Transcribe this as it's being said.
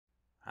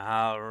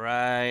All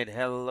right.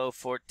 Hello,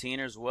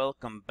 14ers.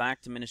 Welcome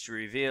back to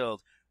Ministry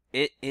Revealed.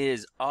 It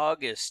is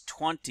August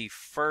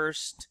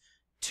 21st,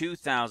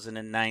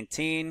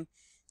 2019.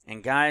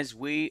 And guys,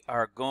 we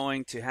are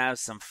going to have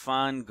some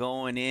fun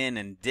going in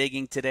and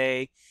digging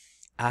today.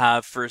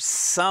 For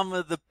some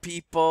of the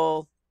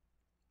people,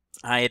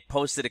 I had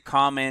posted a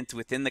comment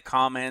within the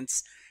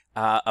comments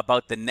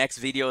about the next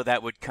video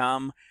that would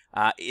come.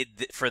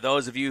 For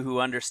those of you who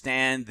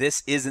understand,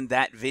 this isn't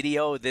that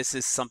video. This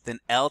is something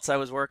else I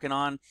was working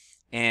on,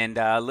 and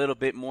a little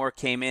bit more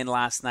came in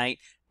last night,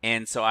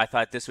 and so I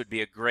thought this would be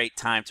a great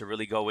time to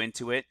really go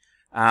into it.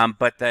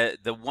 But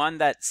the one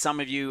that some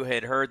of you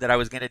had heard that I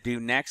was going to do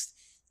next,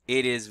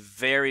 it is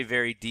very,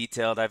 very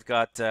detailed. I've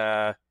got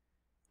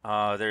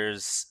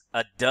there's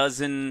a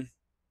dozen.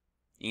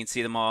 You can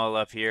see them all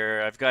up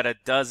here. I've got a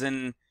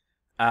dozen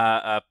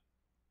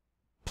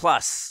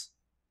plus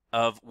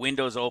of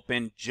windows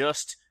open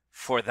just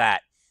for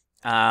that.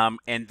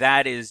 And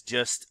that is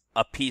just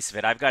a piece of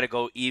it. I've got to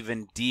go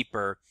even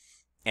deeper.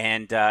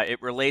 And it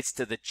relates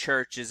to the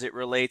churches. It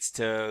relates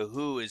to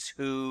who is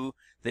who,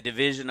 the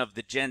division of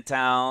the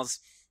Gentiles.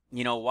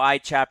 You know, why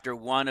chapter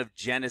 1 of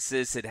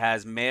Genesis, it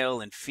has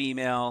male and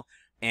female,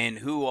 and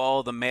who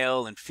all the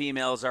male and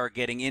females are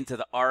getting into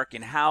the ark,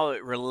 and how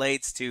it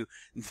relates to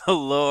the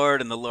Lord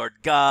and the Lord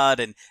God,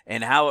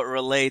 and how it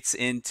relates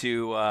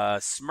into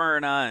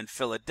Smyrna and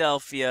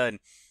Philadelphia. And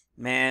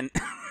man,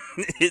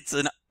 it's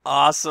an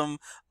awesome,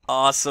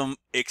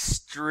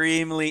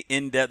 extremely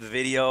in-depth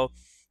video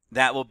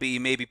that will be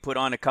maybe put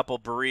on a couple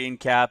Berean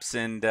caps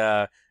and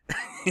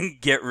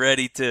get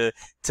ready to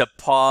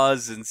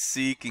pause and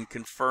seek and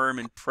confirm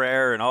in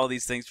prayer and all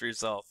these things for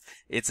yourself.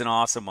 It's an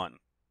awesome one.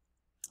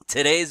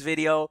 Today's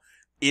video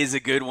is a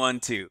good one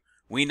too.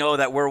 We know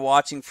that we're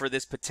watching for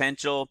this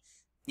potential.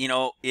 You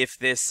know, if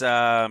this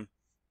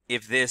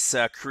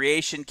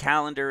creation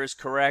calendar is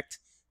correct,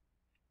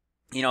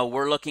 you know,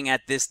 we're looking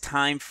at this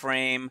time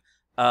frame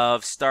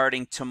of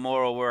starting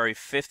tomorrow. We're a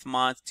 5th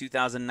month,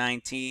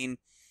 2019.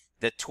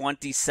 The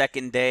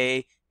 22nd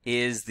day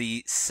is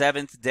the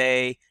 7th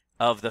day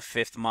of the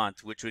 5th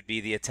month, which would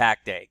be the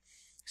attack day.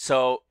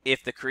 So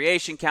if the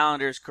creation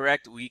calendar is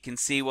correct, we can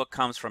see what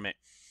comes from it.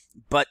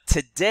 But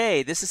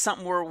today, this is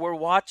something we're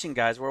watching,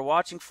 guys. We're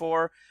watching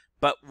for.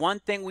 But one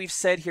thing we've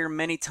said here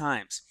many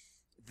times,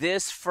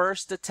 this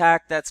first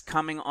attack that's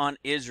coming on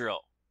Israel.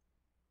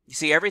 You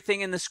see,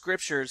 everything in the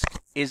scriptures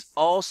is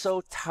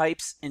also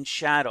types and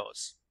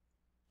shadows.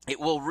 It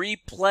will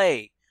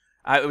replay.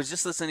 I was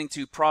just listening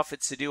to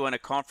Prophet Sidhu on a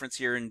conference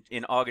here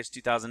in August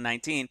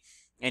 2019,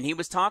 and he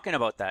was talking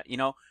about that. You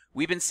know,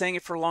 we've been saying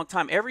it for a long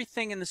time.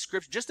 Everything in the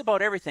scripture, just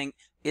about everything,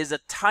 is a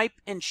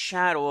type and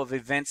shadow of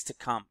events to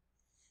come.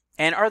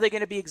 And are they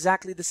going to be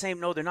exactly the same?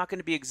 No, they're not going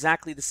to be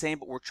exactly the same,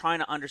 but we're trying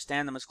to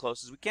understand them as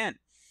close as we can.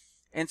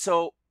 And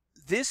so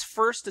this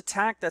first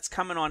attack that's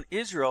coming on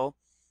Israel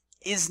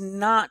is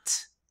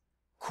not,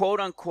 quote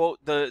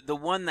unquote, the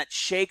one that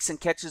shakes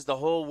and catches the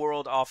whole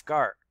world off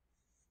guard.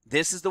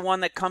 This is the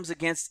one that comes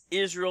against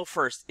Israel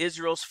first,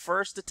 Israel's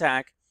first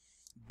attack,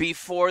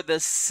 before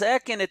the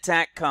second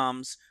attack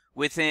comes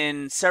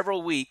within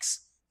several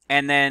weeks,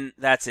 and then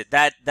that's it.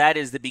 That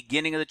is the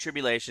beginning of the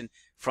tribulation.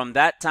 From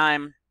that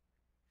time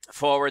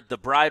forward, the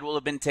bride will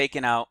have been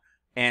taken out,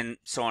 and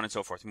so on and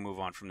so forth. We move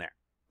on from there.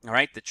 All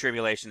right, the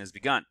tribulation has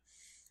begun.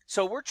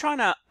 So we're trying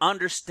to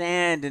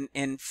understand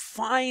and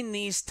find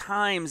these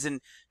times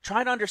and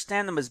try to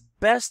understand them as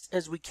best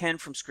as we can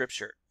from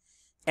Scripture.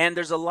 And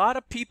there's a lot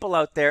of people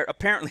out there,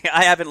 apparently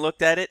I haven't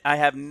looked at it, I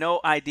have no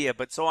idea,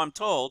 but so I'm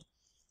told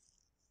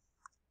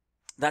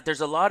that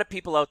there's a lot of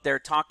people out there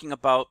talking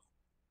about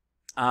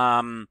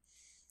the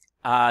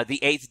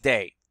 8th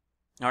day.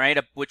 All right,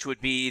 which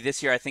would be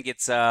this year. I think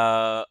it's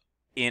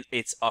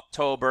it's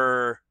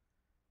October.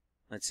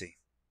 Let's see.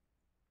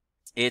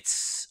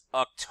 It's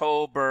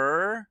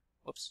October.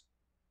 Whoops.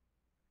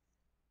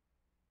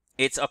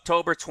 It's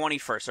October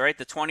 21st. All right,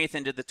 the 20th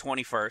into the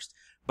 21st,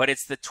 but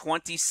it's the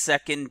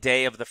 22nd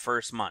day of the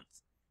first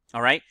month.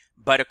 All right,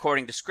 but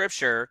according to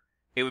Scripture,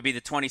 it would be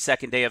the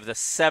 22nd day of the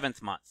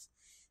 7th month.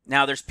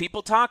 Now, there's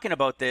people talking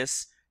about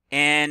this.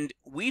 And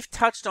we've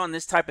touched on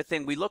this type of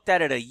thing. We looked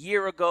at it a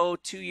year ago,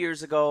 2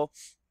 years ago.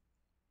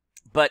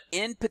 But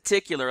in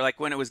particular, like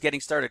when it was getting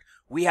started,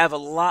 we have a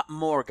lot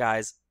more,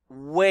 guys,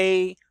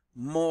 way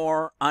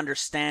more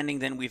understanding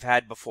than we've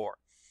had before.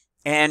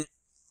 And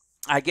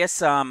I guess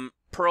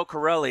Pearl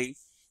Corelli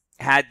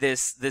had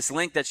this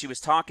link that she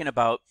was talking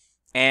about,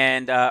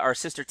 and our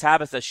sister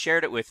Tabitha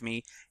shared it with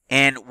me.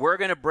 And we're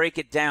going to break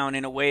it down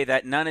in a way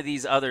that none of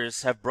these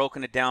others have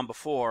broken it down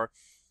before,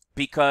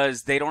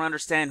 because they don't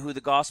understand who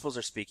the Gospels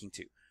are speaking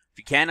to. If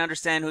you can't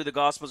understand who the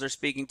Gospels are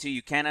speaking to,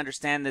 you can't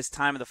understand this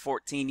time of the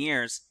 14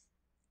 years.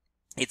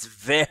 It's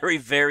very,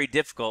 very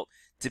difficult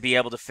to be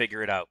able to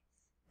figure it out.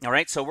 All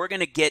right, so we're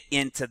going to get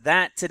into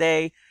that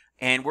today,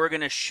 and we're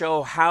going to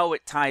show how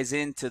it ties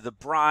into the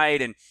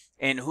bride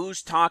and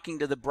who's talking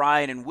to the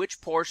bride and which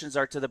portions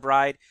are to the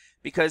bride,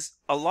 because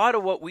a lot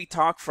of what we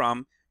talk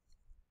from,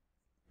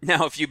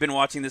 now if you've been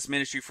watching this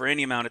ministry for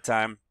any amount of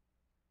time,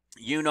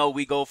 You know,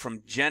 we go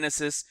from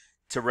Genesis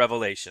to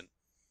Revelation,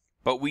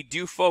 but we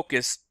do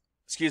focus,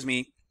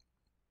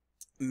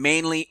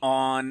 mainly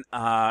on,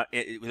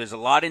 there's a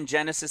lot in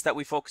Genesis that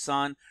we focus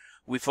on.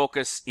 We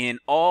focus in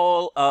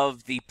all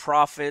of the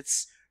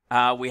prophets.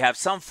 We have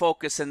some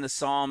focus in the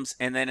Psalms,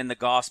 and then in the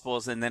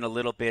Gospels, and then a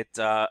little bit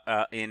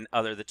in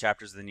the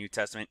chapters of the New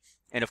Testament,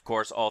 and of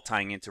course, all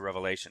tying into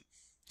Revelation.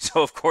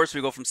 So, of course,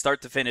 we go from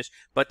start to finish,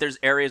 but there's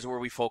areas where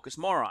we focus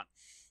more on.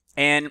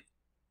 And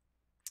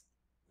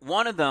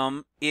one of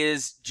them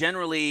is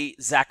generally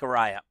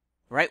Zechariah,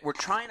 right? We're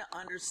trying to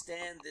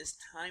understand this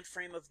time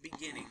frame of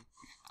beginning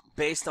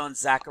based on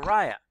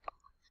Zechariah.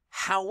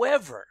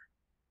 However,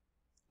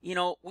 you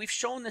know, we've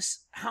shown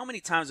this. How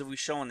many times have we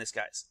shown this,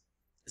 guys?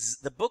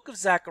 The book of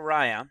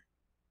Zechariah,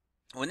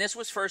 when this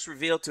was first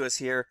revealed to us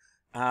here,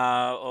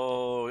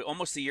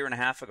 almost a year and a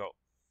half ago,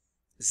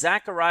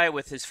 Zechariah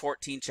with his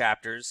 14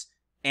 chapters,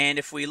 and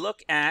if we look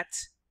at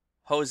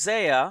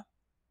Hosea,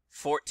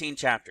 14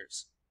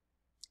 chapters.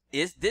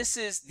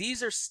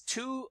 These are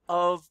two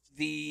of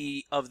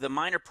the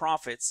minor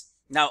prophets.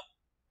 Now,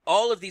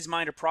 all of these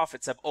minor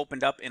prophets have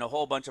opened up in a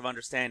whole bunch of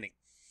understanding,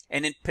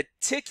 and in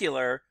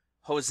particular,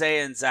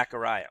 Hosea and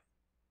Zechariah,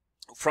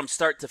 from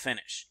start to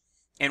finish.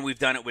 And we've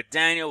done it with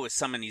Daniel, with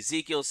some in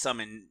Ezekiel,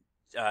 some in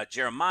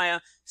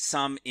Jeremiah,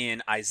 some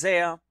in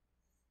Isaiah.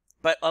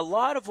 But a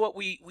lot of what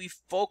we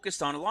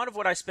focused on, a lot of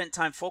what I spent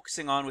time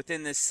focusing on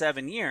within this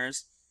 7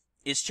 years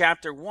is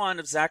chapter 1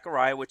 of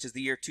Zechariah, which is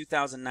the year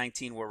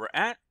 2019 where we're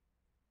at,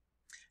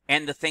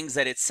 and the things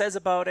that it says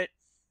about it.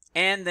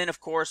 And then, of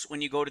course,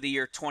 when you go to the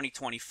year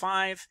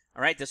 2025,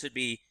 all right, this would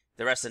be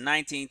the rest of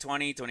 19,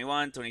 20,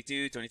 21,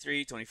 22,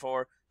 23,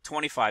 24,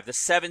 25, the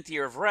 7th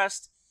year of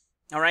rest,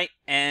 all right?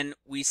 And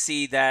we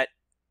see that,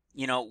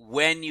 you know,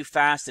 when you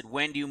fasted,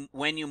 when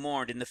you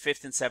mourned in the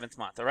 5th and 7th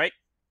month, all right?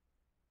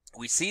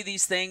 We see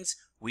these things,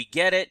 we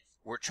get it,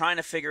 we're trying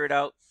to figure it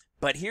out,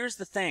 but here's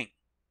the thing.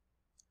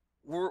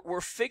 We're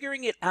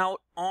figuring it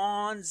out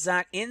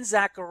in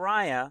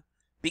Zechariah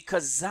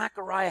because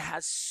Zechariah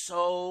has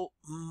so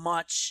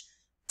much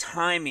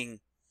timing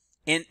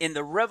in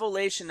the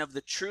revelation of the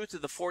truth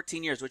of the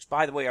 14 years, which,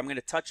 by the way, I'm going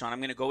to touch on. I'm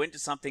going to go into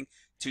something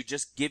to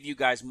just give you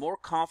guys more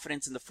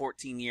confidence in the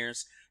 14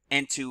 years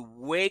and to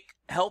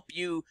help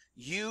you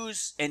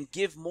use and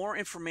give more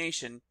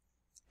information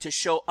to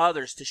show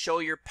others, to show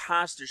your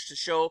pastors, to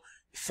show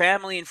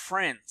family and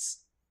friends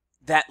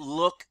that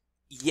look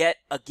yet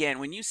again.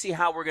 When you see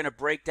how we're going to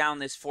break down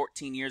this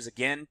 14 years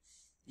again,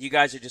 you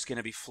guys are just going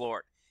to be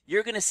floored.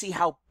 You're going to see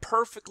how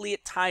perfectly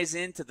it ties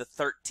into the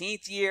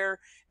 13th year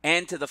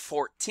and to the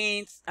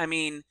 14th. I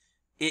mean,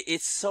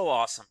 it's so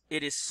awesome.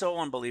 It is so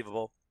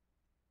unbelievable.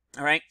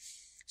 All right.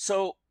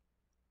 So,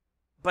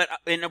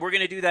 and we're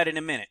going to do that in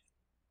a minute.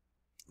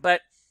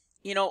 But,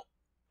 you know,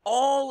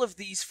 all of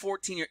these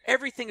 14 years,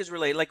 everything is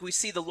related. Like we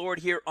see the Lord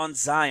here on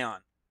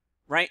Zion,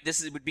 right?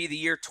 Would be the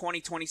year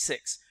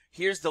 2026.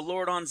 Here's the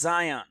Lord on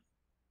Zion,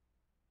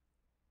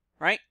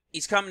 right?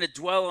 He's coming to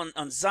dwell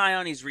on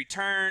Zion. He's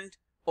returned.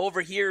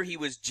 Over here, he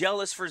was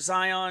jealous for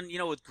Zion, you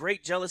know, with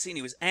great jealousy, and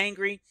he was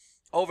angry.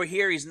 Over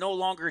here, he's no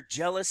longer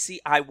jealous.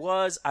 See, I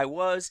was.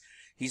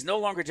 He's no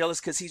longer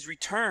jealous because he's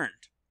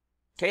returned.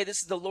 Okay,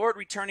 this is the Lord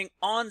returning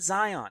on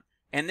Zion.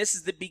 And this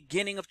is the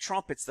beginning of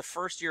trumpets, the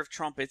first year of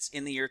trumpets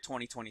in the year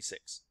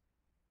 2026.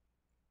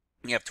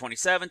 You have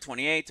 27,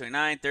 28,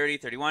 29, 30,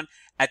 31.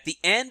 At the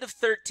end of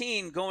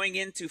 13, going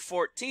into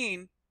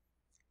 14,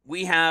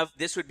 we have,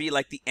 this would be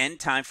like the end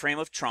time frame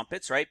of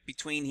trumpets, right?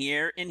 Between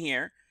here and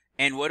here.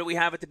 And what do we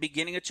have at the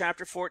beginning of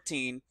chapter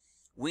 14?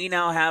 We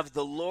now have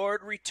the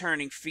Lord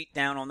returning feet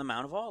down on the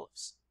Mount of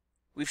Olives.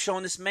 We've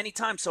shown this many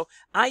times. So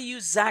I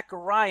use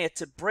Zechariah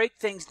to break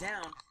things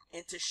down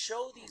and to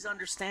show these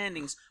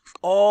understandings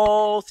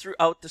all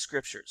throughout the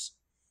scriptures.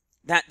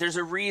 That there's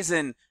a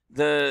reason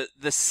the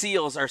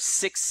seals are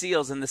 6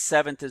 seals and the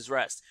 7th is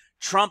rest.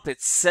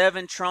 Trumpets,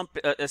 6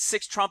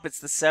 trumpets,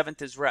 the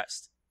 7th is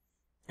rest.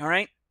 All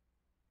right?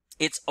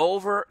 It's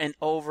over and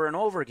over and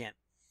over again.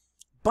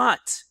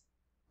 But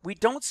we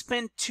don't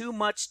spend too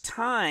much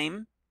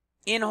time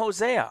in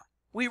Hosea.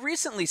 We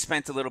recently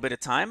spent a little bit of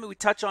time. We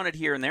touch on it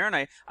here and there,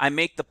 and I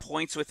make the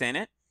points within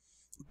it.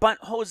 But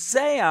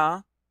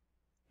Hosea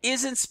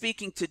isn't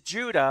speaking to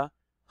Judah.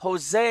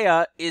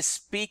 Hosea is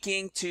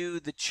speaking to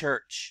the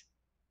church.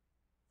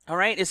 All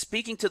right? Is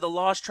speaking to the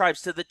lost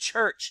tribes, to the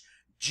church.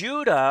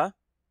 Judah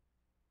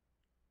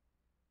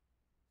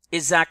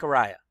is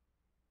Zechariah.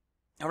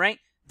 All right?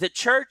 The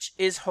church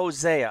is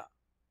Hosea.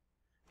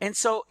 And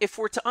so if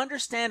we're to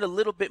understand a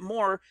little bit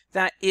more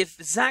that if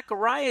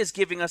Zechariah is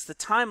giving us the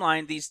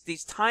timeline,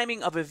 these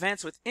timing of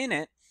events within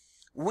it,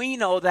 we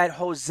know that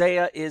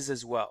Hosea is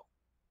as well.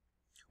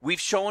 We've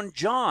shown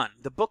John,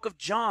 the book of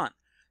John.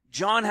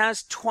 John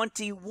has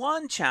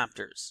 21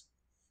 chapters.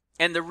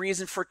 And the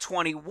reason for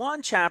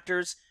 21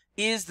 chapters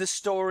is the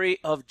story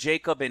of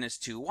Jacob and his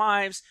 2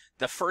 wives.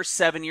 The first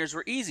 7 years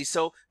were easy.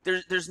 So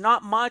there's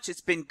not much.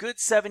 It's been good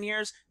 7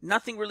 years.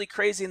 Nothing really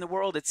crazy in the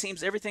world. It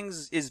seems everything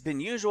has been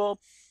usual.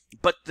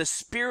 But the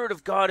Spirit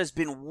of God has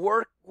been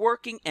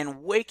working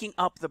and waking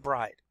up the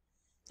bride.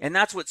 And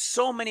that's what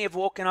so many have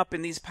woken up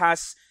in these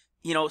past,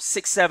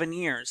 6, 7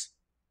 years,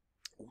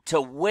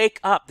 to wake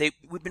up.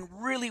 We've been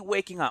really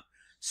waking up.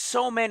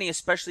 So many,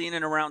 especially in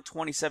and around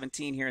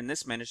 2017 here in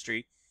this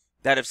ministry,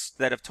 that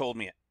have told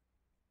me it,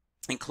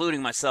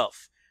 including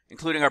myself,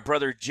 including our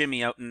brother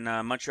Jimmy out in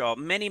Montreal.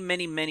 Many,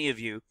 many, many of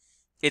you,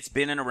 it's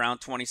been in around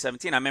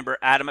 2017. I remember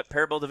Adam at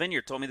Parable of the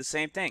Vineyard told me the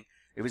same thing.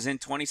 It was in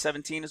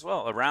 2017 as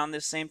well, around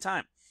this same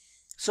time.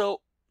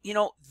 So,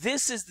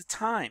 this is the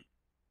time.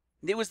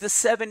 It was the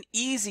 7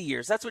 easy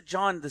years. That's what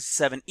John, the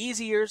 7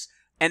 easy years.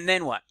 And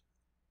then what?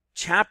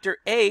 Chapter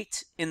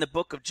 8 in the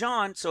book of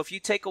John. So if you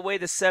take away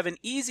the 7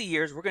 easy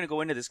years, we're going to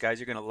go into this, guys.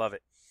 You're going to love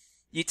it.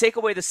 You take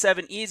away the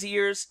 7 easy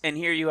years, and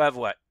here you have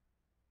what?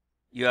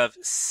 You have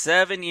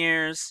 7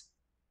 years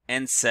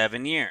and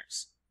 7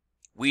 years.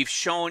 We've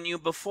shown you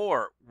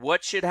before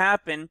what should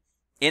happen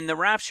in the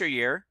rapture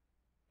year,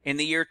 in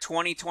the year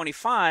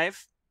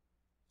 2025.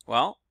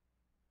 Well,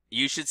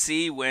 you should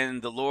see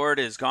when the Lord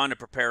is gone to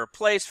prepare a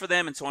place for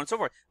them and so on and so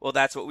forth. Well,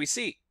 that's what we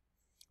see.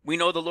 We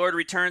know the Lord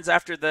returns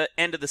after the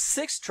end of the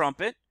 6th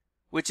trumpet,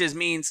 which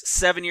means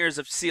 7 years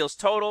of seals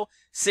total,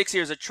 6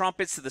 years of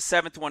trumpets, to the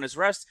 7th one is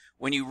rest.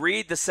 When you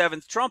read the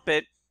 7th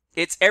trumpet,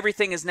 it's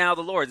everything is now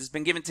the Lord's. It's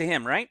been given to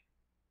him, right?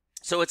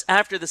 So it's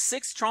after the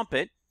 6th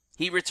trumpet,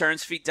 he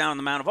returns, feet down on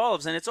the Mount of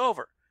Olives, and it's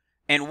over.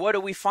 And what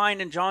do we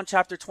find in John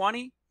chapter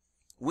 20?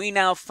 We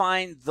now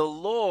find the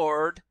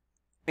Lord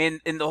in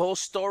the whole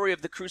story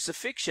of the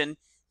crucifixion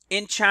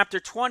in chapter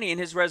 20, in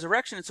his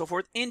resurrection and so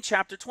forth, in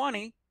chapter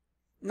 20,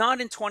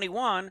 not in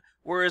 21,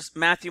 whereas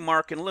Matthew,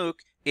 Mark, and Luke,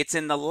 it's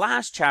in the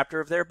last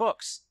chapter of their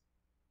books.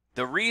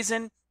 The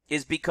reason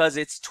is because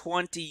it's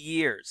 20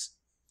 years.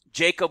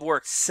 Jacob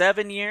worked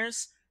 7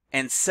 years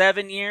and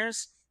 7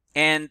 years,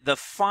 and the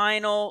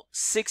final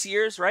 6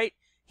 years, right?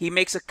 He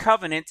makes a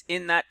covenant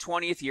in that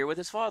 20th year with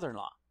his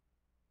father-in-law.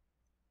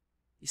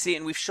 You see,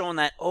 and we've shown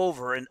that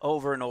over and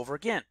over and over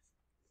again.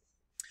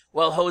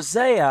 Well,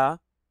 Hosea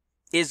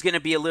is going to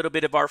be a little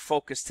bit of our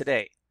focus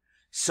today.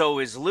 So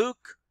is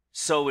Luke,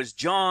 so is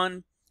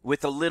John,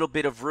 with a little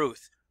bit of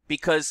Ruth.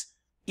 Because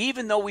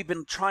even though we've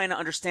been trying to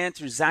understand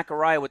through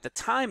Zechariah with the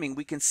timing,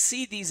 we can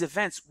see these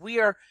events.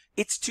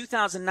 It's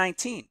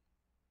 2019.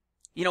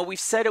 We've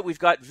said it, we've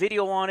got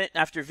video on it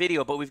after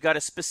video, but we've got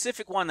a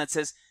specific one that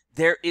says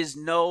there is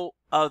no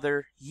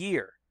other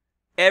year.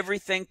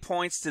 Everything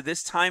points to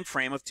this time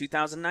frame of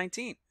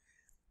 2019.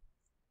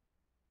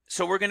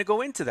 So we're going to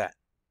go into that.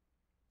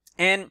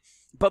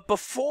 But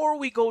before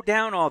we go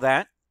down all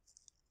that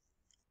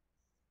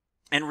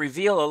and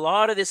reveal a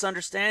lot of this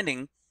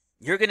understanding,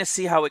 you're going to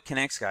see how it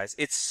connects, guys.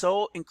 It's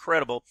so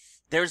incredible.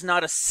 There's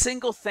not a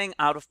single thing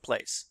out of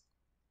place.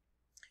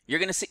 You're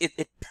going to see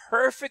it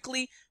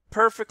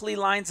perfectly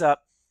lines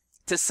up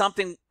to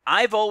something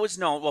I've always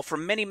known, well, for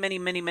many, many,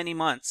 many, many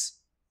months,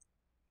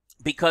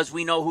 because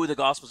we know who the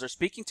Gospels are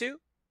speaking to.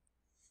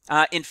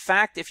 In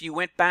fact, if you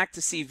went back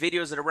to see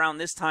videos at around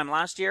this time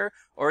last year,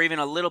 or even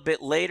a little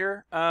bit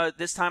later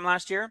this time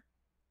last year,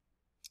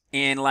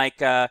 in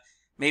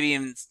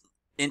maybe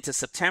into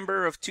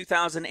September of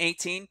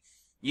 2018,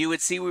 you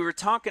would see we were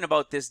talking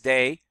about this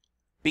day,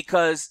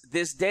 because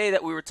this day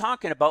that we were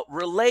talking about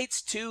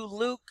relates to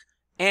Luke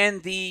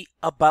and the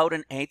about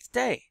an 8th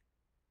day.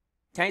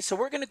 Okay, so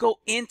we're going to go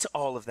into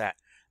all of that.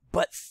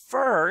 But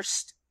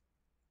first,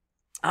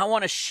 I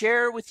want to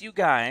share with you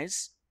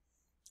guys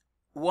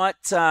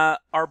what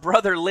our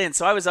brother Lynn.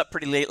 So I was up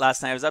pretty late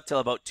last night. I was up till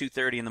about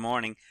 2:30 in the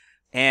morning.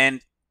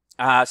 And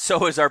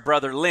so is our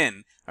brother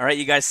Lynn. All right,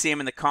 you guys see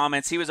him in the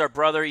comments. He was our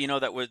brother,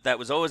 that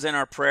was always in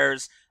our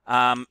prayers.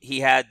 He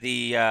had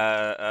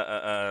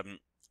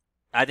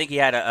I think he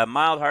had a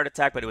mild heart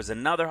attack, but it was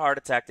another heart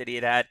attack that he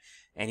had.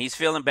 And he's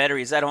feeling better.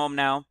 He's at home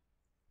now.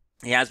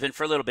 He has been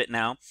for a little bit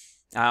now.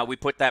 We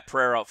put that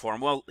prayer out for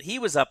him. Well, he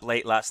was up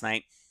late last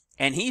night,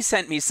 and he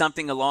sent me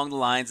something along the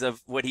lines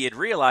of what he had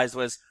realized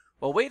was,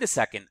 well, wait a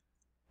second.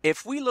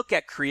 If we look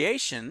at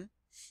creation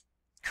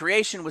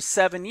was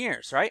 7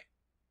 years, right?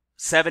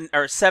 7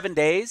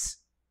 days.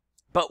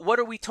 But what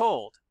are we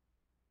told?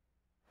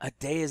 A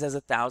day is as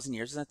 1,000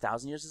 years, and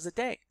 1,000 years is a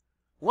day.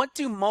 What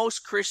do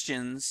most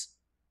Christians,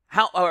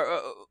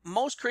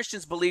 most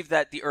Christians believe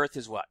that the earth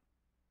is what?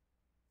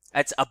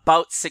 It's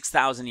about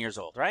 6,000 years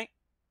old, right?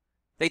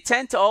 They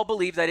tend to all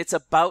believe that it's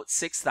about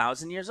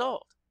 6,000 years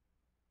old.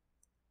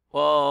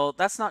 Well,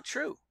 that's not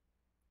true.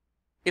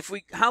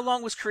 How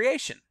long was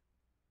creation?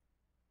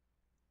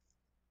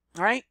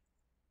 All right?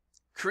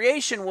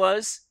 Creation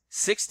was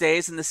 6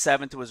 days, and the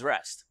 7th was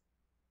rest.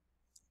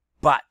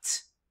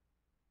 But,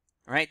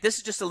 all right, this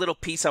is just a little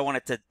piece I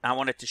wanted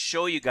to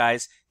show you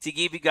guys, to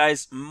give you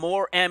guys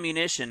more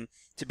ammunition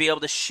to be able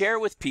to share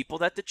with people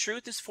that the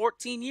truth is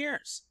 14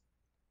 years.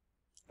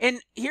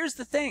 And here's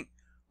the thing.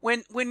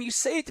 When you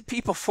say to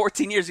people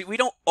 14 years, we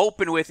don't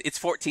open with it's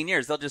 14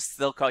 years.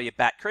 They'll call you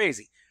bat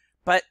crazy.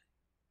 But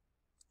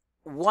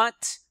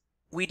what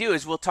we do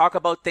is we'll talk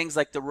about things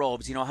like the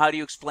robes. How do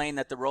you explain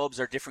that the robes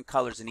are different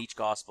colors in each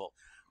gospel?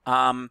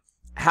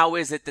 How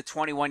is it the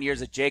 21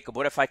 years of Jacob?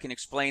 What if I can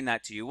explain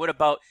that to you? What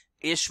about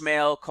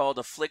Ishmael called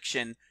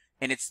affliction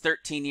and it's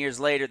 13 years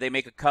later they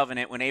make a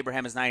covenant when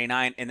Abraham is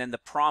 99, and then the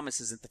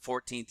promise is at the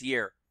 14th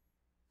year.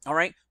 All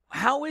right?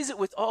 How is it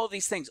with all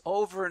these things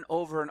over and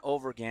over and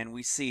over again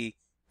we see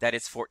that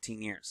it's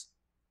 14 years?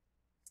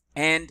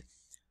 And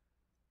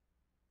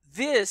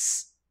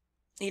this,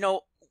 you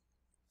know,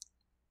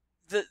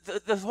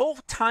 the whole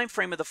time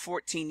frame of the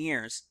 14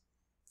 years,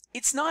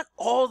 it's not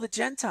all the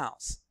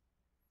Gentiles.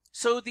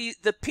 So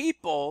the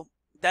people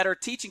that are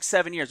teaching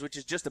 7 years, which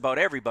is just about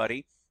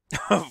everybody,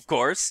 of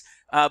course,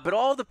 but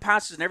all the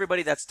pastors and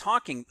everybody that's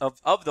talking,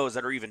 of those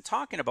that are even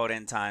talking about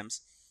end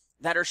times,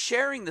 that are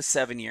sharing the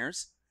 7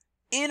 years,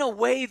 in a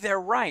way they're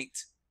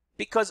right.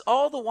 Because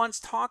all the ones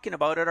talking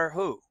about it are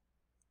who?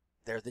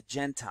 They're the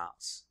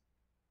Gentiles.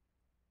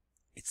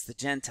 It's the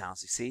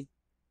Gentiles, you see?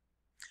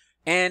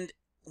 And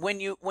when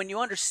you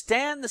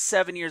understand the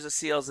 7 years of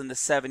seals and the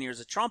 7 years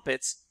of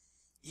trumpets,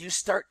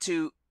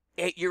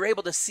 you're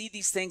able to see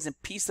these things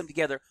and piece them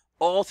together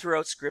all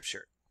throughout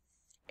Scripture.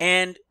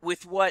 And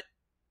with what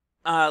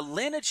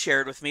Lynn had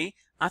shared with me,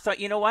 I thought,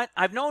 you know what?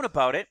 I've known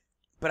about it,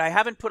 but I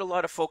haven't put a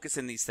lot of focus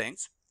in these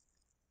things.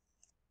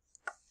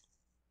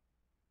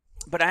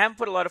 And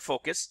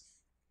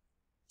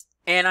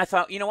I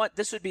thought, you know what?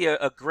 This would be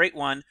a great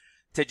one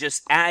to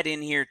just add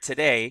in here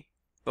today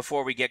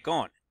before we get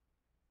going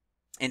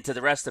into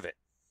the rest of it.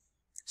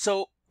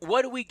 So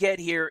what do we get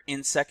here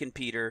in 2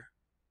 Peter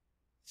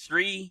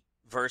 3,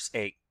 verse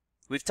 8?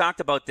 We've talked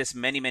about this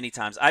many, many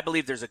times. I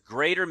believe there's a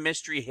greater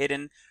mystery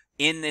hidden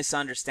in this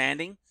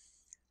understanding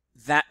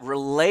that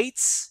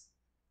relates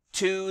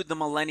to the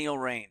millennial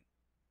reign,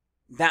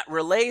 that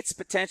relates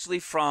potentially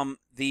from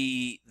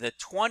the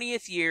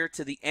 20th year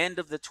to the end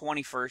of the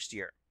 21st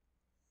year.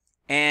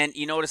 And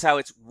you notice how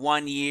it's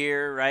 1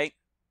 year, right?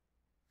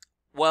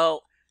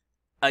 Well,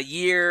 a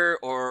year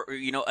or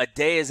a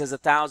day is as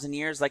 1,000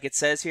 years, like it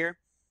says here,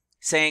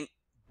 saying,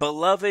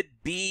 beloved,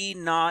 be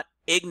not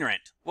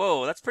ignorant.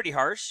 Whoa, that's pretty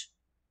harsh.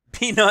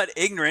 Be not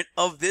ignorant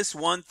of this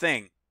one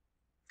thing,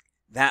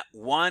 that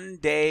one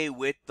day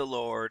with the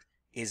Lord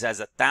is as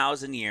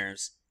 1,000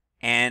 years,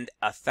 and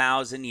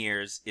 1,000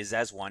 years is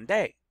as one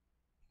day.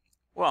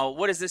 Well,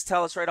 what does this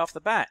tell us right off the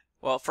bat?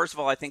 Well, first of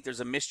all, I think there's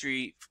a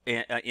mystery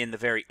in the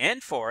very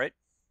end for it.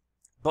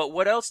 But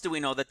what else do we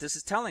know that this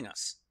is telling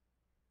us?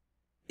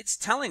 It's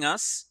telling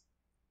us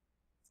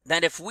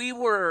that if we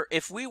were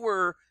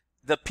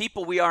the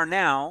people we are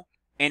now,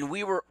 and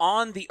we were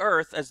on the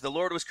earth as the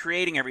Lord was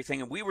creating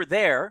everything, and we were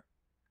there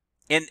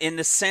in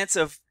the sense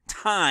of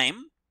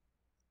time,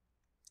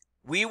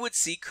 we would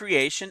see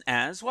creation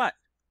as what?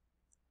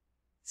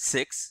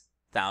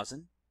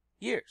 6,000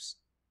 years.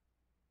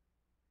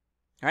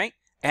 Right?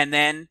 And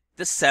then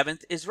the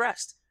seventh is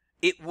rest.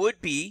 It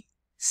would be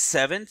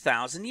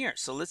 7,000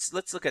 years. So let's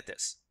look at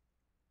this.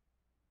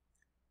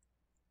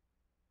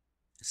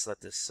 Let's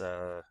let this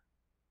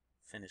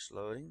finish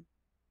loading.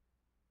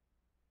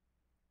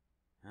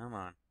 Come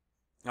on.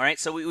 All right,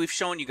 so we've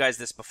shown you guys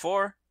this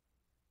before.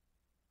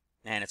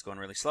 And it's going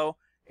really slow.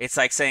 It's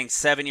like saying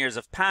 7 years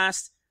have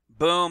passed.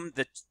 Boom.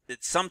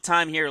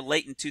 Sometime here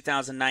late in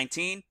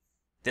 2019,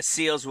 the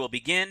seals will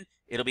begin.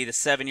 It'll be the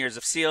 7 years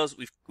of seals.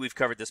 We've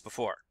covered this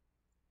before.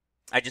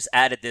 I just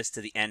added this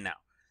to the end now.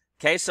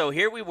 Okay, so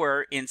here we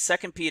were in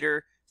 2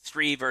 Peter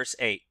 3, verse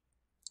 8.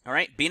 All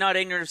right, be not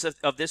ignorant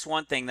of this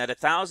one thing, that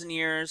 1,000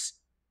 years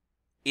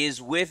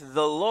is with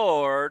the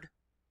Lord.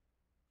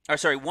 Or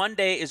sorry, 1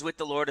 day is with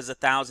the Lord as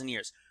 1,000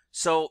 years.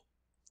 So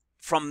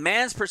from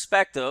man's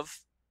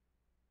perspective,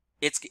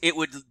 it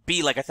would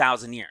be like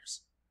 1,000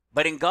 years.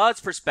 But in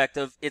God's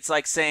perspective, it's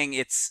like saying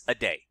it's a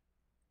day.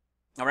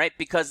 All right,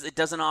 because it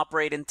doesn't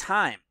operate in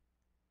time.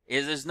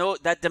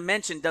 That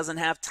dimension doesn't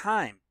have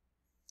time.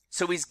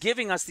 So he's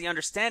giving us the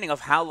understanding of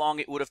how long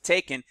it would have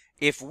taken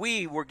if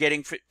we were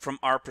getting from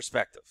our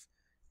perspective.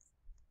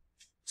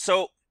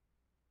 So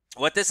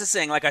what this is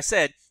saying, like I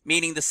said,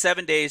 meaning the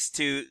 7 days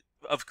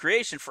of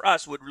creation for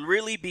us would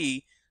really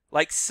be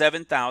like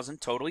 7,000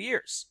 total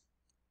years.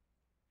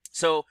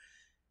 So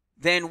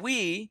then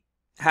we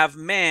have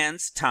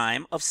man's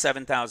time of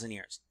 7,000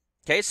 years.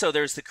 Okay, so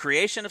there's the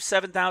creation of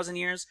 7,000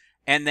 years,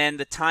 and then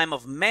the time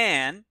of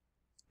man,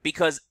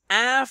 because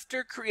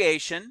after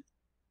creation,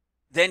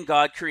 then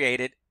God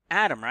created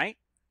Adam, right?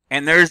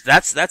 And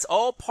that's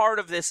all part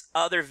of this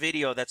other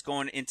video that's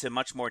going into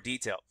much more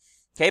detail.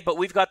 Okay, but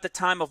we've got the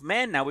time of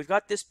man now. We've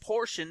got this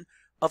portion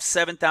of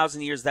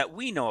 7,000 years that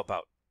we know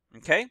about,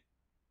 okay?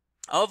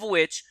 Of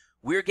which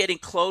we're getting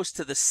close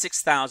to the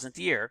 6,000th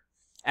year,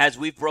 as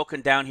we've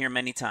broken down here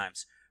many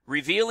times,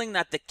 revealing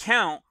that the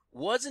count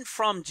wasn't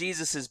from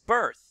Jesus'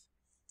 birth.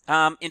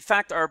 In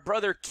fact, our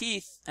brother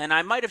Keith, and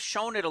I might have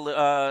shown it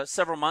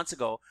several months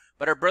ago,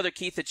 but our brother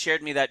Keith had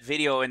shared me that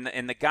video,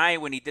 and the guy,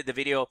 when he did the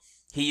video,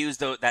 he used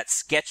that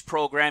sketch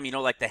program,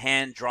 like the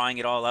hand drawing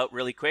it all out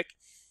really quick,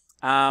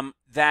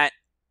 that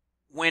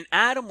when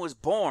Adam was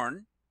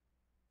born,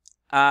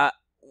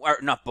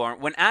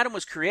 when Adam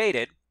was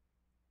created,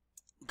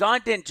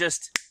 God didn't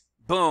just,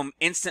 boom,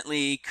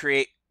 instantly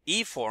create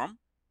Eve for him,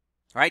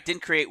 right?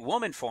 Didn't create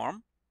woman for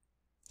him.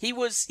 He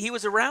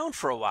was around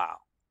for a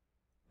while.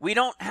 We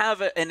don't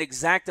have an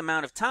exact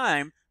amount of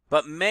time,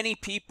 but many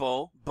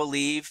people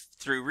believe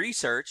through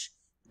research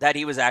that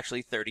he was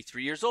actually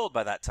 33 years old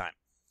by that time.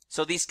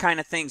 So these kind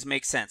of things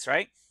make sense,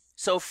 right?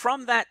 So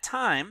from that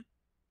time,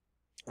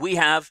 we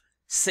have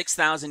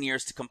 6,000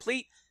 years to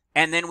complete,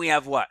 and then we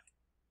have what?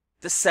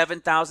 The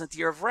 7,000th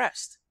year of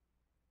rest.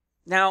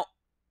 Now,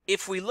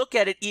 if we look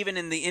at it even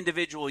in the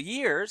individual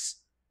years,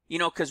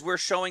 because we're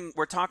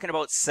talking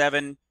about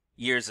 7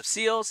 years of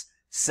seals,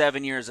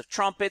 7 years of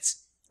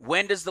trumpets.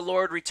 When does the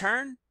Lord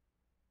return?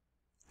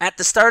 At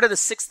the start of the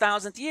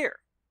 6,000th year,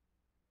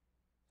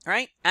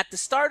 right? At the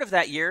start of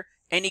that year,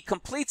 and he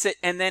completes it,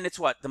 and then it's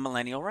what? The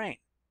millennial reign.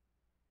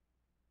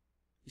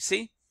 You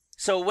see?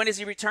 So when is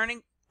he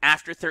returning?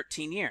 After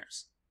 13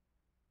 years.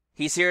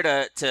 He's here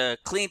to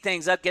clean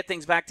things up, get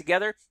things back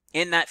together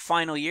in that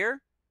final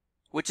year,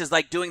 which is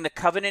like doing the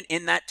covenant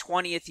in that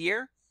 20th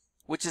year,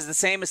 which is the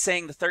same as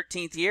saying the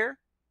 13th year,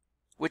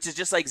 which is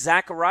just like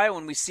Zechariah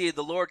when we see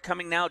the Lord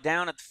coming now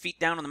down at the feet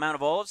down on the Mount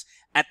of Olives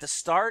at the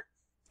start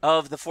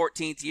of the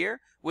 14th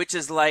year, which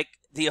is like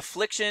the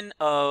affliction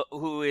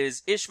who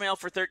is Ishmael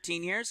for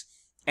 13 years.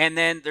 And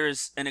then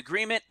there's an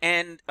agreement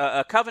and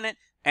a covenant.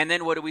 And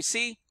then what do we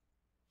see?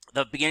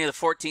 The beginning of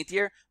the 14th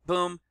year,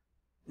 boom,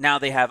 now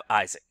they have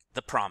Isaac,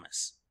 the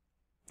promise.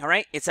 All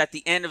right, it's at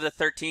the end of the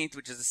 13th,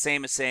 which is the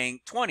same as saying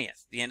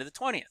 20th, the end of the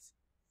 20th.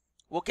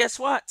 Well, guess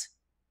what?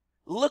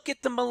 Look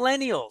at the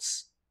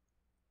millennials.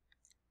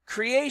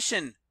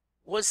 Creation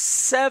was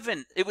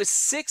 6,000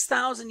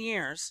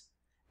 years,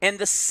 and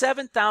the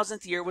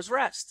 7,000th year was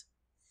rest.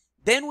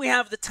 Then we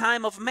have the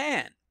time of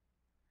man.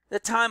 The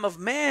time of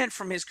man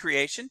from his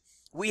creation,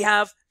 we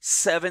have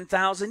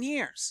 7,000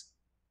 years.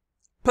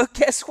 But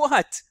guess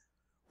what?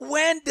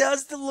 When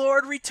does the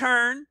Lord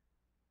return?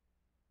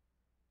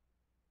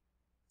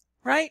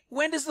 Right?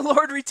 When does the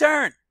Lord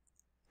return?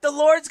 The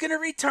Lord's going to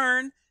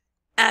return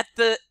at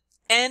the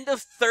end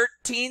of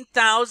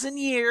 13,000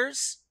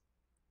 years,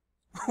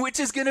 which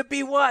is going to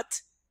be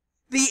what?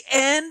 The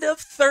end of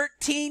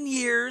 13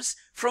 years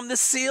from the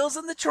seals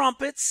and the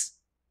trumpets.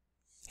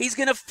 He's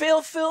going to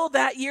fulfill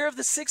that year of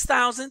the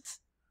 6,000th,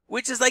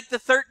 which is like the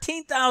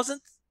 13,000th.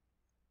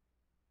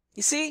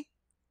 You see?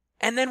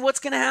 And then what's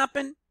going to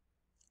happen?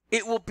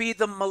 It will be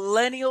the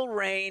millennial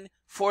reign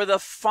for the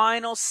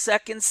final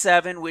second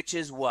 7, which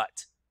is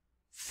what?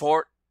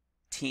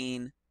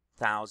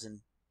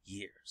 14,000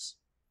 years.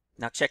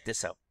 Now check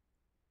this out.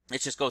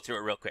 Let's just go through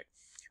it real quick.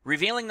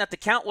 Revealing that the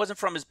count wasn't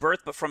from his birth,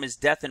 but from his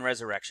death and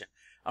resurrection.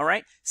 All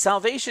right?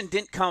 Salvation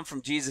didn't come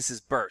from Jesus'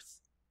 birth.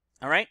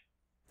 All right?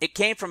 It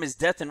came from his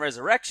death and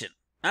resurrection.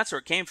 That's where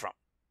it came from.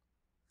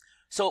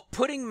 So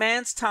putting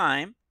man's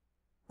time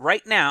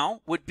right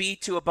now would be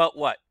to about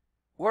what?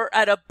 We're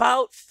at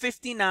about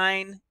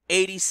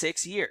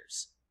 5986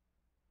 years.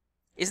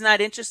 Isn't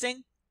that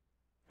interesting?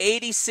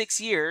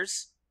 86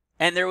 years,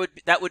 and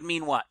that would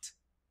mean what?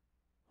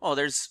 Oh,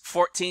 there's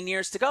 14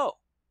 years to go.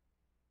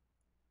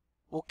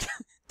 Well,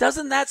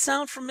 doesn't that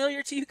sound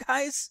familiar to you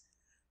guys?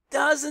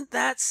 Doesn't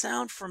that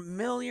sound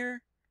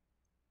familiar?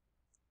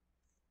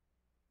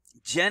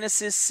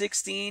 Genesis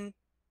 16,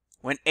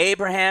 when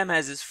Abraham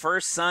has his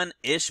first son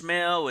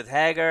Ishmael with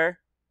Hagar.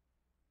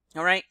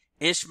 All right?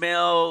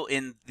 Ishmael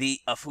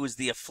who's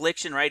the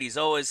affliction, right? He's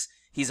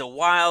a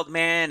wild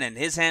man, and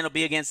his hand will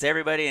be against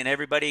everybody and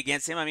everybody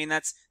against him. I mean,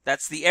 that's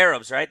the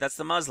Arabs, right? That's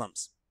the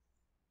Muslims.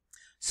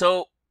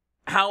 So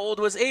how old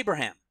was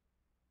Abraham?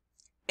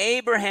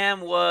 Abraham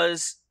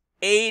was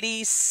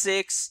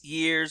 86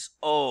 years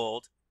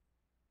old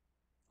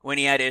when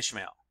he had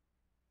Ishmael.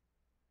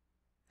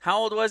 How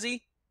old was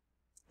he?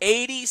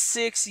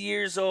 86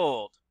 years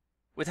old.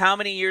 With how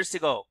many years to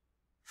go?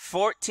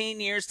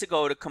 14 years to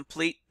go to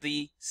complete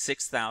the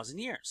 6,000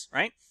 years,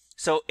 right?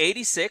 So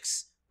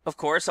 86, of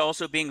course,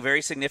 also being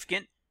very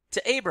significant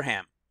to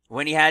Abraham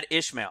when he had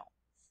Ishmael.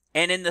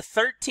 And in the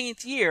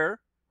 13th year,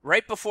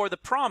 right before the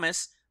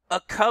promise, a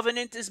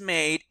covenant is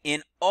made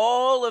in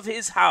all of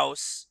his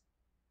house.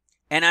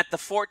 And at the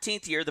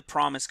 14th year, the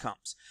promise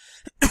comes.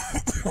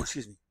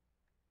 Excuse me.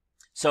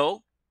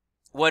 So,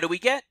 what do we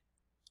get?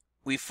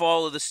 We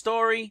follow the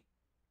story.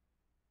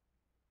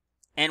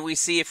 And we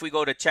see, if we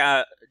go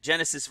to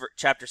Genesis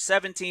chapter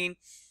 17,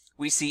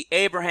 we see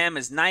Abraham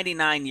is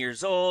 99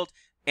 years old,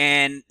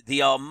 and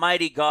the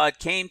Almighty God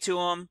came to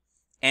him.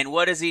 And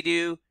what does he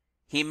do?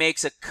 He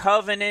makes a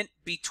covenant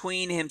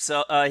between him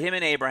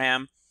and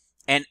Abraham.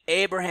 And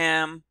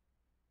Abraham,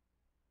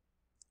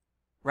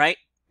 right,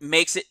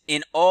 makes it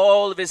in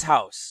all of his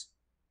house.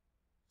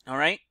 All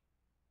right?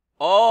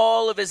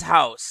 All of his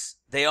house.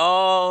 They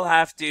all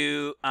have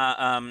to,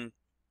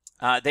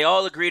 they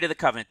all agree to the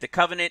covenant. The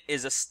covenant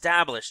is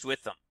established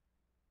with them.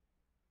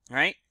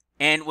 Right?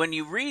 And when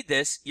you read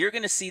this, you're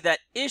going to see that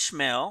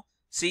Ishmael,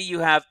 you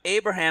have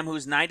Abraham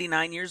who's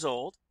 99 years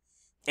old,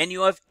 and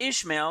you have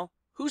Ishmael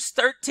who's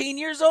 13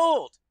 years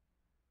old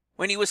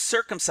when he was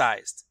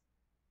circumcised.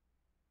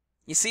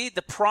 You see,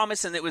 the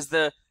promise, and it was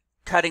the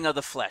cutting of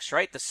the flesh,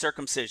 right? The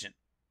circumcision.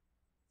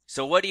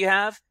 So what do you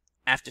have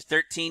after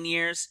 13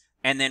 years?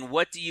 And then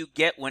what do you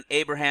get when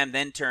Abraham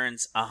then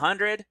turns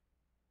 100?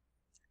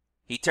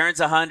 He turns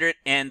 100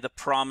 and the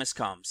promise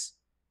comes.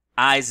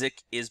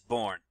 Isaac is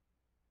born.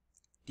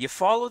 Do you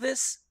follow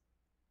this?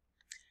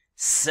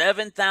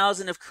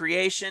 7,000 of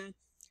creation,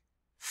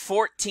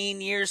 14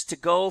 years to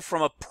go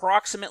from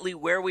approximately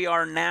where we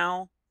are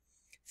now.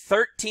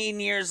 13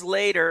 years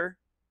later,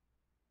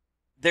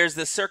 there's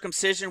the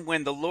circumcision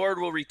when the Lord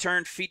will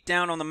return feet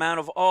down on the Mount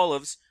of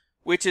Olives,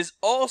 which is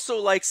also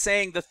like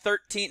saying the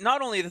 13th,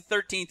 not only the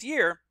 13th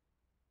year,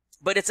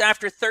 but it's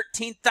after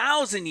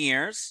 13,000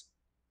 years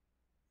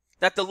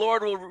that the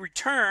Lord will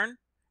return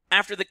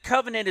after the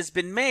covenant has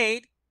been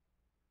made.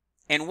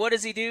 And what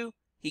does he do?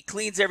 He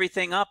cleans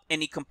everything up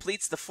and he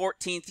completes the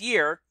 14th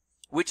year,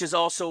 which is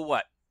also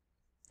what?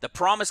 The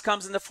promise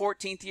comes in the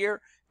 14th year.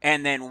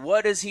 And then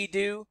what does he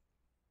do?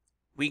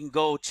 We can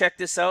go check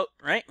this out,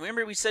 right?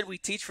 Remember we said we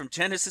teach from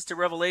Genesis to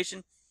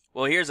Revelation?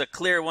 Well, here's a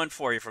clear one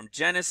for you from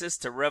Genesis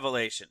to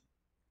Revelation.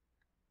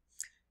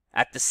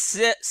 At the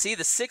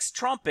sixth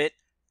trumpet,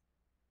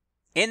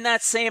 in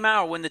that same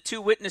hour when the two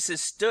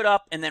witnesses stood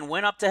up and then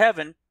went up to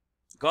heaven,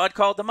 God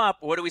called them up.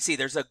 What do we see?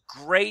 There's a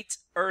great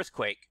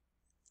earthquake.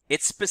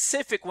 It's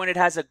specific when it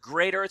has a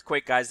great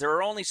earthquake, guys. There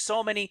are only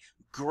so many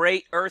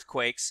great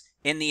earthquakes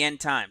in the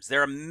end times.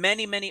 There are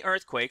many, many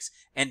earthquakes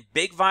and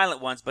big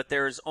violent ones, but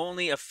there is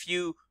only a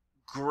few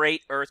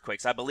great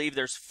earthquakes. I believe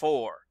there's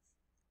 4.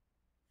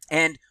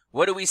 And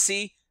what do we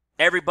see?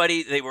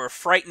 Everybody, they were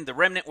frightened. The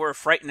remnant were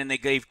frightened and they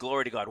gave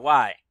glory to God.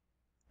 Why?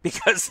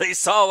 Because they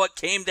saw what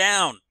came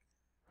down.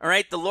 All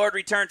right, the Lord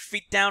returned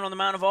feet down on the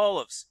Mount of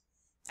Olives.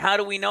 How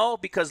do we know?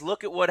 Because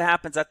look at what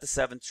happens at the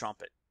 7th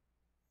trumpet.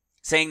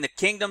 Saying the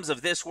kingdoms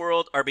of this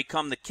world are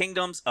become the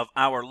kingdoms of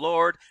our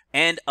Lord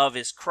and of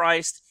his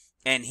Christ,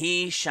 and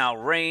he shall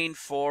reign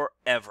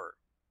forever.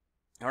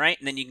 All right,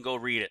 and then you can go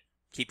read it.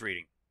 Keep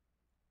reading.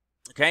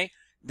 Okay,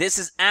 this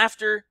is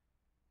after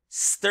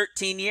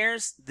 13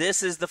 years.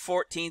 This is the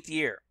 14th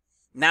year.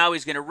 Now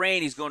he's going to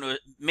reign. He's going to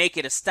make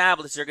it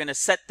established. They're going to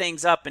set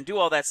things up and do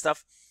all that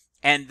stuff.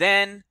 And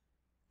then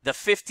the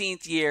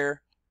 15th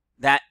year,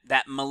 that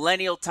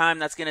millennial time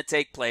that's going to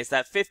take place,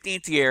 that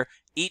 15th year,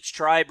 each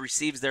tribe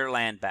receives their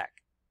land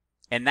back.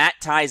 And that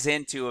ties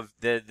into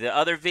the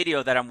other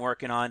video that I'm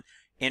working on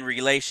in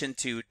relation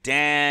to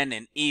Dan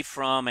and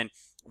Ephraim and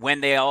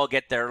when they all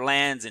get their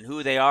lands and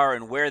who they are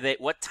and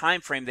what time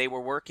frame they were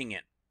working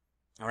in.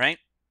 All right?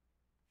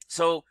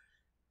 So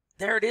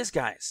there it is,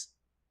 guys.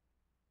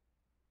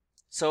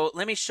 So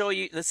let me show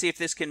you. Let's see if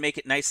this can make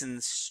it nice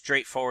and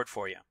straightforward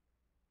for you.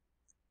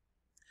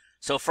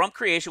 So from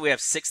creation, we have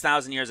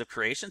 6,000 years of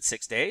creation,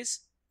 6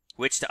 days,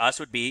 which to us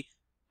would be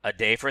a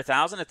day for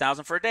 1,000,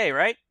 1,000 for a day,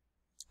 right?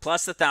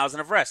 Plus the 1,000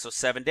 of rest. So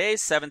 7 days,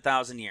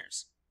 7,000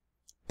 years.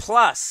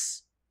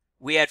 Plus,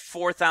 we had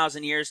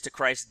 4,000 years to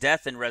Christ's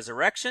death and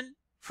resurrection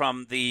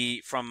from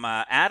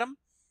Adam.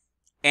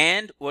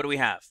 And what do we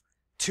have?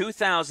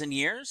 2,000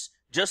 years.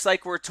 Just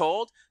like we're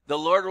told, the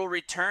Lord will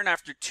return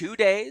after 2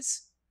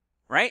 days,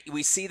 right?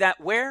 We see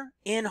that where?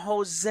 In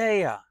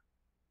Hosea.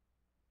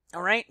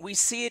 All right? We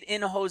see it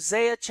in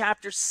Hosea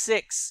chapter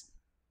 6.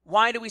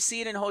 Why do we see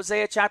it in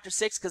Hosea chapter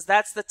 6? Because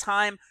that's the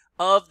time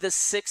of the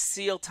 6th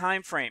seal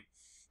time frame.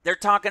 They're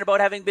talking about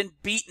having been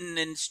beaten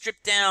and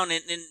stripped down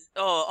and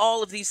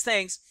all of these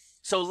things.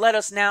 So let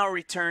us now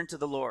return to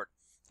the Lord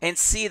and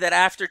see that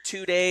after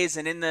 2 days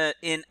and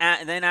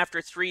then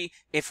after 3,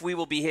 if we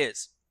will be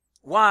his.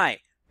 Why?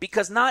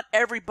 Because not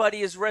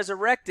everybody is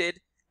resurrected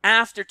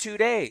after 2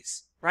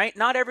 days, right?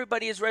 Not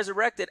everybody is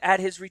resurrected at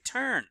his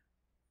return.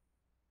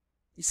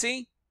 You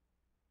see?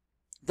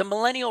 The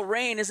millennial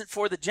reign isn't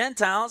for the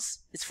Gentiles.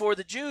 It's for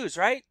the Jews,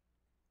 right?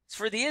 It's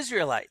for the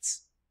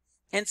Israelites.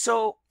 And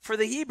so, for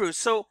the Hebrews.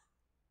 So,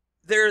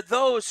 there are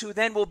those who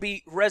then will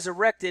be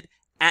resurrected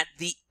at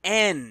the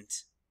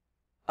end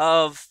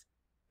of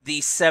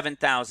the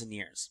 7,000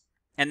 years.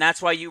 And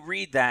that's why you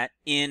read that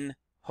in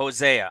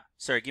Hosea.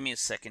 Sorry, give me a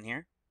second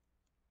here.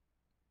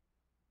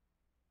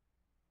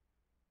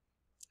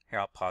 Here,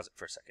 I'll pause it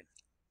for a second.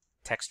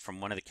 Text from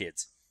one of the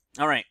kids.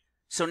 All right.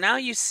 So now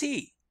you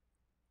see.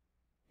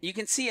 You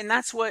can see, and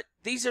that's what,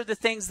 these are the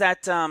things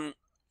that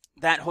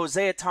that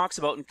Hosea talks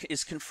about and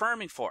is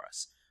confirming for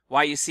us.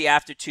 Why you see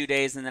after 2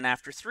 days and then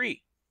after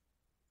 3.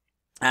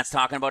 That's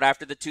talking about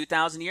after the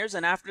 2,000 years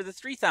and after the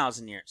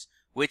 3,000 years,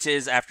 which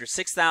is after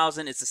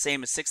 6,000, it's the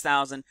same as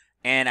 6,000,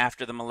 and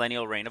after the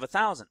millennial reign of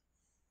 1,000.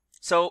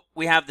 So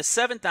we have the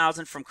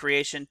 7,000 from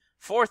creation,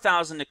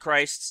 4,000 to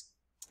Christ's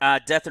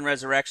death and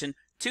resurrection,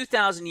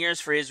 2,000 years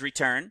for his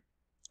return,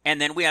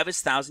 and then we have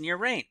his 1,000-year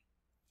reign.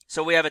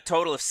 So we have a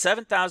total of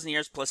 7,000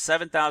 years plus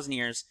 7,000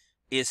 years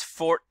is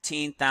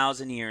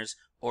 14,000 years,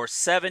 or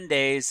 7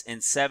 days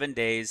and 7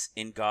 days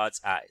in God's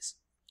eyes.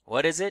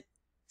 What is it?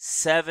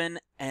 7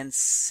 and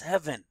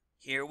 7.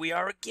 Here we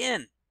are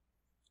again.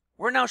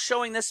 We're now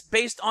showing this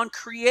based on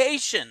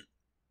creation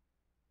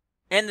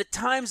and the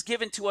times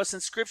given to us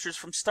in scriptures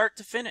from start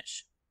to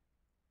finish.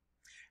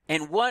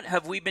 And what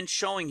have we been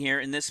showing here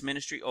in this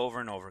ministry over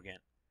and over again?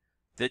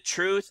 The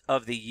truth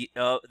of the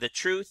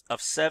truth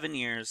of 7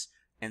 years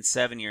and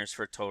 7 years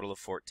for a total of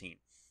 14.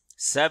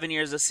 7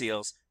 years of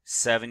seals,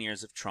 7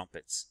 years of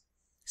trumpets.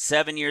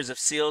 7 years of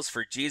seals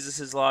for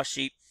Jesus' lost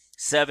sheep,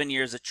 7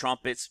 years of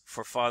trumpets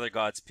for Father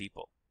God's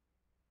people.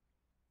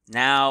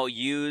 Now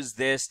use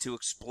this to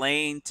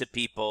explain to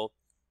people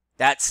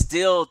that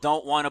still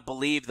don't want to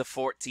believe the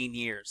 14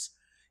 years.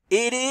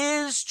 It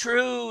is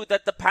true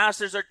that the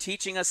pastors are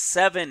teaching us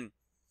 7,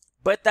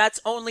 but that's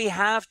only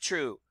half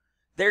true.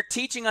 They're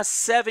teaching us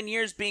 7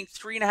 years being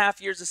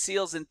 3.5 years of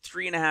seals and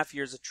 3.5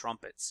 years of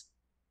trumpets.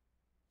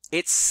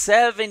 It's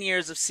 7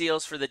 years of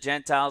seals for the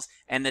Gentiles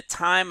and the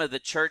time of the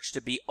church to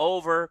be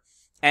over.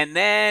 And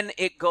then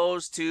it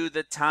goes to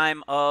the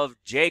time of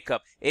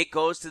Jacob. It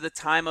goes to the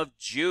time of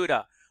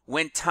Judah.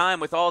 When time,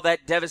 with all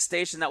that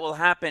devastation that will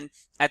happen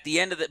at the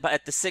end of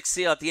the sixth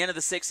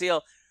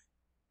seal,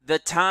 the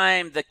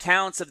time, the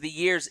counts of the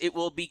years, it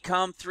will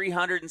become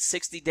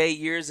 360-day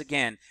years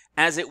again.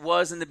 As it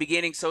was in the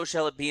beginning, so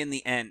shall it be in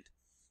the end.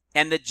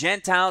 And the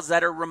Gentiles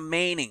that are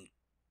remaining,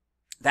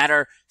 that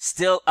are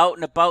still out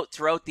and about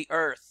throughout the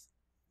earth,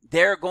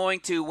 they're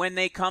going to, when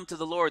they come to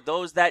the Lord,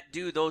 those that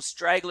do, those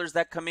stragglers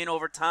that come in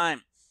over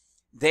time,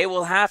 they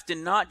will have to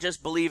not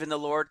just believe in the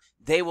Lord,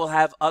 they will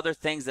have other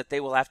things that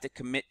they will have to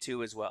commit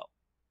to as well.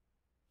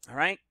 All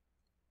right?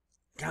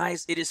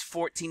 Guys, it is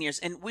 14 years.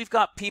 And we've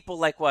got people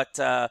like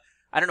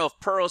I don't know if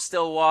Pearl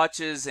still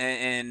watches,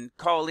 and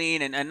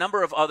Colleen, and a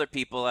number of other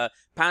people.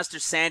 Pastor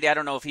Sandy, I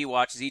don't know if he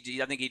watches.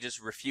 I think he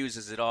just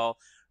refuses it all.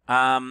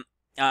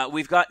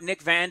 We've got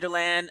Nick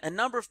Vanderland, a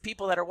number of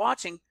people that are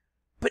watching,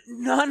 but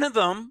none of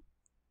them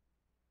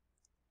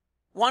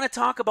want to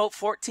talk about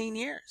 14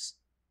 years.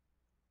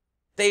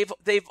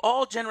 They've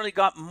all generally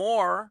got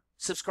more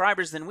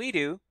subscribers than we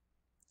do,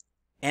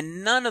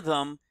 and none of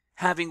them,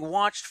 having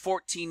watched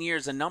 14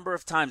 years a number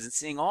of times and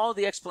seeing all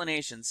the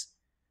explanations,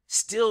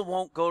 still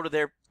won't go to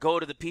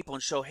the people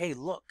and show, hey,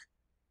 look,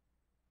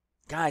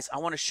 guys, I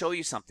want to show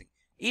you something.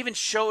 Even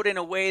show it in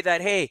a way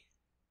that, hey,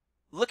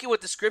 look at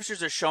what the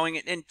scriptures are showing,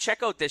 and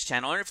check out this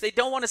channel. And if they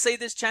don't want to say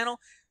this channel,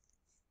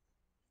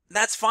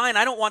 that's fine.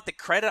 I don't want the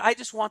credit. I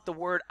just want the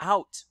word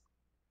out.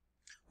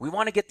 We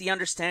want to get the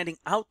understanding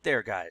out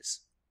there,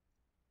 guys.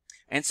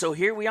 And so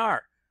here we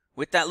are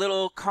with that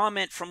little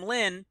comment from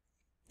Lynn,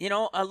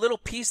 a little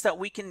piece that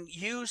we can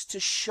use to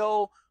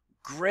show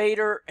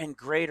greater and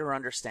greater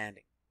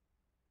understanding.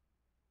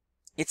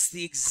 It's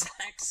the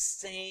exact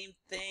same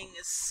thing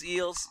as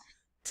seals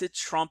to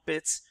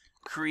trumpets,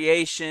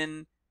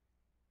 creation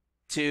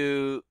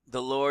to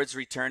the Lord's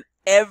return.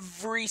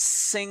 Every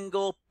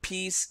single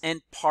piece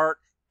and part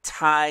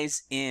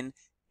ties in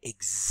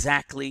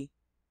exactly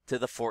to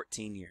the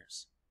 14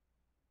 years.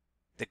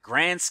 The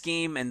grand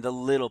scheme and the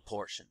little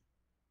portion.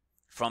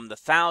 From the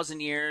 1,000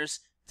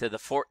 years to the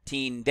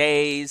 14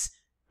 days,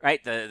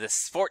 right? The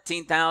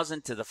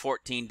 14,000 to the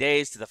 14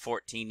 days to the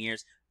 14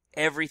 years.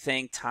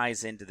 Everything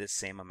ties into this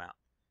same amount.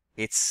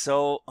 It's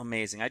so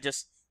amazing.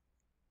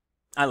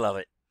 I love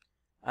it.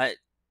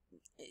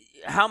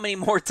 How many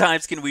more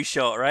times can we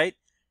show it, right?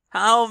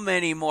 How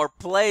many more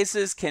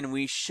places can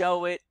we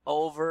show it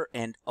over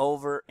and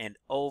over and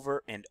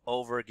over and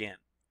over again?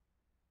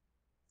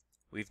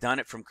 We've done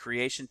it from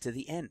creation to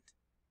the end.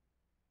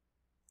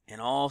 And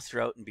all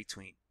throughout in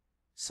between.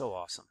 So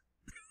awesome.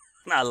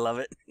 I love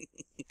it.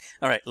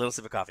 All right, a little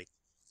sip of coffee.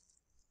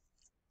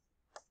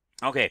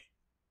 Okay.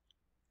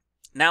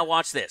 Now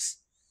watch this.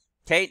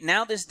 Okay,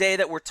 now this day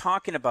that we're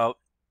talking about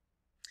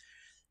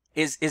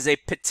is a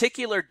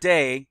particular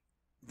day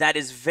that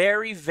is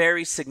very,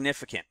 very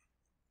significant.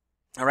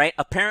 All right,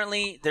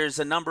 apparently there's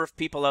a number of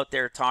people out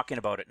there talking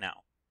about it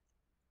now.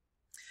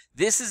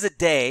 This is a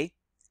day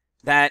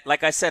that,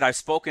 like I said, I've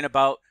spoken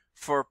about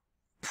for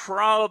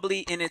probably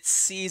in its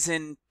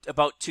season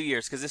about 2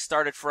 years, because this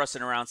started for us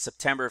in around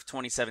September of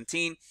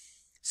 2017.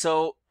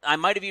 So I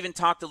might have even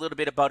talked a little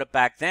bit about it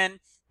back then,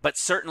 but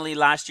certainly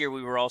last year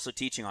we were also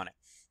teaching on it.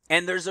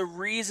 And there's a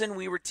reason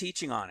we were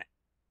teaching on it.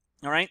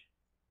 All right?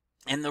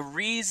 And the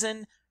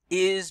reason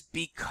is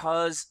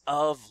because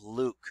of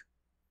Luke.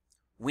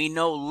 We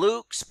know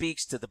Luke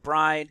speaks to the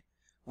bride.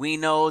 We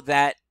know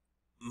that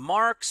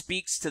Mark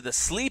speaks to the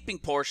sleeping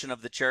portion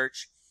of the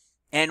church.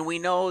 And we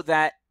know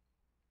that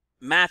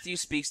Matthew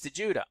speaks to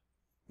Judah.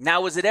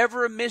 Now, was it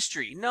ever a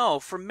mystery? No.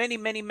 For many,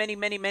 many, many,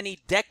 many, many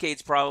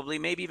decades probably,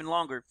 maybe even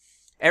longer,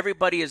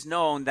 everybody has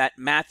known that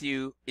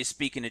Matthew is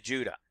speaking to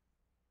Judah.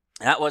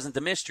 That wasn't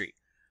the mystery.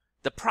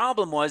 The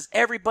problem was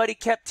everybody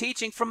kept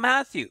teaching from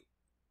Matthew.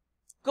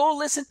 Go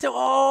listen to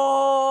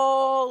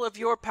all of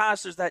your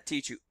pastors that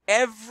teach you.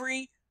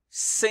 Every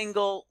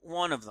single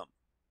one of them.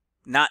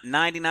 Not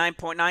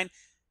 99.9.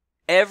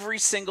 Every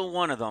single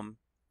one of them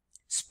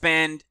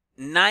spend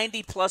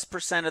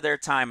 90+% of their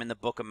time in the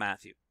book of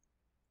Matthew,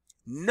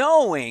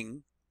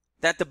 knowing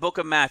that the book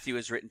of Matthew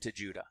is written to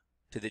Judah,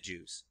 to the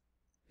Jews.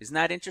 Isn't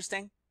that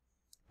interesting?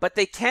 But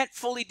they can't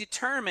fully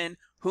determine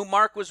who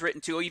Mark was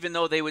written to, even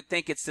though they would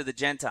think it's to the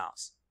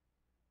Gentiles.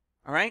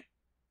 All right?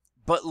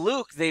 But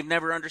Luke, they've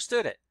never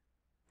understood it.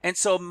 And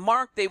so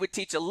Mark, they would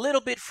teach a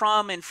little bit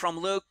from, and from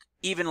Luke,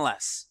 even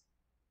less.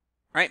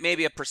 Right?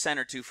 Maybe 1%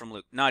 or 2 from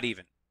Luke, not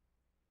even.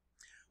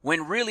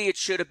 When really it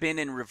should have been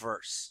in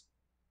reverse.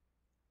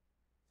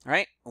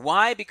 Right?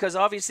 Why? Because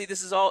obviously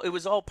it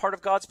was all part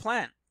of God's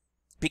plan.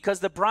 Because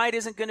the bride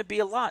isn't going to be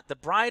a lot. The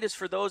bride is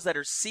for those that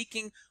are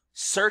seeking,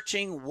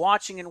 searching,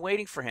 watching, and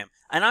waiting for him.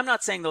 And I'm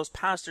not saying those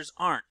pastors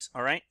aren't,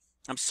 all right?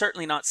 I'm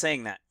certainly not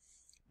saying that.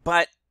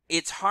 But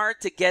it's hard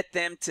to get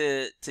them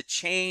to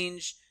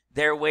change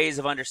their ways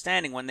of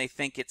understanding when they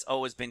think it's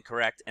always been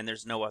correct and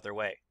there's no other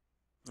way.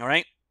 All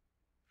right?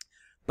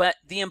 But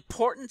the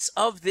importance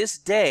of this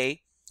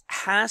day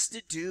has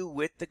to do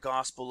with the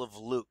Gospel of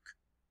Luke.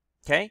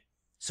 Okay?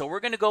 So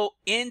we're going to go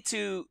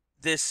into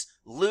this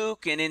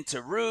Luke and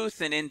into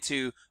Ruth and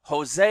into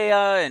Hosea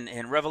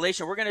and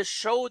Revelation. We're going to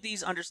show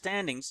these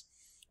understandings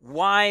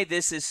why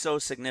this is so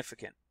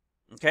significant.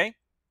 Okay?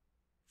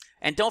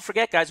 And don't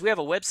forget, guys, we have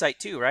a website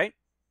too, right?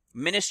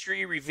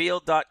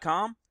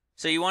 ministryrevealed.com.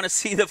 So you want to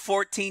see the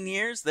 14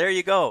 years? There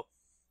you go.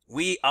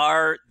 We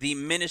are the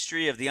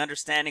ministry of the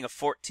understanding of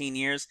 14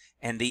 years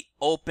and the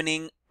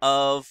opening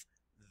of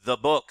the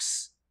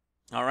books.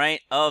 All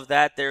right? Of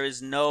that, there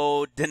is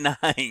no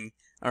denying.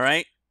 All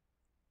right?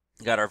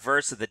 We got our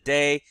verse of the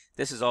day.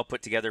 This is all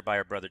put together by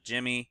our brother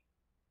Jimmy.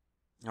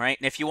 All right?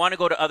 And if you want to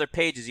go to other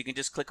pages, you can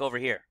just click over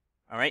here.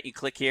 All right? You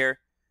click here.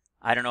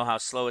 I don't know how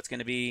slow it's going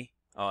to be.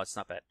 Oh, it's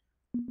not bad.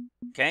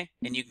 Okay?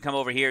 And you can come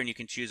over here and you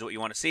can choose what you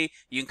want to see.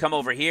 You can come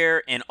over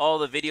here and all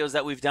the videos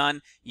that we've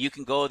done, you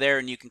can go there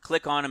and you can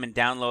click on them and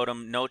download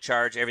them. No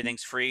charge.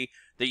 Everything's free.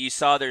 That you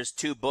saw there's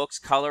 2 books,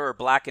 color or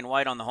black and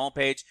white on the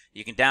homepage.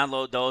 You can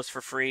download those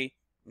for free.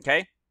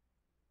 Okay?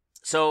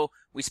 So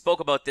we spoke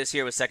about this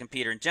here with 2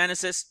 Peter and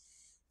Genesis.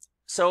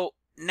 So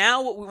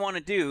now what we want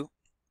to do,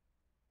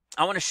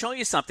 I want to show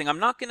you something. I'm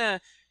not going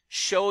to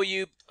show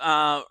you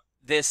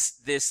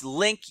this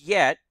link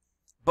yet,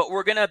 but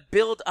we're going to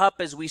build up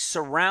as we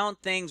surround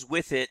things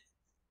with it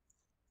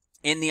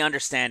in the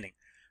understanding.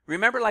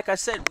 Remember, like I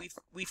said,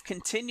 we've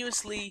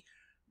continuously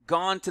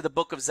gone to the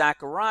book of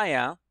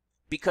Zechariah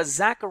because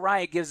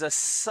Zechariah gives us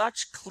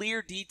such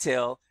clear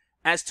detail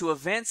as to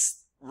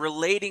events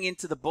relating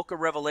into the book of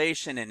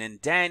Revelation and in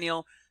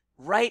Daniel,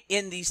 right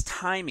in these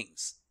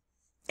timings.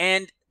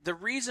 And the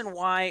reason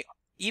why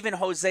even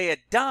Hosea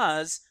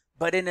does,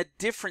 but in a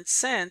different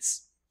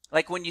sense,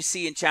 like when you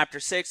see in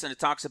chapter 6 and it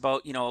talks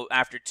about,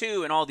 after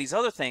 2 and all these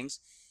other things,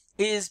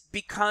 is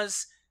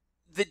because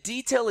the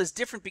detail is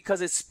different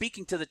because it's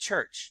speaking to the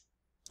church.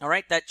 All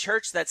right? That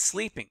church that's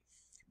sleeping.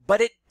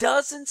 But it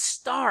doesn't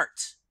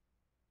start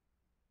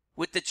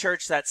with the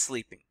church that's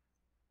sleeping.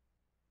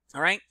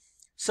 All right?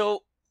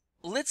 So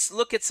let's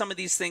look at some of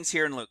these things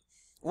here in Luke.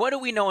 What do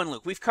we know in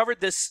Luke? We've covered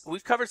this.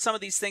 We've covered some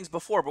of these things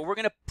before, but we're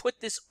going to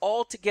put this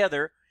all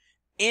together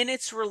in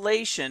its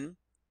relation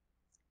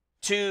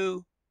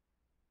to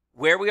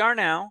where we are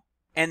now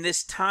and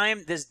this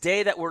time, this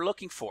day that we're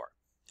looking for.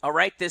 All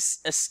right, this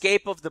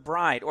escape of the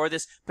bride or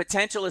this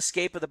potential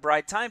escape of the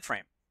bride time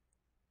frame.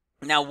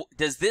 Now,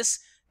 does this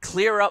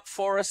clear up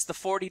for us the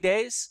 40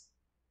 days?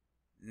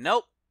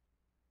 Nope.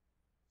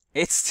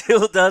 It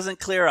still doesn't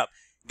clear up.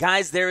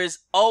 Guys, there is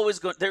always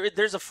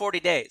there's a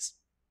 40 days.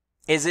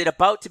 Is it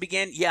about to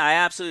begin? Yeah, I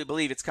absolutely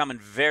believe it's coming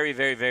very,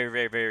 very, very,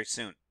 very, very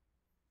soon.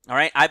 All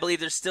right, I believe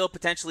there's still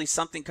potentially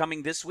something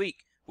coming this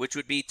week, which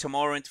would be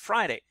tomorrow into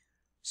Friday.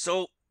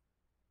 So,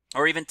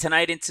 or even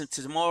tonight into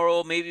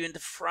tomorrow, maybe into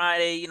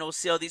Friday,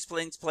 see how these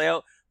things play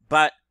out.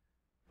 But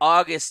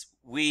August,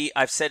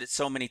 I've said it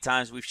so many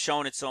times, we've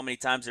shown it so many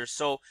times, there's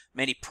so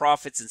many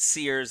prophets and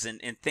seers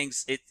and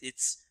things,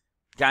 it's,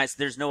 guys,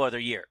 there's no other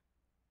year.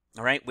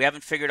 All right, we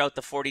haven't figured out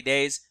the 40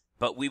 days,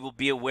 but we will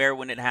be aware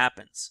when it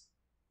happens.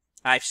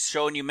 I've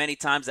shown you many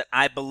times that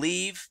I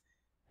believe,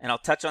 and I'll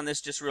touch on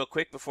this just real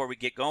quick before we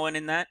get going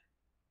in that.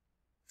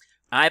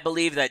 I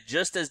believe that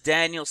just as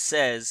Daniel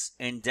says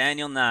in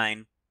Daniel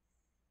 9,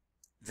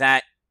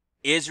 that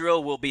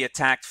Israel will be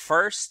attacked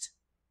first,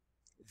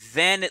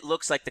 then it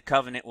looks like the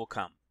covenant will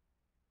come.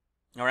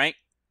 All right?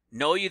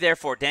 Know ye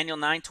therefore, Daniel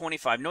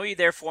 9:25, know ye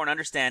therefore and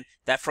understand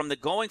that from the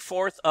going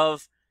forth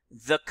of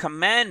the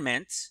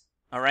commandment,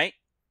 all right,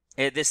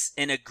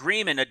 an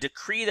agreement, a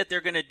decree that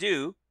they're going to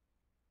do,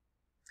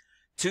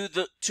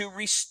 to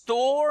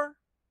restore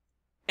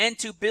and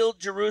to build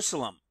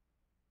Jerusalem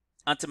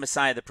unto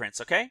Messiah the Prince,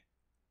 okay?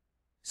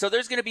 So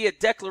there's going to be a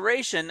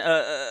declaration,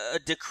 a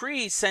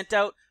decree sent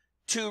out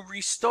to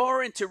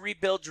restore and to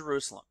rebuild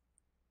Jerusalem.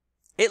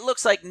 It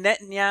looks like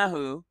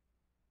Netanyahu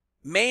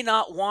may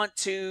not want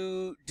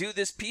to do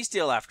this peace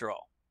deal after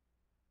all.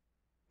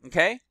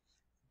 Okay?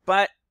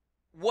 But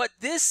what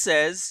this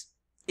says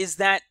is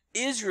that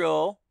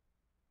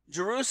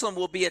Jerusalem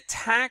will be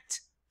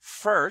attacked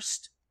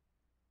first,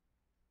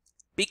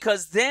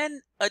 because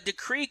then a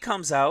decree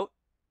comes out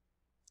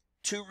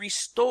to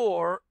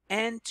restore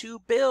and to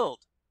build.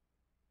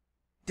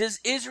 Does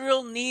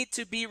Israel need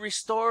to be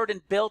restored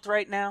and built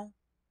right now?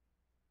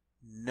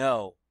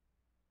 No.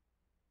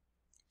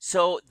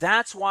 So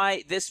that's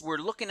why we're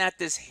looking at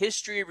this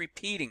history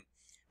repeating,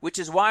 which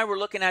is why we're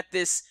looking at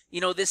this,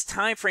 this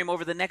time frame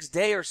over the next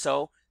day or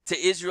so to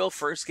Israel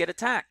first get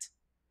attacked.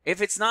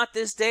 If it's not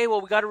this day,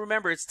 well, we got to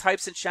remember it's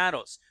types and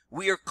shadows.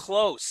 We are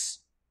close.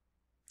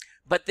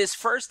 But this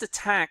first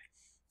attack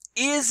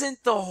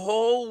Isn't the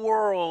whole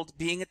world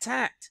being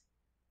attacked?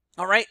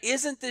 All right?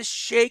 Isn't this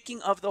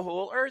shaking of the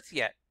whole earth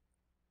yet?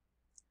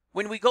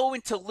 When we go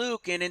into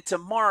Luke and into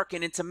Mark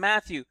and into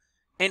Matthew,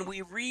 and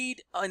we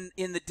read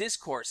in the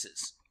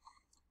discourses,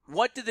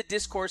 what do the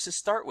discourses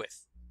start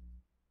with?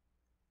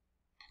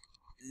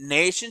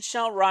 Nation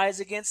shall rise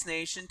against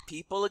nation,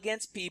 people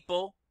against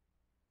people.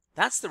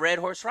 That's the red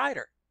horse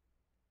rider.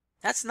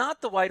 That's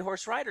not the white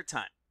horse rider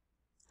time.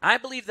 I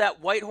believe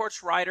that white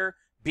horse rider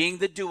being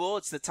the dual,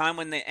 it's the time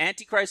when the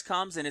Antichrist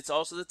comes, and it's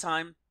also the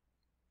time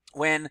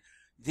when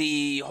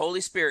the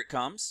Holy Spirit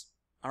comes.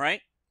 All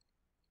right?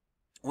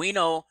 We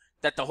know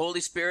that the Holy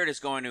Spirit is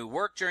going to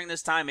work during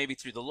this time, maybe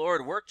through the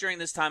Lord, work during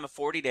this time of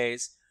 40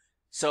 days.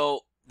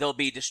 So there'll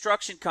be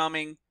destruction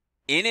coming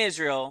in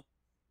Israel.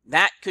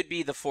 That could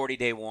be the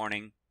 40-day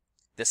warning,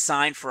 the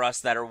sign for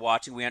us that are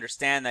watching. We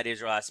understand that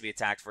Israel has to be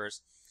attacked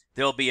first.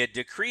 There'll be a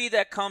decree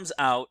that comes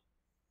out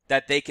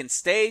that they can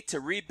stay to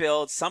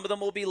rebuild. Some of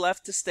them will be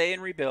left to stay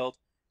and rebuild.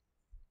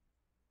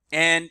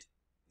 And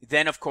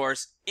then, of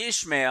course,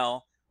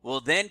 Ishmael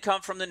will then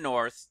come from the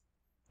north.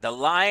 The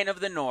Lion of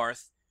the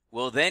North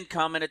will then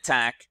come and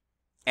attack,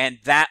 and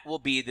that will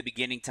be the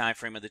beginning time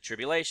frame of the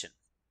tribulation.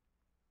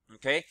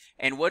 Okay?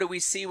 And what do we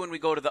see when we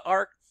go to the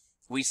ark?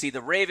 We see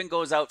the raven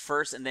goes out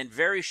first, and then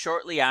very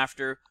shortly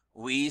after,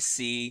 we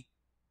see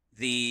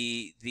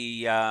the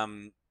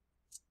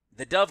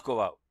dove go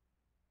out.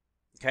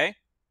 Okay?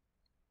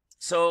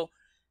 So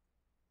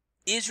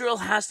Israel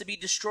has to be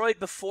destroyed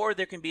before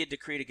there can be a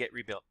decree to get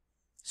rebuilt.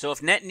 So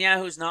if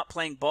Netanyahu's not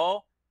playing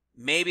ball,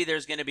 maybe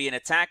there's going to be an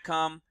attack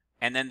come,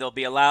 and then they'll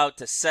be allowed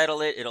to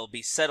settle it. It'll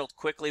be settled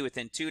quickly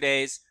within 2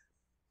 days.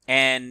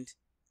 And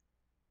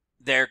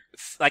they're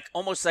like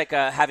almost like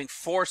having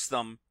forced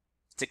them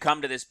to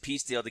come to this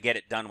peace deal to get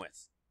it done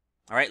with.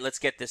 All right, let's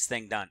get this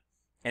thing done.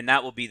 And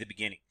that will be the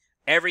beginning.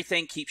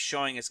 Everything keeps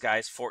showing us,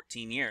 guys,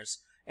 14 years.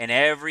 And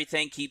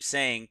everything keeps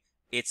saying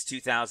it's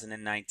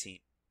 2019.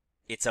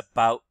 It's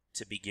about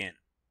to begin.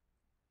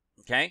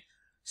 Okay?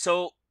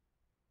 So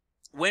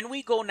when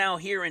we go now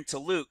here into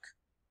Luke,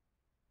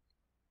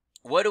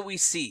 what do we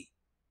see?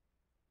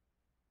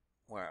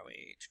 Where are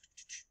we?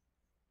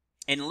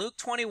 In Luke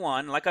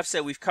 21, like I've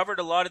said, we've covered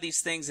a lot of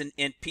these things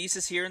in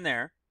pieces here and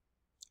there.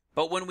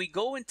 But when we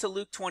go into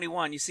Luke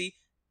 21, you see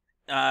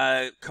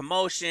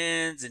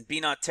commotions and be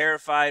not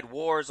terrified,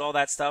 wars, all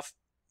that stuff.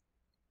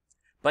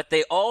 But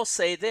they all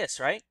say this,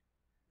 right?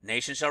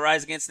 Nation shall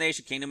rise against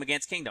nation, kingdom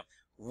against kingdom.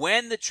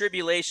 When the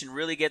tribulation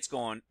really gets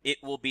going, it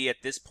will be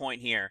at this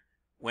point here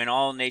when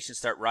all nations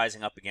start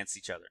rising up against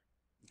each other.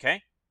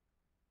 Okay?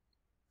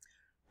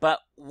 But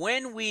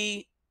when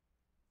we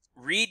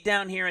read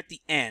down here at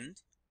the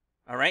end,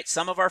 all right,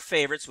 some of our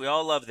favorites, we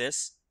all love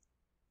this.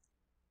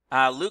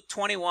 Luke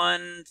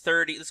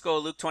 21:30, let's go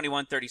Luke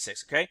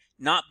 21:36, okay?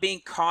 Not being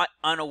caught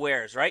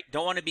unawares, right?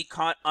 Don't want to be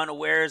caught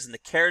unawares in the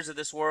cares of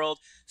this world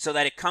so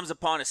that it comes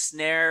upon a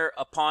snare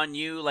upon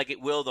you like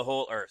it will the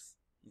whole earth,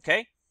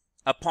 okay?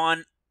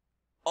 Upon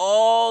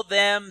all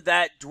them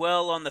that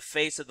dwell on the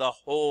face of the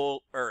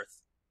whole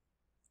earth.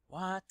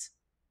 What?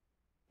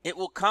 It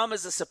will come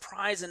as a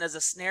surprise and as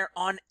a snare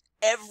on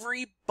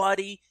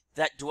everybody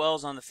that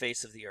dwells on the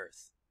face of the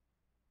earth.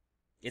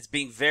 It's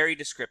being very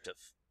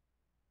descriptive.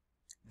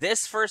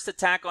 This first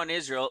attack on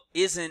Israel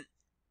isn't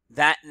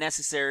that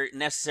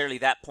necessarily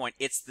that point.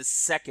 It's the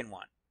second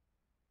one.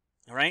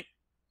 All right?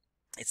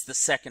 It's the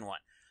second one.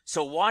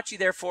 So watch ye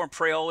therefore and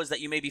pray always that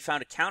you may be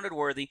found accounted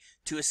worthy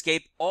to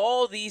escape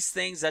all these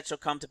things that shall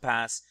come to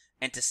pass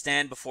and to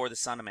stand before the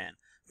Son of Man.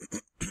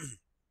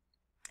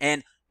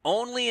 And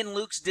only in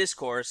Luke's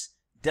discourse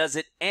does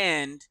it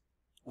end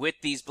with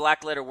these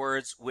black letter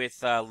words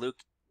with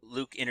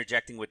Luke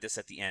interjecting with this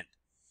at the end.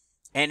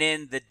 And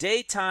in the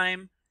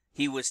daytime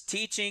he was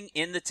teaching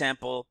in the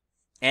temple,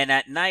 and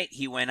at night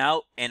he went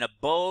out and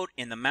abode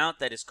in the mount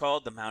that is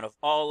called the Mount of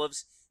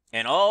Olives,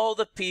 and all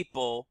the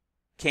people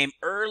came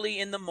early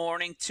in the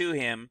morning to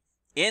him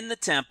in the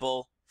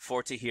temple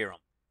for to hear him.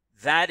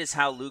 That is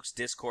how Luke's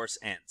discourse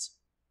ends.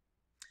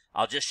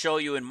 I'll just show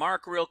you in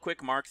Mark real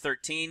quick, Mark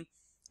 13.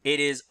 It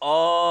is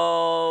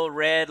all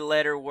red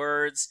letter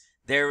words.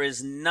 There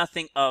is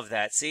nothing of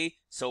that, see?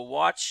 So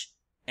watch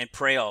and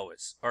pray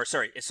always.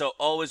 So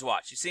always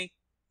watch, you see?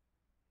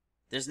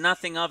 There's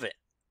nothing of it.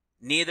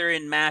 Neither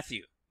in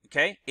Matthew,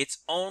 okay?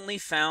 It's only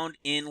found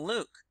in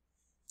Luke.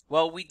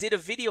 Well, we did a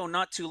video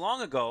not too long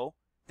ago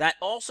that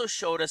also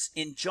showed us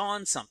in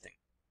John something,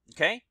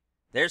 okay?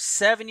 There's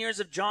 7 years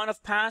of John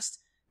have passed.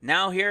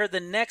 Now here are the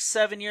next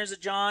 7 years of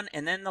John,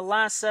 and then the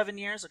last 7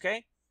 years,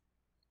 okay?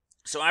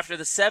 So after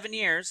the 7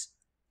 years,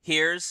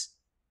 here's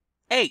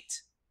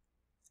 8.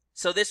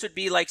 So this would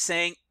be like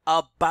saying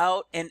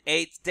about an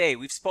 8th day.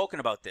 We've spoken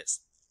about this.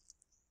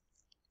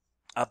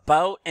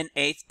 About an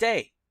 8th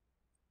day.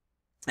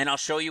 And I'll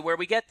show you where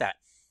we get that.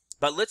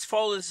 But let's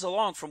follow this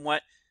along from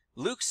what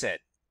Luke said.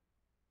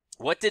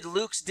 What did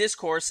Luke's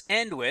discourse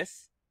end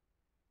with?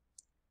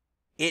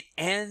 It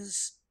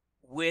ends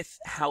with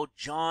how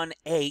John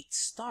 8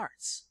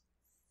 starts.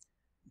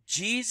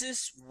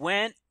 Jesus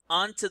went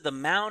unto the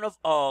Mount of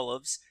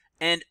Olives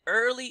And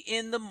early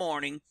in the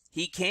morning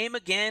he came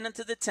again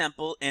unto the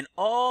temple, and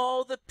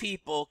all the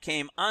people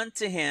came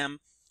unto him,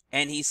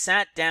 and he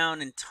sat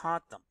down and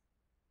taught them.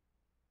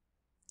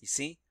 You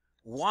see?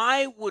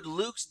 Why would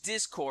Luke's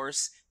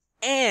discourse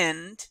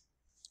end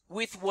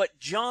with what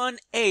John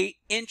 8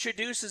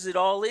 introduces it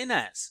all in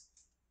as?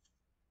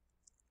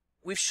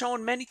 We've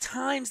shown many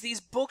times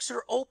these books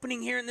are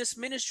opening here in this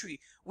ministry.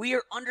 We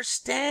are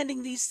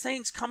understanding these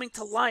things coming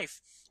to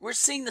life. We're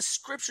seeing the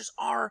scriptures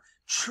are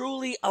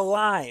truly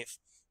alive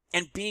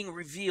and being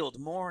revealed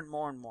more and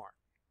more and more.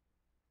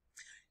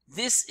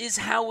 This is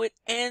how it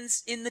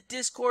ends in the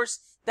discourse,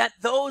 that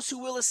those who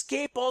will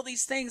escape all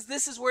these things,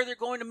 this is where they're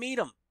going to meet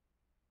him.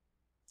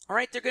 All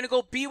right, they're going to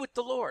go be with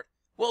the Lord.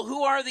 Well,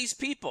 who are these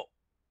people?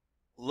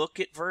 Look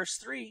at verse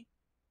 3.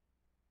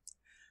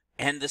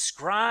 And the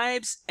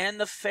scribes and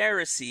the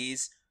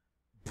Pharisees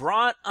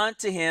brought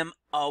unto him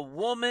a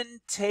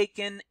woman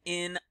taken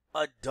in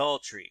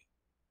adultery,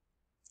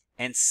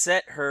 and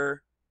set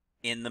her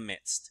in the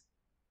midst.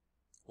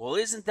 Well,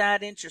 isn't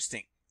that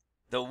interesting?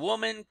 The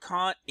woman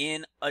caught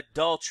in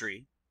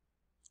adultery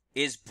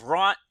is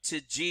brought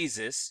to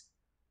Jesus,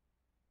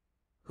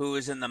 who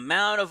is in the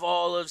Mount of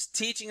Olives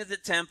teaching at the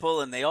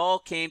temple, and they all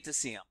came to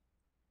see him.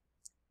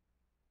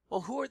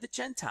 Well, who are the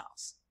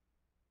Gentiles?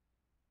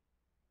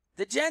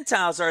 The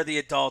Gentiles are the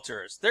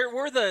adulterers.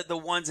 We're the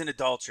ones in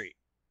adultery.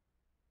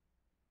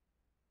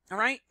 All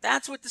right?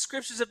 That's what the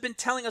scriptures have been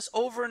telling us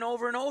over and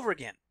over and over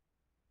again.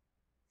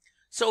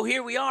 So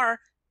here we are.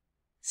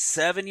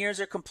 7 years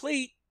are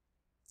complete.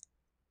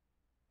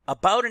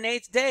 About an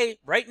 8th day,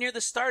 right near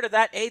the start of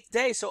that 8th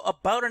day. So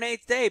about an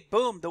 8th day,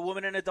 boom, the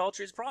woman in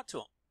adultery is brought to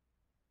him.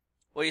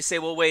 Well, you say,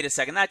 well, wait a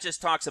second. That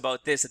just talks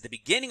about this at the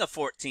beginning of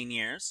 14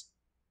 years.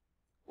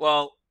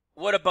 Well,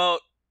 what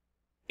about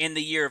in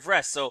the year of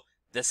rest? So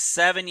the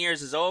 7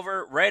 years is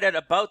over right at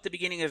about the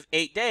beginning of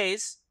 8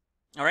 days,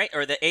 all right,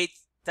 or the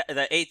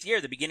eighth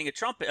year, the beginning of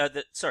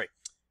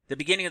the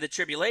beginning of the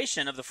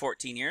tribulation of the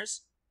 14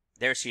 years.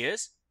 There she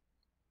is.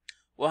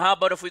 Well, how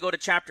about if we go to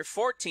chapter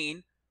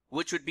 14,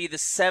 which would be the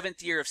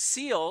 7th year of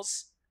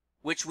seals,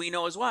 which we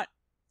know is what?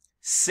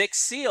 6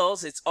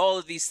 seals. It's all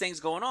of these things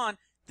going on.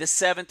 The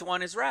 7th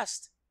one is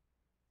rest.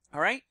 All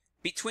right,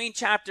 between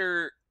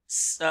chapter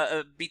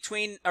 7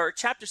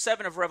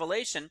 of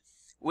Revelation,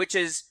 which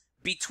is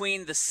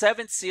between the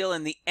 7th seal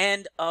and the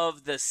end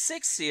of the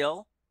 6th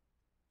seal,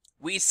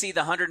 we see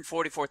the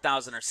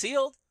 144,000 are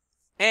sealed,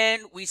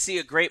 and we see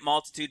a great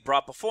multitude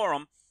brought before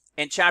them.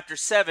 And chapter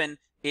 7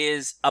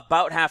 is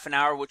about half an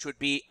hour, which would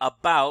be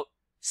about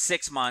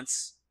 6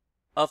 months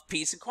of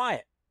peace and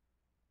quiet.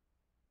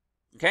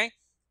 Okay?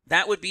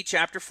 That would be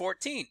chapter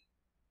 14.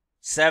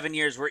 7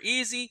 years were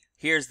easy.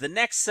 Here's the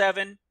next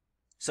 7.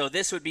 So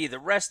this would be the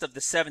rest of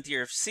the 7th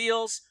year of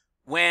seals.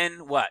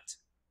 When what?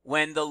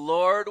 When the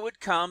Lord would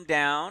come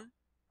down,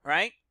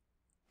 right,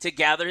 to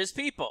gather his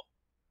people.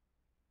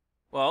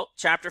 Well,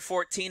 chapter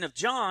 14 of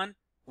John,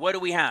 what do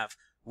we have?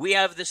 We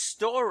have the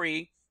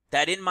story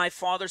that in my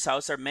Father's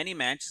house are many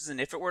mansions, and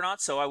if it were not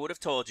so, I would have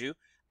told you.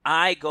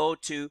 I go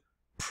to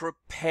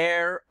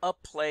prepare a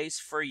place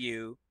for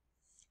you,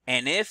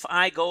 and if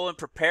I go and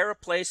prepare a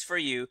place for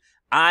you,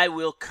 I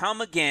will come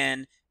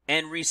again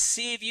and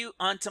receive you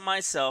unto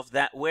myself,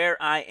 that where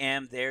I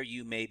am, there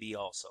you may be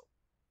also.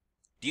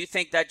 Do you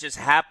think that just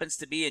happens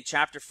to be in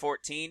chapter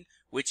 14,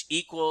 which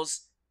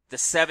equals the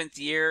 7th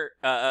year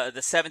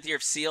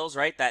of seals,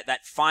 right?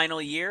 That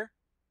final year?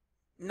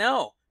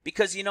 No,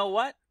 because you know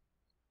what?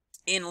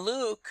 In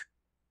Luke,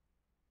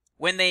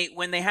 when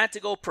they had to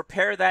go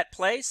prepare that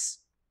place,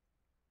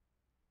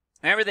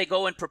 remember they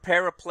go and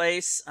prepare a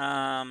place.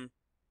 Where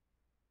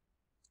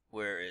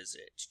is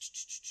it?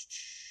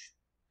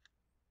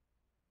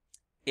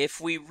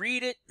 If we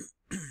read it.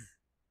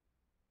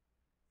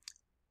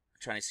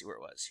 Trying to see where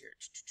it was here.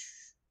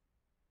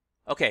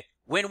 Okay,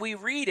 when we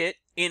read it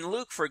in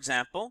Luke, for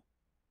example,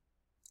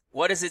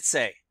 what does it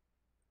say?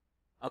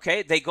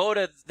 Okay, they go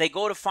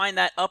to find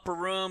that upper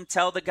room,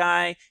 tell the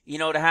guy,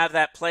 to have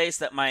that place,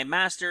 that my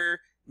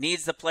master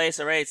needs the place.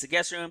 All right, it's the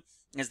guest room,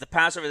 it's the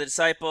Passover of the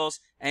disciples,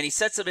 and he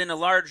sets them in a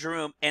large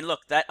room. And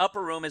look, that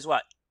upper room is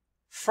what?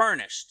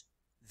 Furnished.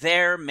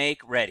 There,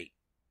 make ready.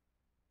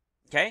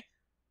 Okay,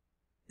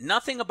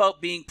 nothing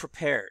about being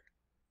prepared.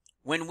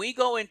 When we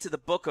go into the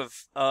book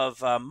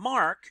of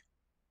Mark,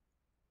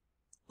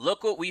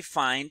 look what we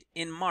find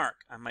in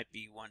Mark. I might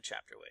be one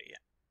chapter away yet.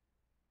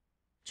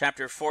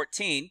 Chapter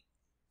 14.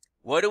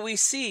 What do we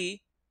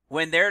see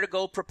when they're to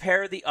go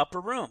prepare the upper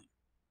room?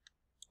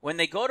 When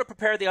they go to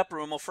prepare the upper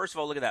room, well, first of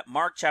all, look at that.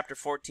 Mark chapter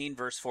 14,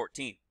 verse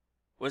 14.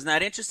 Wasn't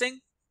that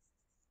interesting?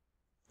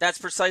 That's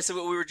precisely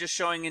what we were just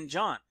showing in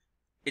John.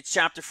 It's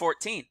chapter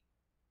 14.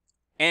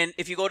 And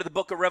if you go to the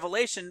book of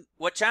Revelation,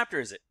 what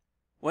chapter is it?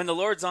 When the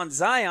Lord's on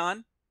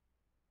Zion,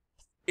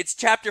 it's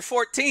chapter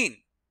 14,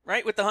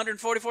 right? With the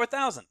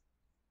 144,000.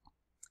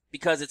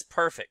 Because it's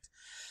perfect.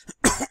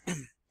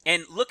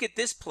 And look at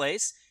this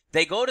place.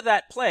 They go to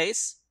that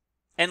place,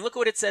 and look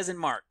what it says in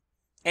Mark.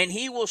 And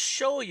he will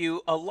show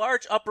you a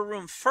large upper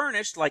room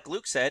furnished, like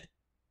Luke said.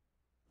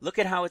 Look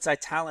at how it's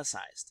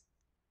italicized.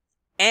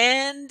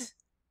 and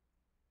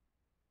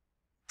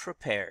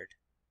prepared.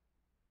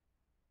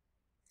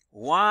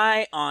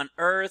 Why on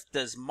earth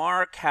does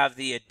Mark have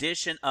the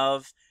addition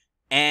of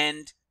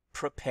and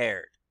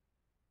prepared?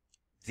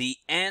 The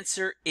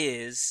answer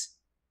is,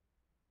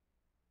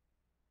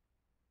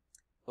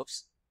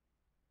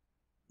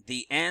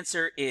 the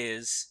answer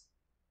is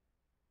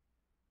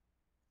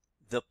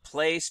the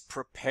place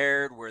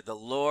prepared where the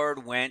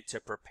Lord went to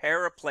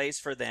prepare a place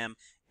for them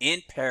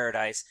in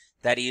paradise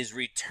that he is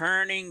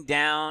returning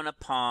down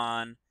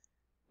upon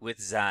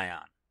with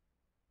Zion.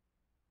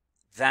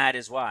 That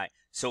is why.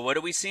 So what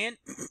are we seeing?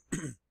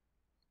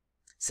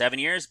 7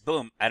 years,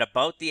 boom. At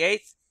about the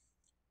 8th,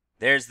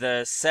 there's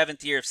the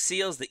 7th year of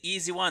seals, the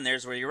easy one.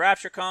 There's where your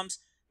rapture comes.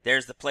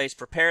 There's the place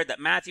prepared that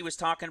Matthew was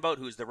talking about,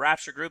 who's the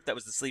rapture group. That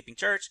was the sleeping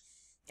church.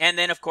 And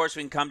then, of course,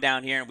 we can come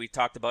down here, and we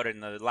talked about it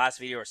in the last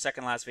video or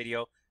second last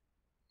video.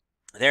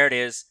 There it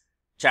is,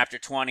 chapter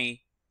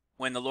 20,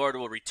 when the Lord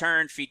will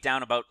return, feet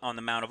down about on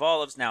the Mount of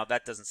Olives. Now,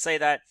 that doesn't say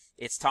that.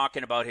 It's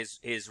talking about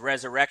his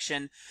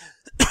resurrection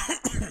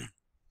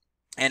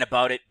and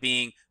about it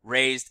being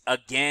raised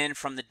again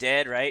from the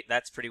dead, right?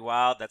 That's pretty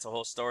wild. That's a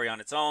whole story on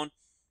its own.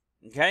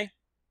 Okay?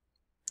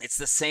 It's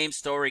the same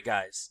story,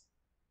 guys.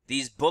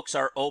 These books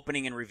are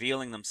opening and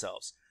revealing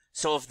themselves.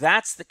 So if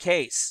that's the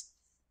case,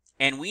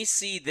 and we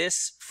see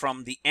this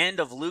from the end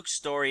of Luke's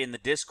story in the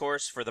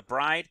discourse for the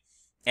bride,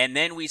 and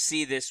then we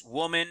see this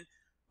woman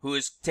who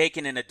is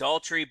taken in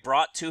adultery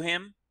brought to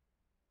him,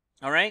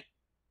 all right?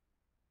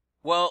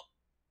 Well,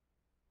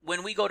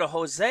 when we go to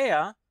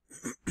Hosea,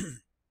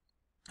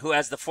 who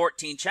has the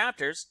 14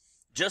 chapters,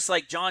 just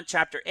like John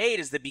chapter 8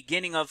 is the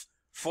beginning of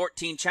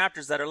 14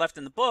 chapters that are left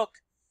in the book,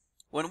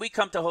 when we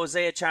come to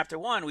Hosea chapter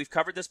 1, we've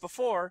covered this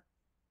before.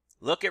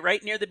 Look at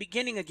right near the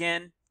beginning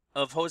again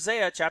of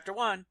Hosea chapter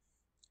 1.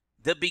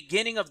 The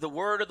beginning of the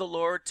word of the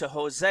Lord to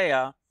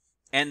Hosea.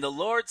 And the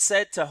Lord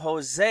said to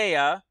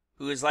Hosea,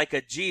 who is like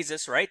a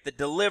Jesus, right? The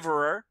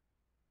deliverer.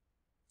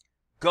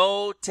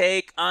 Go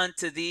take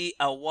unto thee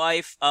a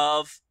wife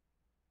of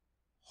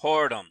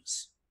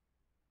whoredoms.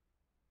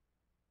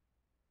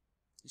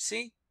 You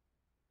see?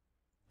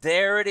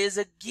 There it is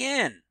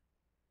again.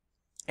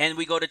 And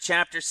we go to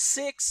chapter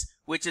 6,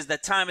 which is the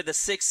time of the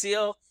sixth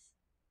seal.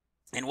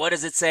 And what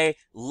does it say?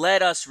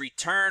 Let us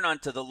return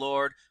unto the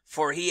Lord,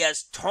 for he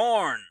has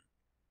torn,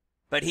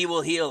 but he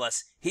will heal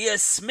us. He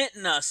has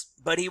smitten us,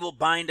 but he will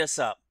bind us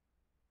up.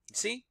 You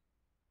see?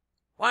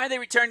 Why are they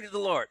returning to the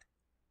Lord?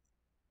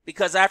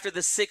 Because after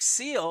the sixth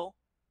seal,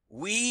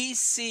 we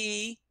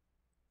see,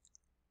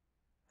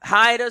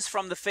 hide us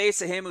from the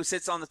face of him who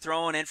sits on the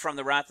throne and from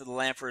the wrath of the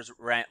Lamb,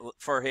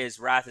 for his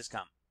wrath is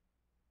come.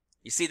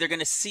 You see, they're going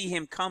to see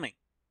him coming.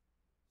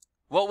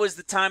 What was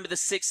the time of the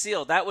sixth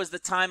seal? That was the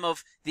time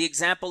of the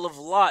example of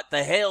Lot,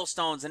 the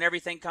hailstones and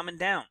everything coming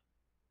down.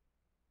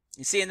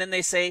 You see, and then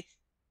they say,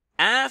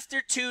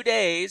 after 2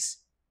 days,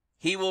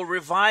 he will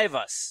revive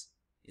us.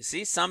 You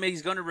see,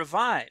 somebody's going to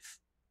revive.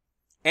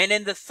 And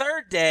in the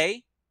third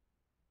day,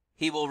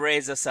 he will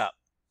raise us up.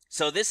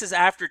 So this is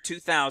after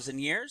 2,000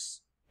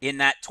 years, in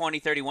that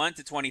 2031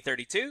 to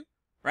 2032,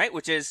 right?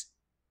 Which is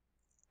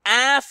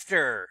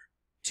after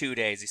 2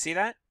 days. You see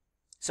that?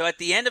 So at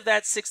the end of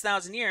that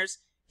 6,000 years,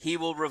 he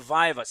will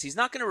revive us. He's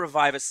not going to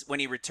revive us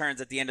when he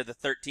returns at the end of the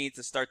 13th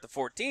to start the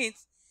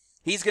 14th.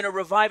 He's going to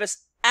revive us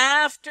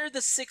after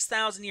the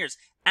 6,000 years,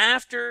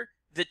 after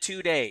the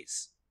 2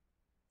 days,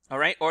 all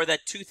right? Or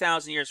that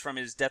 2,000 years from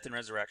his death and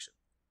resurrection.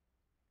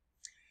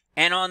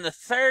 And on the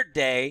third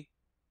day,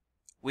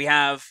 we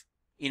have,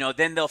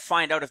 then they'll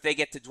find out if they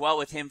get to dwell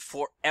with him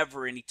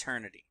forever in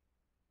eternity,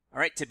 all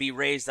right? To be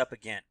raised up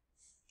again.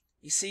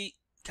 You see,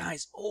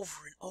 guys,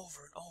 over and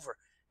over and over.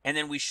 And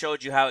then we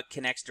showed you how it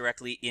connects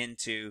directly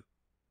into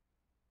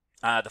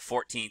the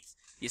 14th.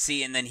 You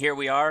see, and then here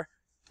we are.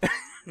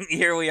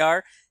 Here we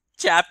are.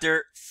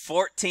 Chapter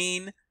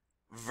 14,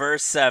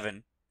 verse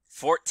 7.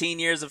 14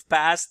 years have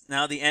passed,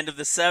 now the end of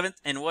the 7th.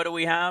 And what do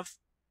we have?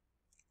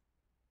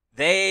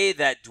 They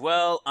that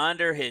dwell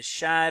under his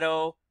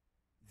shadow,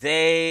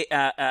 they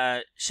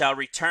shall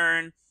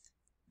return.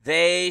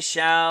 They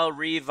shall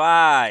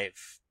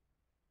revive.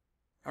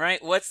 All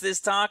right, what's this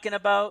talking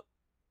about?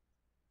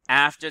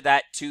 After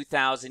that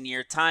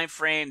 2,000-year time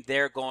frame,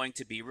 they're going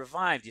to be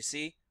revived, you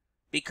see?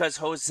 Because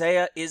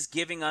Hosea is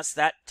giving us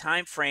that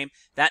time frame,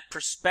 that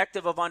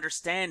perspective of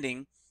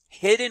understanding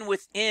hidden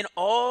within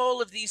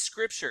all of these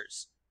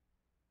scriptures,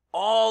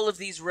 all of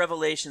these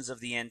revelations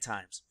of the end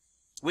times,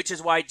 which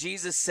is why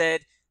Jesus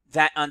said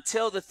that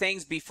until the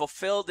things be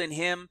fulfilled in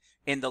him,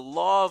 in the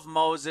law of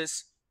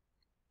Moses,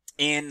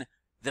 in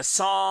the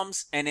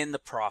Psalms, and in the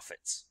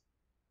prophets.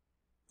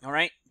 All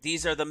right?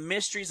 These are the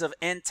mysteries of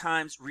end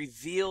times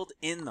revealed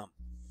in them.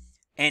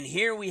 And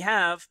here we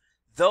have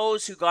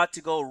those who got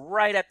to go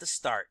right at the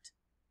start.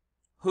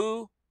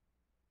 Who?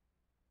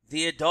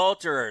 The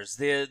adulterers,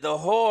 the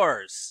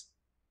whores.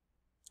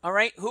 All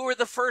right? Who were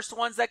the first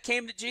ones that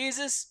came to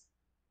Jesus?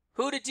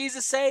 Who did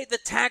Jesus say? The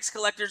tax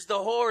collectors, the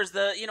whores,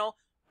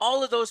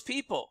 all of those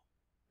people.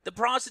 The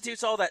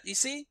prostitutes, all that. You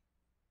see?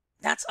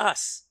 That's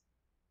us.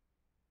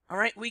 All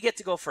right? We get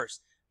to go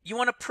first. You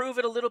want to prove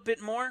it a little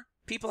bit more?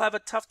 People have a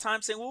tough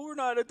time saying, well, we're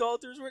not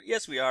adulterers.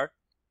 Yes, we are.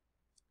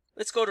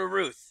 Let's go to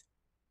Ruth.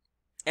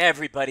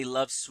 Everybody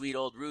loves sweet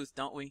old Ruth,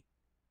 don't we?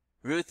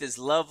 Ruth is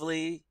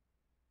lovely,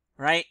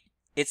 right?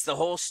 It's the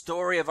whole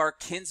story of our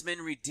kinsman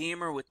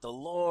redeemer with the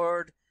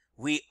Lord.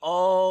 We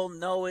all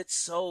know it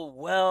so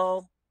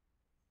well.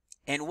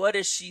 And what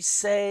does she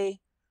say?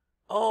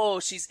 Oh,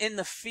 she's in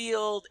the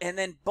field, and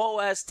then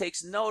Boaz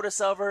takes notice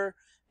of her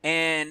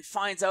and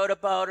finds out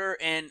about her,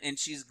 and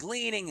she's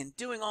gleaning and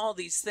doing all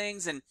these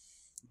things, and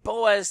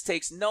Boaz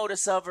takes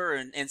notice of her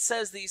and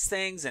says these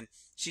things, and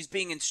she's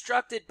being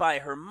instructed by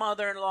her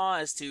mother-in-law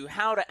as to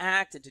how to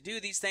act and to do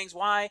these things.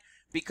 Why?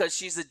 Because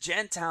she's a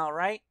Gentile,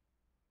 right?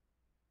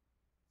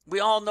 We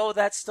all know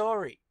that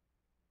story.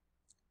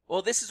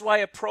 Well, this is why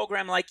a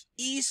program like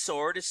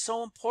eSword is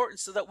so important,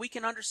 so that we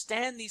can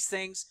understand these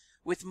things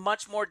with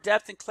much more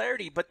depth and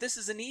clarity. But this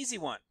is an easy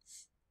one.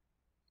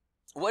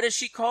 What does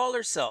she call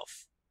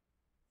herself?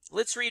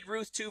 Let's read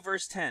Ruth 2,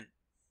 verse 10.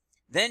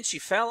 Then she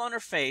fell on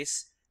her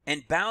face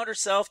and bowed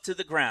herself to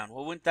the ground.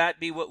 Well, wouldn't that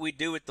be what we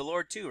do with the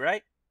Lord too,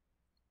 right?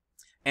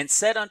 And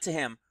said unto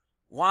him,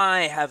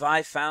 Why have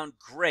I found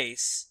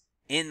grace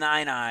in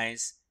thine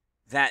eyes,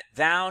 that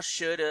thou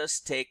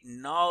shouldest take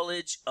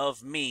knowledge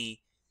of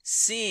me,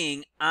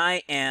 seeing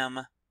I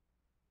am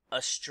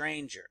a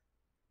stranger?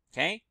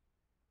 Okay?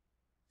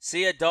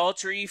 See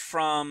adultery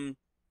from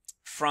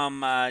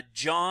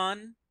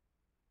John,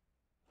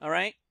 all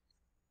right,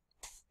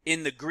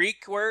 in the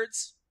Greek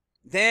words.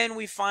 Then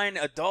we find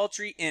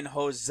adultery in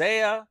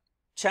Hosea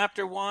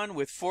chapter 1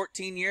 with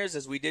 14 years,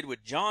 as we did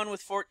with John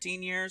with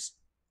 14 years.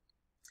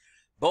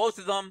 Both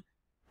of them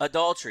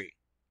adultery.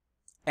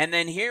 And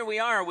then here we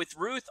are with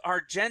Ruth,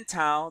 our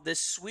Gentile, this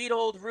sweet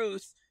old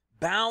Ruth,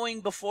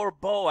 bowing before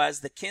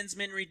Boaz, the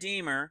kinsman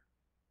redeemer.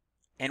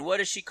 And what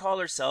does she call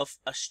herself?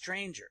 A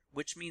stranger,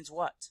 which means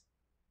what?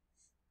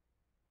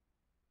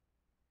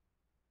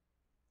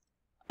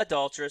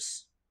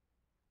 Adulteress.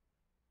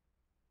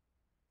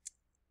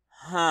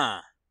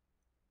 Huh.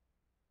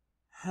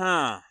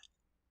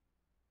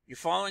 You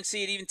following?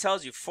 See, it even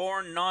tells you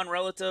foreign,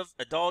 non-relative,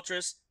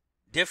 adulteress,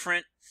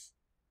 different.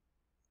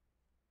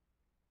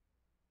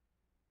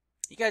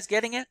 You guys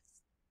getting it?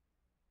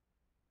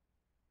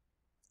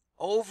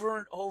 Over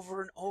and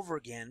over and over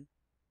again,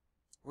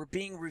 we're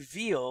being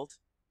revealed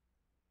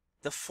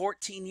the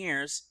 14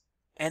 years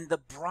and the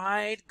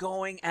bride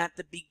going at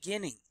the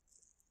beginning.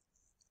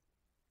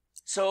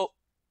 So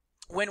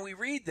when we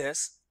read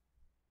this,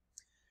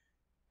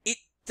 it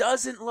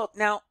doesn't look,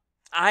 now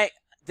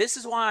this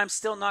is why I'm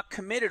still not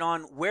committed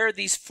on where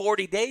these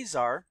 40 days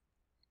are,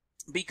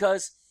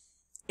 because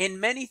in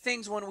many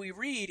things when we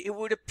read, it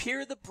would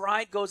appear the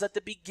bride goes at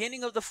the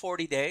beginning of the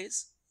 40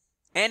 days,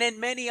 and in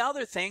many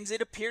other things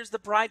it appears the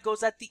bride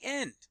goes at the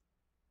end.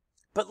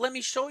 But let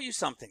me show you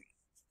something.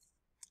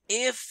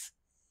 If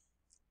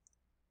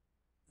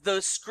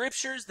the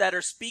scriptures that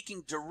are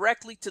speaking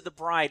directly to the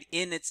bride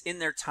in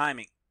their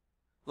timing,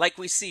 like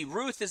we see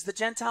Ruth is the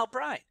Gentile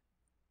bride.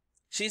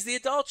 She's the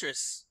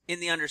adulteress in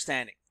the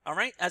understanding, all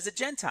right, as a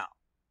Gentile.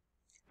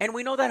 And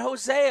we know that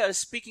Hosea is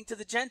speaking to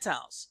the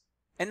Gentiles,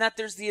 and that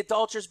there's the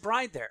adulterous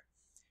bride there.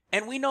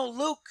 And we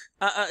know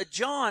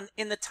John,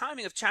 in the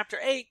timing of chapter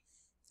 8,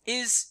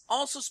 is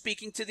also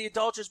speaking to the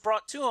adulteress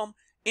brought to him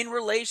in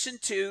relation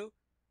to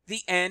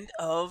the end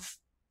of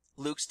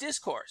Luke's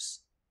discourse.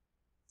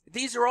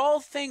 These are all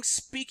things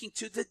speaking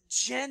to the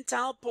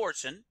Gentile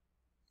portion,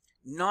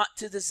 not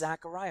to the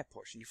Zechariah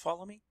portion. You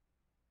follow me?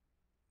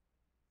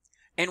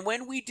 And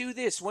when we do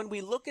this, when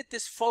we look at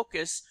this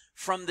focus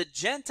from the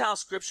Gentile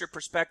scripture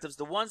perspectives,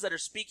 the ones that are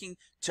speaking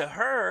to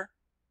her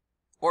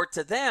or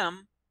to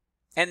them,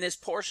 and this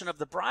portion of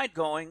the bride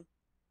going,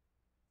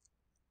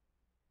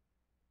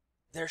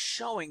 they're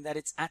showing that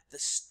it's at the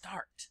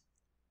start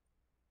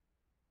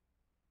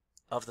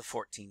of the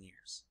 14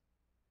 years.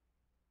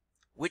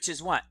 Which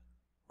is what?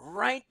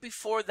 Right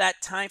before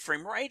that time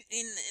frame, right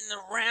in the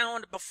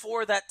round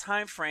before that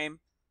time frame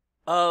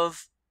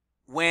of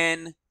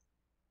when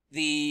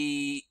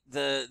the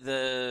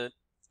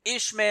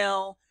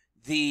Ishmael,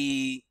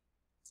 the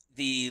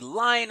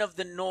Lion of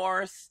the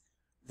North,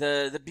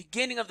 the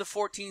beginning of the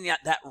 14,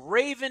 that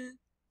raven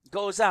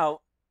goes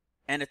out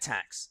and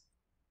attacks.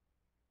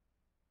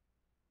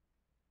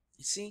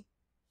 You see?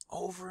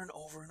 Over and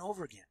over and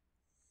over again.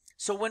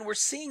 So when we're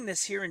seeing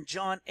this here in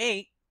John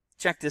 8,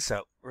 check this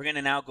out. We're going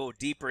to now go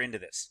deeper into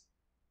this.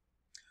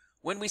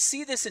 When we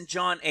see this in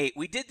John 8,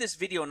 we did this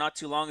video not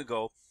too long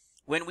ago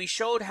when we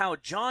showed how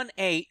John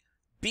 8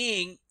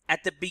 being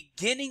at the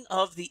beginning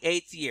of the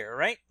 8th year,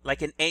 right?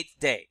 Like an 8th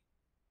day.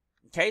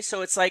 Okay,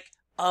 so it's like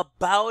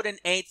about an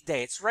 8th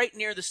day. It's right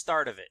near the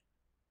start of it.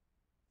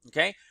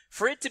 Okay,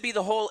 for it to be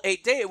the whole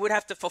 8th day, it would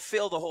have to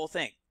fulfill the whole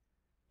thing.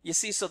 You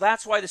see, so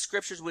that's why the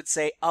scriptures would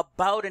say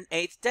about an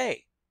 8th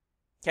day.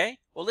 Okay,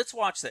 well, let's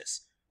watch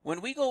this. When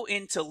we go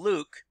into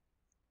Luke,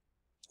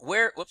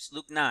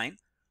 Luke 9,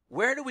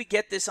 where do we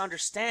get this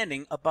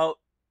understanding about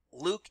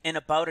Luke and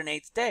about an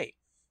 8th day?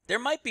 There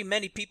might be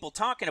many people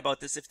talking about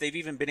this if they've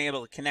even been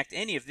able to connect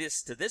any of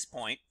this to this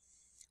point.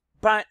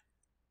 But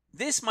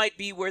this might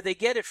be where they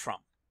get it from.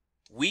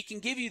 We can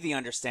give you the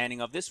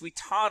understanding of this. We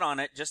taught on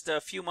it just a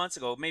few months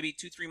ago, maybe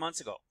 2-3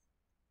 months ago.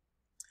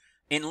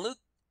 In Luke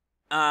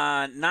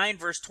 9,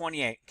 verse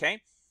 28,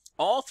 okay?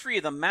 All three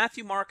of them,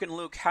 Matthew, Mark, and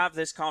Luke, have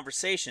this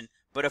conversation,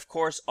 but of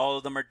course, all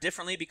of them are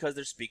differently because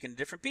they're speaking to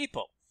different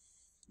people.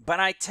 But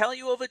I tell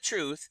you of a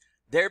truth,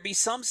 there be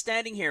some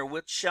standing here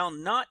which shall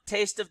not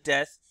taste of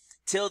death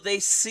till they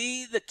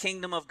see the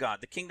kingdom of God.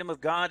 The kingdom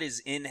of God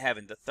is in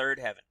heaven, the third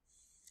heaven.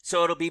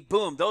 So it'll be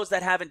boom. Those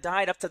that haven't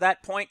died up to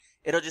that point,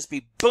 it'll just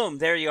be boom,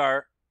 there you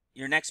are.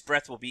 Your next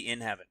breath will be in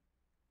heaven.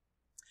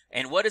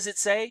 And what does it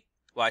say?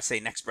 Well, I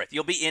say next breath.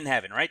 You'll be in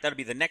heaven, right? That'll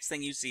be the next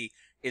thing you see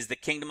is the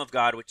kingdom of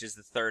God, which is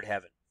the third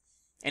heaven.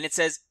 And it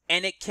says,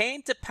 and it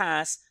came to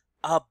pass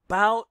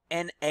about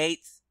an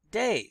 8th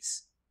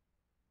days.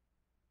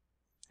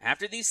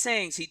 After these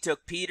sayings, he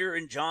took Peter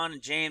and John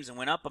and James and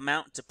went up a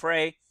mountain to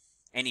pray.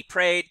 And he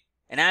prayed.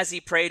 And as he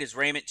prayed, his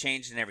raiment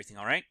changed and everything,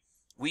 all right?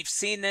 We've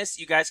seen this.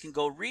 You guys can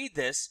go read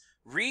this.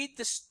 Read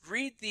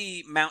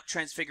the Mount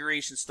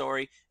Transfiguration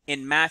story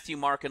in Matthew,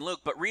 Mark, and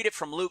Luke. But read it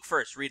from Luke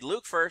first. Read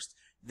Luke first,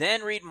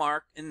 then read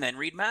Mark, and then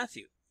read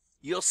Matthew.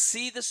 You'll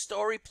see the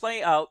story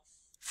play out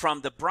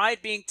from the bride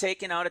being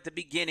taken out at the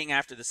beginning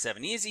after the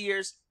 7 easy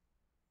years,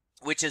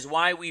 which is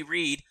why we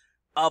read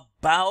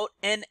about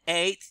an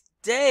 8th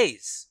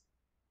days.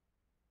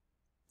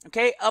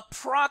 Okay,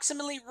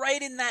 approximately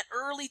right in that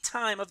early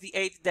time of the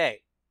 8th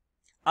day.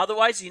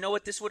 Otherwise, you know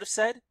what this would have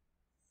said?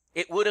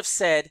 It would have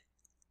said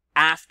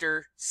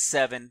after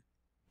 7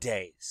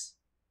 days.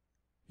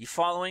 You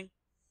following?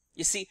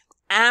 You see,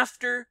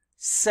 after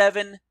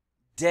 7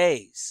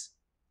 days.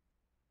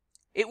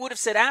 It would have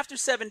said after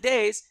 7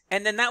 days,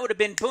 and then that would have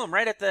been boom,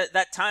 right at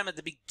that time at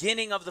the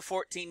beginning of the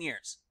 14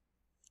 years.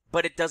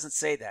 But it doesn't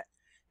say that.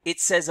 It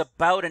says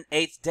about an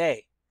 8th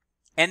day.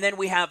 And then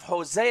we have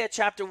Hosea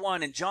chapter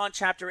 1 and John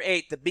chapter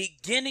 8, the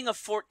beginning of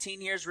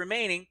 14 years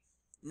remaining,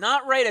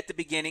 not right at the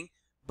beginning,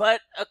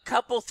 but a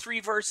couple, 3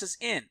 verses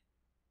in.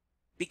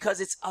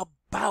 Because it's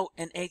about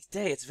an 8th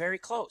day. It's very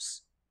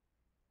close.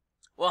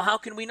 Well, how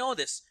can we know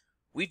this?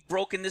 We've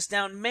broken this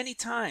down many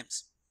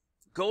times.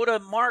 Go to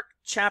Mark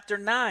chapter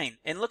 9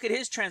 and look at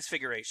his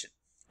transfiguration.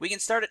 We can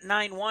start at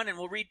 9:1 and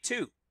we'll read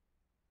 2.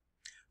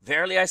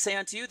 Verily I say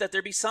unto you that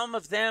there be some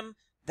of them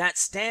that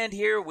stand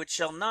here which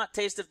shall not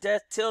taste of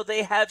death till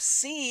they have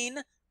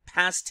seen,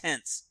 past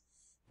tense,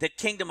 the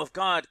kingdom of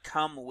God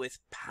come with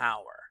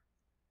power.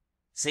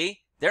 See?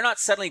 They're not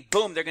suddenly,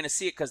 boom, they're going to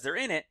see it because they're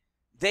in it.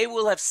 They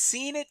will have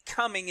seen it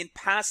coming in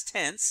past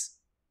tense.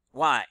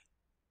 Why?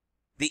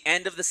 The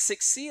end of the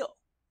 6th seal.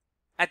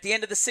 At the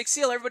end of the 6th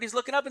seal, everybody's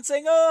looking up and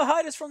saying, oh,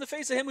 hide us from the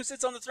face of him who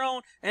sits on the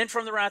throne and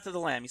from the wrath of the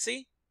Lamb. You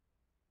see?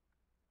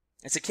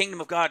 It's a kingdom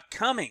of God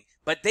coming.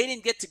 But they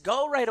didn't get to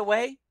go right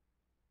away.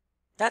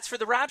 That's for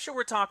the rapture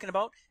we're talking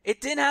about. It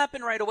didn't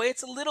happen right away.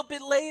 It's a little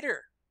bit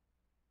later.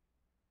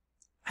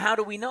 How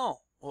do we know?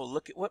 Well,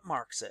 look at what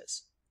Mark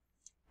says.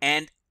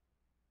 And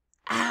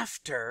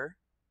after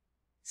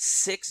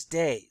 6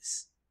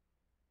 days.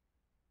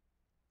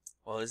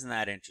 Well, isn't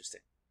that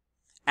interesting?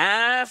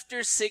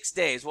 After 6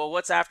 days. Well,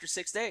 what's after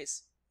 6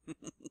 days?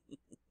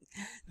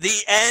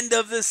 The end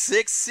of the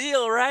 6th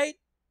seal, right?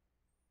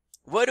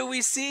 What do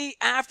we see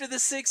after the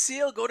 6th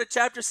seal? Go to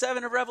chapter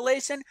 7 of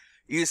Revelation.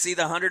 You see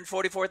the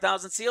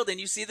 144,000 sealed, and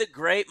you see the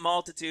great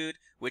multitude,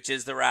 which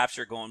is the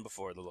rapture going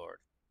before the Lord.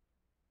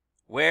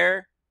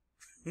 Where?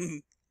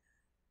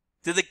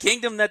 To the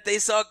kingdom that they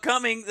saw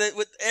coming, that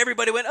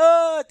everybody went,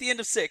 oh, at the end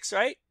of 6,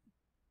 right?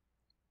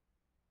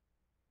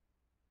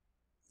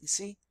 You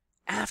see?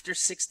 After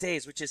 6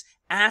 days, which is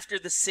after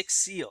the 6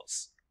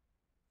 seals,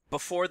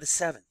 before the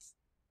 7th.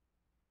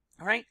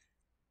 All right?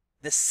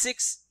 The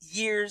 6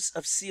 years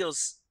of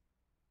seals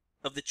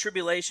of the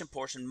tribulation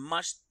portion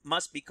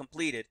must be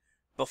completed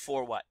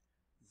before what?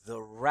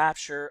 The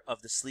rapture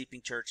of the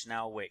sleeping church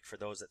now awake for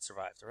those that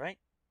survived, all right?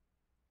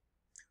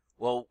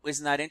 Well,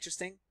 isn't that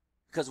interesting?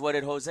 Because what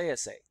did Hosea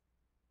say?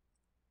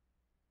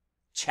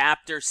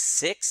 Chapter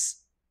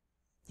 6,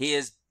 he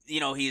has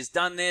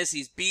done this,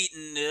 he's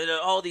beaten,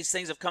 all these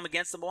things have come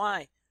against them.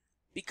 Why?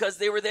 Because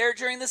they were there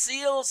during the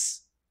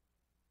seals.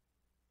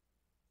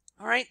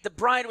 All right, the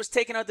bride was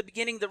taken out at the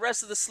beginning, the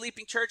rest of the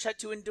sleeping church had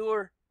to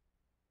endure.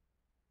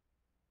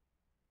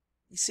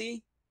 You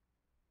see?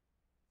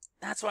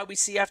 That's why we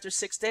see after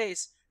 6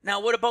 days.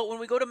 Now, what about when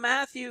we go to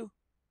Matthew?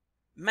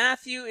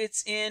 Matthew,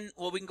 it's in,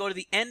 well, we can go to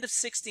the end of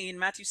 16,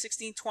 Matthew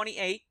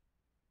 16:28,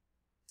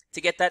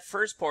 to get that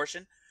first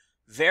portion.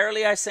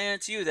 Verily I say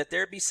unto you that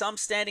there be some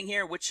standing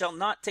here which shall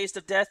not taste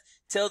of death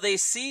till they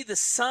see the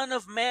Son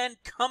of Man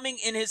coming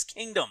in his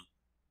kingdom.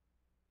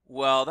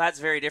 Well, that's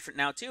very different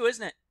now too,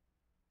 isn't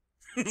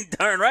it?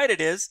 Darn right it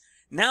is.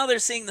 Now they're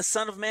seeing the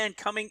Son of Man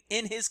coming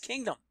in his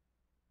kingdom.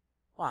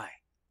 Why?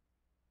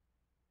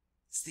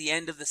 It's the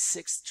end of the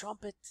 6th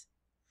trumpet.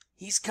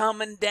 He's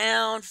coming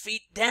down,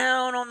 feet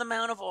down on the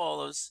Mount of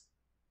Olives.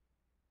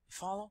 You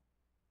follow?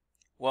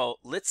 Well,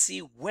 let's see,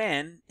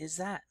 when is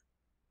that?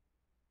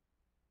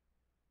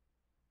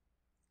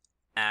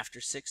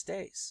 After 6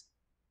 days.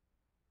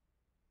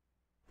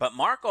 But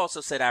Mark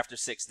also said after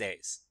 6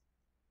 days.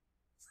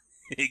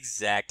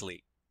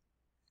 Exactly.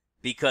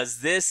 Because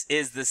this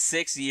is the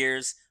 6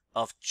 years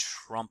of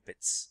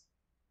trumpets.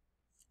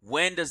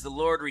 When does the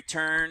Lord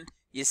return?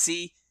 You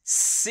see,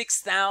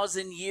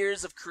 6,000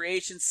 years of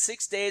creation,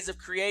 6 days of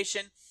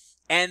creation,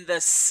 and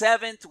the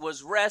 7th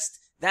was rest.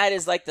 That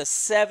is like the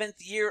 7th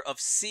year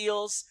of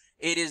seals.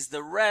 It is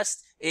the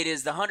rest. It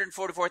is the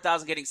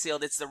 144,000 getting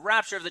sealed. It's the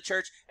rapture of the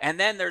church. And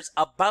then there's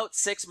about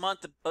 6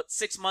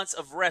 months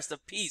of rest,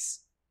 of peace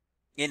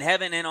in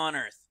heaven and on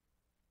earth.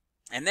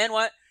 And then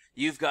what?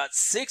 You've got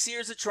 6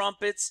 years of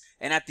trumpets,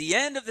 and at the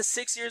end of the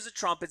 6 years of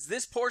trumpets,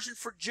 this portion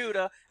for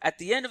Judah, at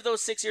the end of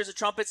those 6 years of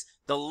trumpets,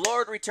 the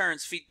Lord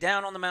returns, feet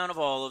down on the Mount of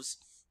Olives,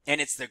 and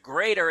it's the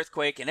great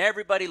earthquake, and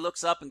everybody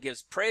looks up and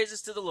gives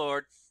praises to the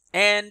Lord,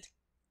 and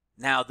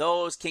now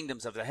those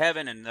kingdoms of the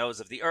heaven and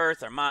those of the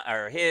earth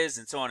are his,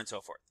 and so on and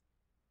so forth.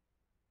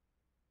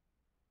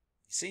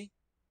 You see?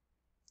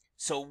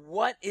 So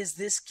what is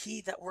this key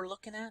that we're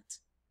looking at?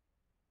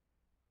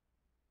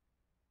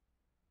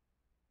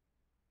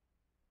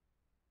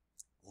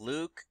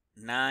 Luke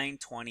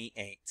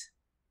 9:28.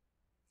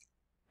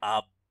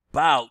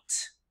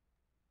 About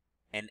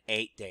an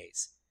 8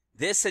 days.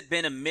 This had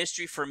been a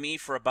mystery for me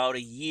for about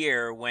a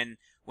year when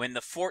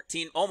the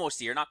 14, almost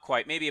a year, not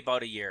quite, maybe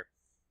about a year,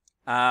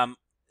 from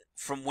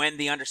when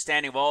the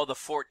understanding of all the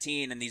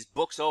 14 and these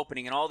books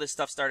opening and all this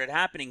stuff started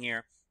happening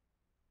here.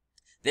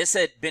 This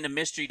had been a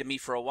mystery to me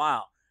for a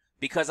while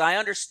because I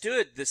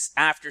understood this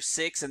after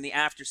 6 and the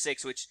after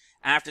 6, which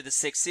after the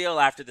 6th seal,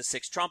 after the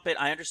 6th trumpet,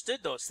 I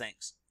understood those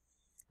things.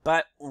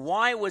 But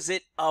why was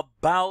it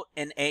about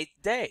an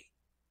 8th day?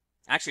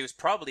 Actually, it was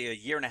probably a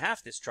year and a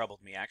half this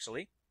troubled me,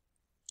 actually.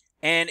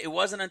 And it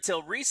wasn't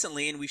until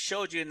recently, and we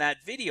showed you in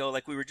that video,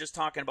 like we were just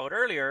talking about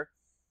earlier,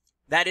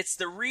 that it's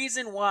the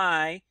reason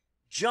why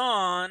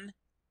John,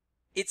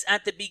 it's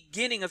at the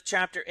beginning of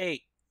chapter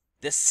 8.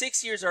 The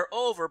 6 years are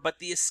over, but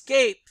the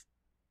escape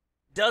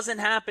doesn't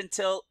happen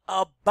till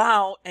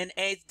about an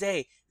 8th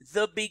day.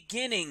 The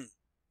beginning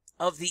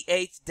of the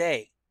 8th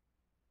day.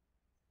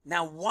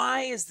 Now,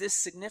 why is this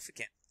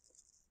significant?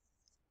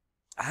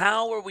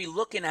 How are we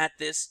looking at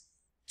this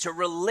to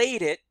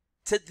relate it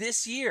to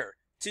this year,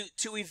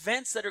 to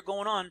events that are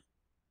going on,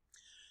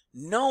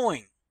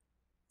 knowing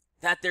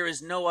that there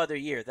is no other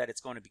year that it's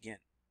going to begin?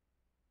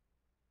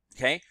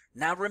 Okay?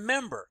 Now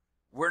remember,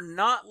 we're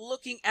not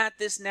looking at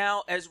this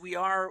now as we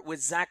are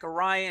with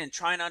Zechariah and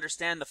trying to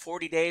understand the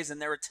 40 days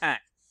and their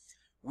attack.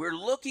 We're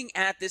looking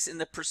at this in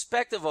the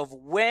perspective of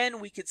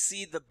when we could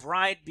see the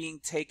bride being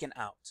taken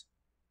out.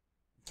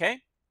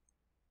 Okay?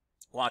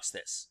 Watch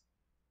this.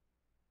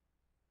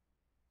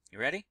 You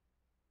ready?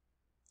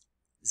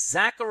 John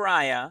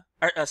Zechariah,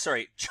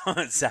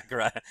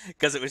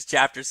 because it was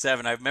chapter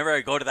 7. I remember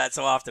I go to that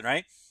so often,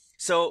 right?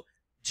 So,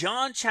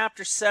 John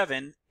chapter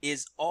 7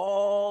 is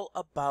all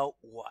about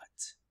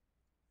what?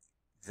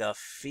 The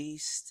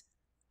Feast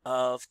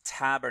of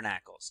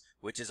Tabernacles,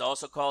 which is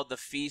also called the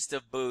Feast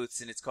of Booths,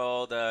 and it's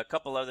called a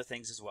couple other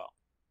things as well.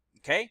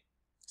 Okay?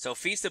 So,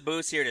 Feast of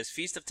Booths, here it is,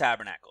 Feast of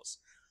Tabernacles.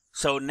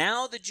 So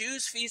now the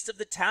Jews' Feast of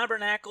the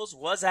Tabernacles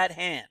was at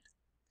hand.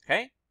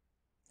 Okay?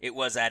 It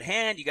was at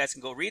hand. You guys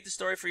can go read the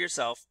story for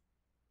yourself.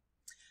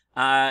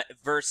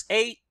 Verse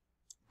 8,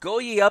 go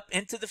ye up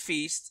into the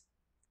feast,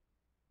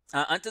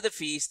 unto the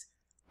feast.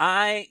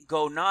 I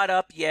go not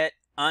up yet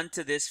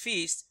unto this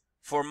feast,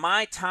 for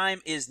my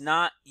time is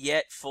not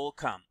yet full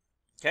come.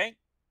 Okay?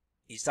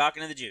 He's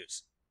talking to the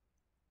Jews.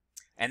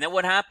 And then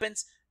what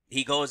happens?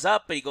 He goes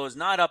up, but he goes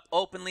not up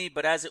openly,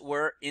 but as it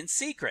were in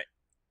secret.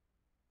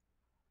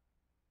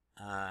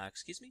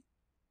 Excuse me?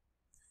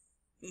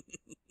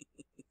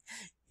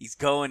 He's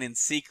going in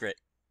secret.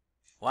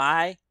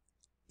 Why?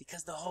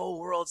 Because the whole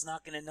world's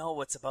not going to know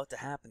what's about to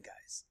happen,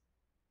 guys.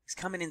 He's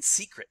coming in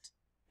secret.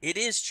 It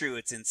is true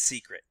it's in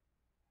secret.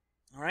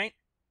 All right?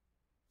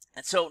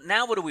 And so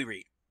now what do we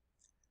read?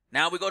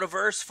 Now we go to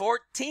verse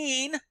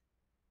 14.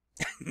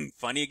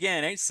 Funny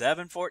again, eh?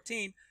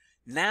 7:14.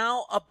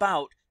 Now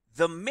about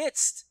the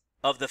midst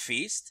of the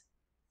feast,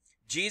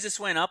 Jesus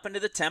went up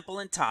into the temple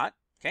and taught.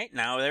 Okay,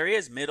 now there he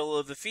is, middle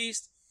of the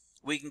feast.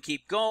 We can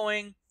keep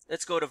going.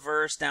 Let's go to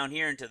verse down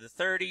here into the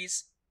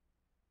 30s.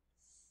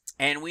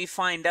 And we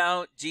find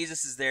out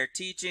Jesus is there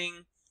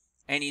teaching.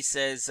 And he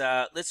says,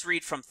 let's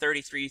read from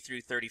 33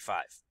 through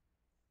 35.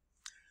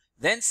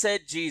 Then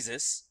said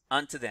Jesus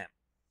unto them,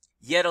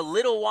 yet a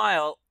little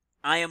while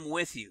I am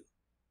with you.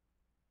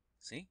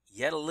 See?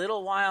 Yet a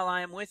little while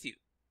I am with you.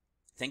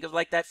 Think of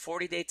like that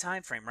 40-day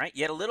time frame, right?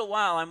 Yet a little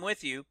while I'm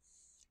with you.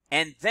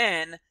 And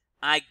then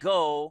I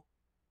go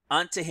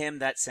unto him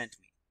that sent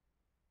me.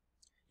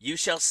 You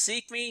shall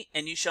seek me,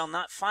 and you shall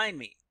not find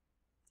me.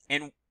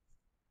 And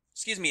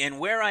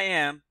where I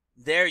am,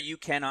 there you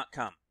cannot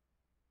come.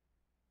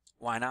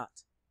 Why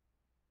not?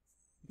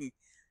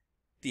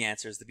 The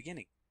answer is the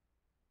beginning.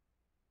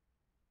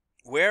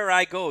 Where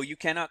I go, you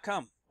cannot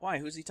come. Why?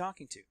 Who's he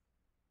talking to?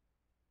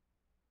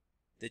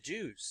 The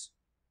Jews.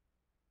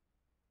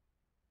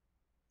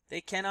 They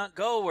cannot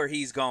go where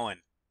he's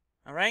going.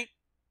 All right?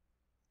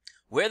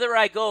 Whither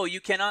I go, you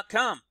cannot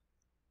come.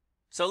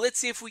 So let's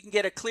see if we can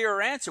get a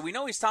clearer answer. We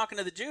know he's talking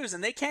to the Jews,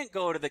 and they can't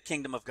go to the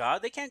kingdom of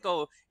God. They can't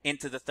go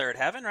into the third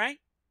heaven, right?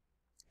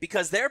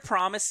 Because their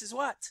promise is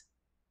what?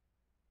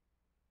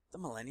 The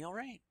millennial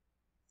reign.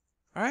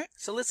 All right,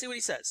 so let's see what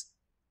he says.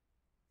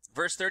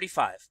 Verse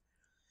 35.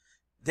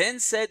 Then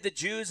said the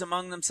Jews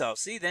among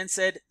themselves. See, then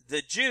said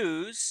the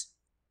Jews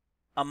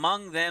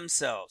among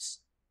themselves.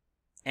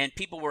 And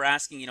people were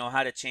asking,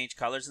 how to change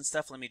colors and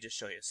stuff. Let me just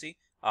show you. See,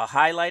 I'll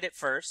highlight it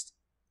first.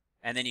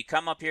 And then you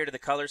come up here to the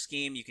color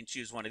scheme. You can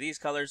choose one of these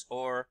colors,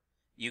 or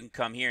you can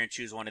come here and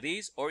choose one of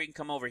these, or you can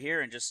come over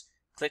here and just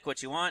click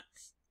what you want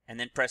and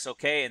then press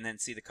OK and then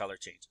see the color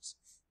changes.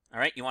 All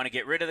right, you want to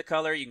get rid of the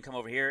color, you can come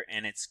over here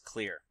and it's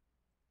clear.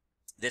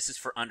 This is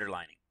for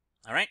underlining.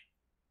 All right,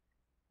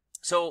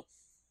 so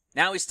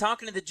now he's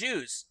talking to the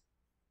Jews.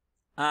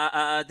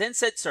 Then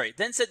said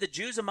the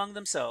Jews among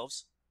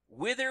themselves,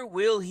 whither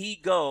will he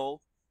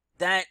go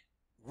that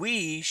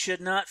we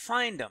should not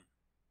find him?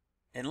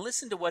 And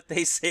listen to what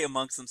they say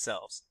amongst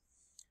themselves.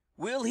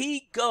 Will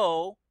he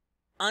go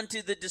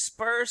unto the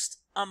dispersed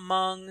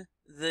among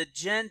the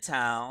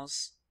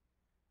Gentiles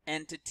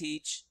and to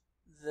teach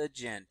the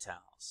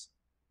Gentiles?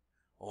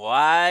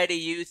 Why do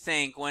you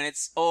think when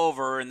it's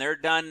over and they're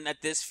done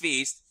at this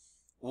feast,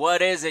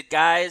 what is it,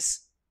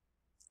 guys?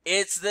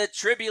 It's the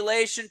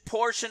tribulation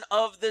portion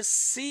of the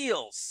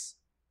seals.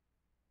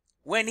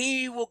 When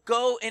he will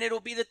go, and it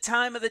will be the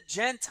time of the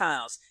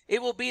Gentiles.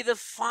 It will be the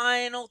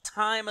final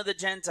time of the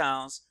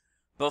Gentiles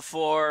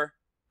before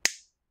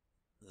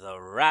the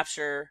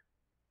rapture,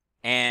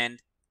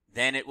 and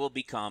then it will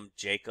become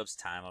Jacob's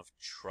time of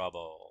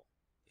trouble.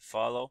 You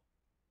follow?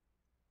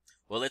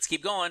 Well, let's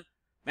keep going.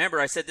 Remember,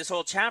 I said this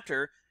whole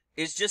chapter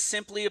is just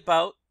simply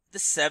about the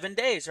 7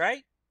 days,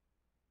 right?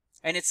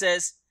 And it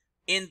says,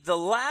 in the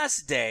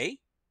last day,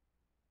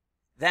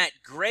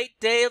 that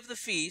great day of the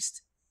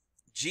feast,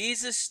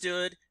 Jesus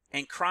stood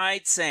and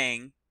cried,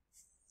 saying,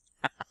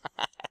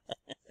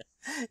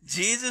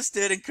 Jesus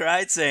stood and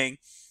cried, saying,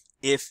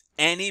 if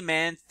any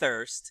man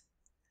thirst,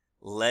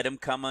 let him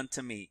come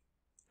unto me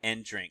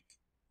and drink.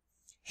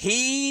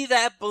 He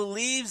that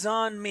believes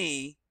on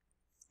me,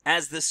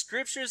 as the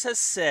scriptures has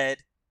said,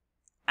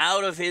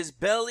 out of his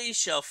belly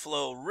shall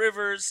flow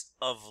rivers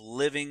of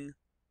living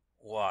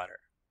water.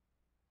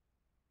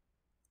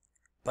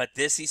 But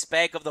this he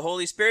spake of the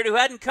Holy Spirit who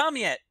hadn't come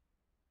yet.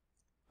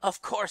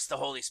 Of course the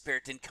Holy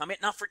Spirit didn't come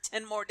yet, not for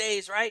 10 more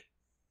days, right?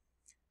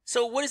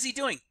 So what is he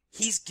doing?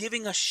 He's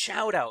giving a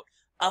shout out,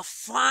 a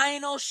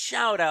final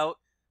shout out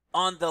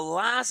on the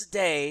last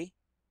day,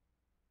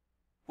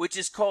 which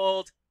is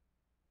called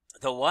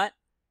the what?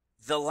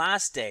 The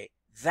last day,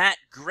 that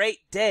great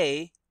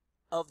day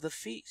of the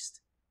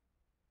feast.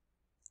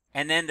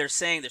 And then they're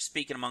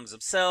speaking amongst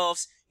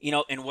themselves,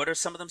 and what are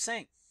some of them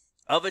saying?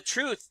 Of a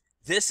truth,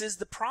 this is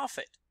the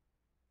prophet.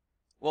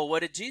 Well, what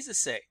did Jesus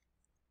say?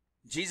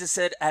 Jesus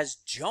said, as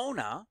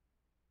Jonah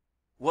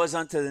was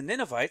unto the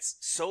Ninevites,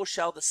 so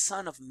shall the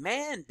Son of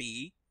Man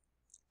be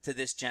to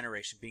this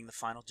generation, being the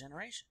final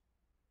generation.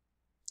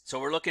 So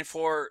we're looking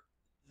for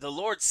the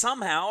Lord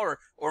somehow,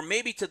 or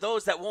maybe to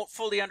those that won't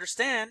fully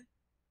understand.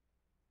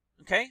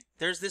 Okay,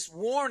 there's this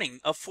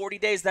warning of 40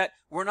 days that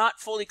we're not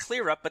fully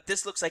clear up, but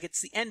this looks like it's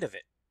the end of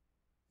it.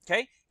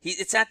 Okay,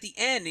 it's at the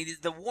end.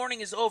 The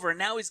warning is over, and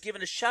now he's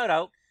given a shout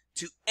out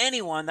to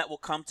anyone that will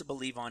come to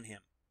believe on him.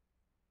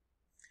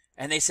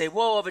 And they say,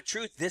 whoa, of a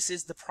truth, this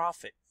is the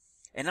prophet.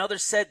 And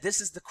others said,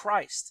 this is the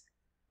Christ.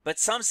 But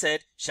some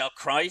said, shall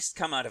Christ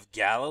come out of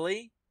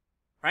Galilee?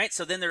 Right?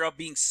 So then they're all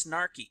being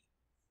snarky.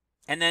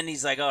 And then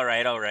he's like, all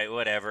right,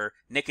 whatever.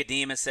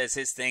 Nicodemus says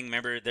his thing.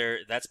 Remember,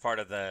 that's part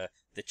of the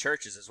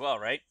churches as well,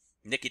 right?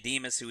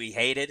 Nicodemus, who he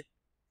hated.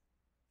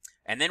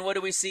 And then what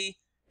do we see?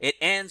 It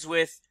ends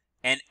with,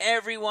 and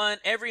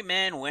every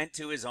man went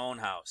to his own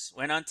house,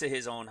 went unto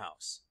his own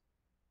house.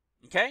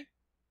 Okay?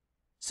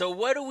 So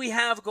what do we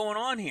have going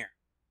on here?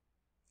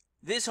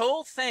 This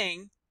whole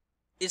thing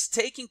is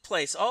taking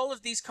place. All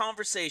of these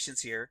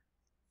conversations here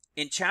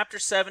in chapter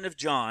 7 of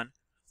John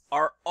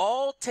are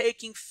all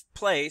taking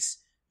place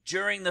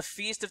during the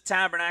Feast of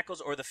Tabernacles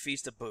or the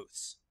Feast of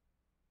Booths.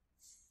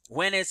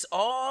 When it's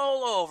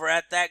all over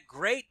at that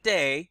great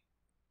day,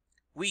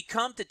 we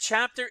come to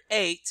chapter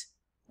 8,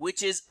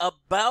 which is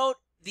about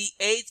the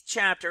 8th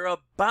chapter,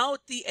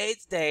 about the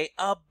 8th day,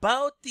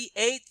 about the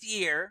 8th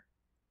year.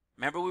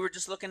 Remember we were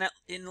just looking at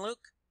in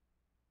Luke?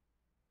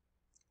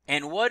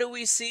 And what do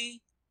we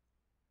see?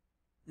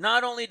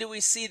 Not only do we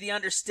see the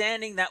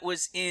understanding that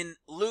was in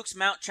Luke's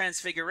Mount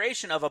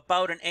Transfiguration of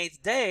about an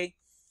 8th day,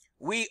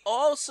 we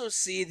also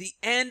see the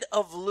end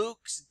of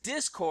Luke's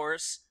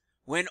discourse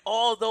when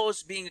all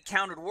those being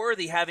accounted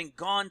worthy having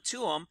gone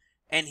to him,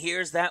 and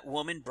here's that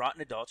woman brought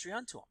in adultery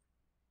unto him.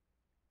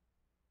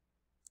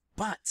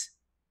 But,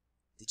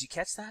 did you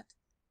catch that?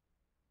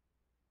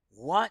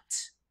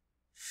 What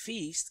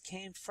feast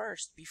came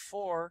first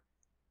before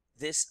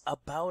this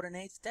about an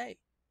 8th day?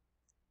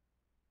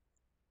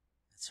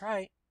 That's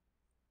right.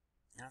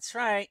 That's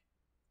right.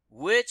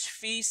 Which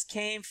feast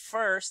came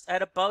first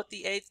at about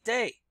the 8th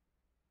day?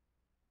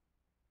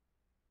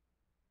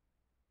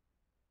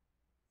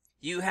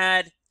 You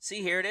had,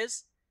 see, here it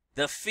is,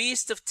 the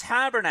Feast of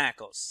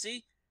Tabernacles.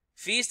 See,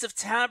 Feast of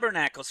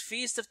Tabernacles,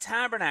 Feast of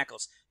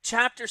Tabernacles.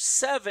 Chapter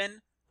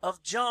 7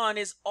 of John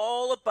is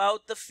all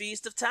about the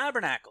Feast of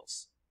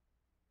Tabernacles.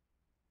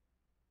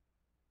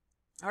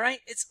 All right?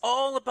 It's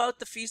all about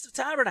the Feast of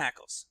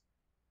Tabernacles.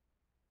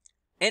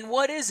 And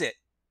what is it?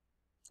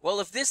 Well,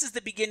 if this is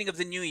the beginning of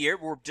the new year,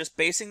 we're just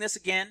basing this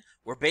again.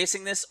 We're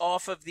basing this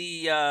off of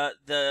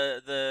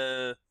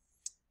the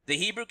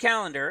Hebrew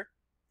calendar.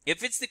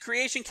 If it's the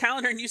creation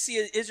calendar and you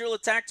see Israel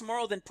attack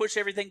tomorrow, then push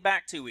everything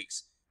back 2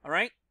 weeks. All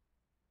right?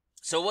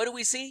 So what do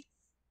we see?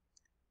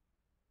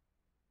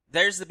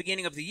 There's the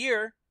beginning of the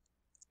year.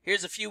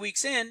 Here's a few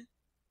weeks in.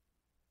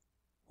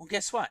 Well,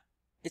 guess what?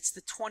 It's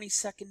the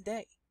 22nd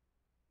day.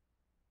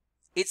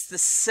 It's the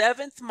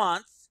 7th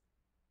month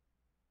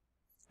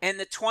and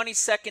the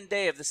 22nd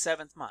day of the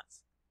 7th month.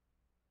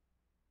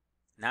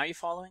 Now you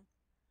following?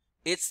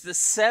 It's the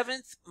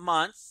 7th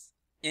month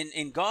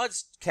in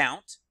God's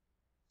count.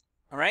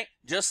 All right?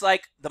 Just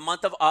like the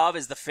month of Av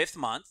is the 5th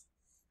month,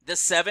 the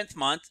 7th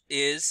month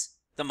is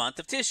the month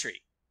of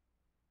Tishri.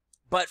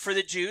 But for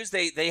the Jews,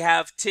 they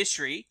have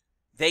Tishri.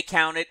 They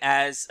count it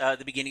as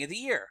the beginning of the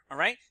year, all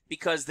right?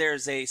 Because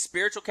there's a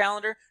spiritual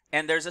calendar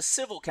and there's a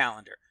civil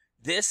calendar.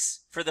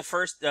 This, for the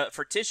first,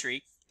 for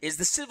Tishri, is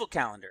the civil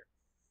calendar.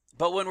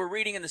 But when we're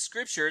reading in the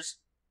scriptures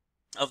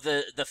of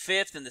the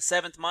 5th and the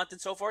 7th month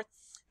and so forth,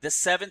 the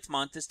 7th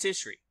month is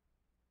Tishri.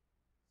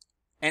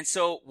 And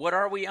so what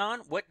are we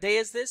on? What day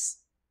is this?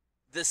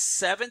 The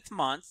 7th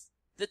month,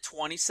 the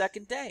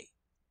 22nd day.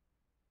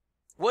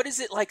 What is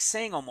it like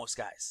saying almost,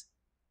 guys?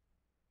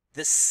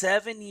 The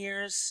 7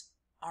 years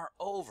are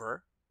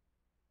over,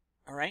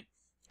 all right?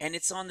 And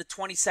it's on the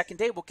 22nd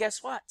day. Well,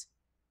 guess what?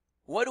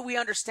 What do we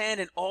understand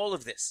in all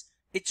of this?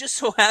 It just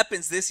so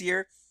happens this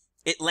year,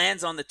 it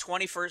lands on the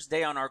 21st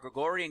day on our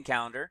Gregorian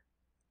calendar.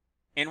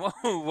 And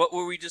what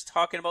were we just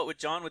talking about with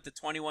John with the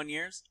 21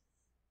 years?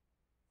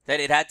 That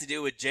it had to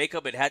do with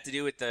Jacob. It had to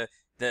do with the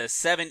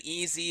 7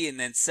 easy and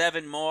then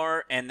 7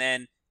 more and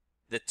then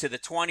to the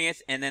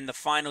 20th and then the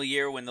final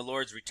year when the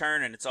Lord's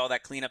return and it's all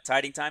that cleanup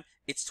tiding time.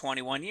 It's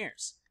 21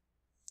 years.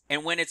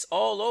 And when it's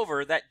all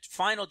over, that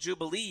final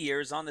Jubilee year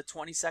is on the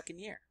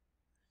 22nd year.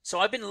 So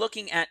I've been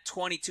looking at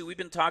 22. We've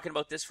been talking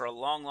about this for a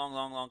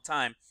long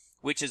time,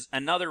 which is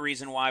another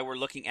reason why we're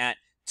looking at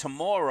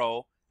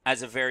tomorrow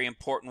as a very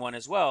important one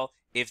as well.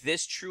 If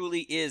this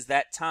truly is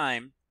that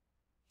time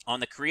on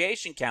the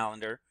creation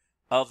calendar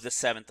of the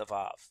 7th of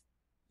Av.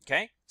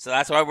 Okay? So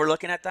that's why we're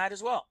looking at that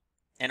as well.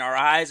 And our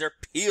eyes are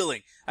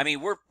peeling. I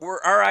mean,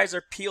 our eyes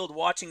are peeled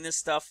watching this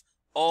stuff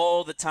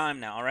all the time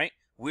now, all right?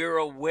 We're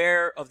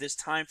aware of this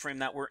time frame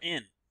that we're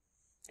in.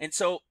 And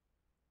so,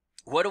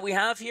 what do we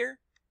have here?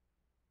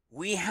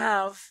 We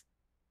have,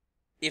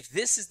 if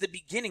this is the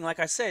beginning, like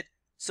I said,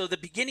 so the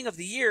beginning of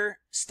the year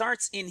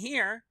starts in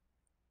here,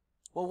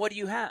 well, what do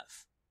you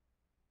have?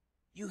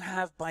 You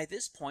have, by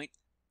this point,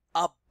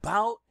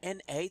 about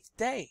an 8th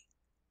day.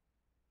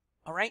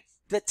 All right?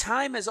 The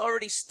time has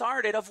already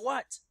started of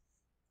what?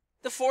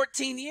 The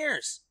 14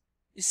 years.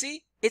 You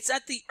see? It's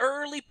at the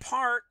early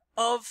part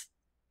of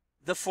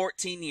the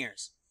 14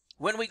 years.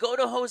 When we go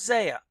to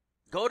Hosea,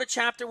 go to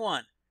chapter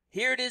 1.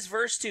 Here it is,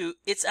 verse 2.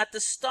 It's at the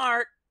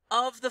start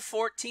of the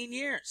 14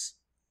 years.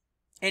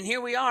 And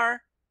here we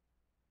are,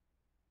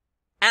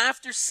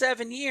 after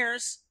 7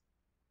 years,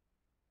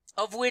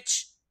 of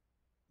which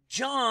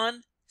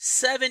John,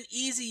 7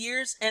 easy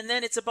years, and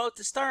then it's about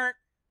to start.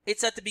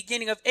 It's at the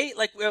beginning of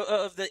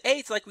the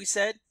 8th, like we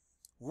said.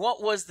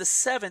 What was the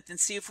 7th? And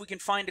see if we can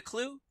find a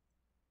clue.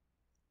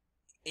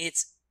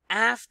 It's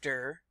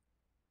after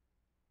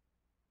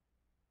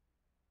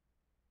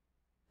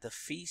the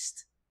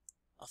Feast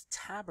of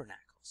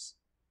Tabernacles.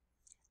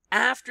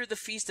 After the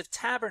Feast of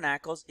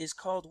Tabernacles is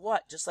called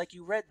what? Just like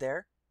you read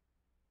there.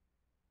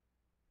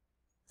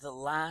 The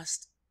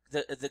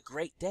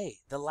great day.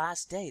 The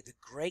last day. The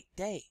great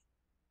day.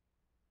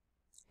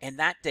 And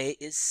that day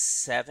is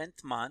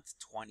 7th month,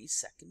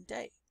 22nd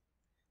day.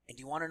 And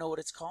do you want to know what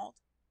it's called?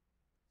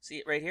 See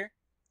it right here?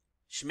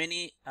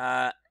 Shmini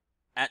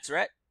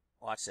Atzeret.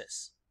 Watch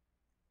this.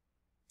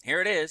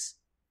 Here it is.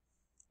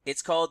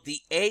 It's called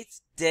the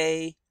 8th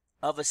day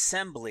of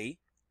assembly,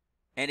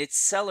 and it's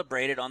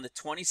celebrated on the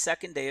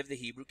 22nd day of the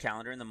Hebrew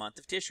calendar in the month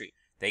of Tishri.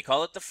 They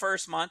call it the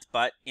first month,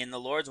 but in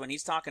the Lord's, when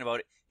he's talking about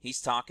it, he's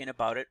talking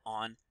about it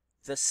on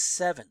the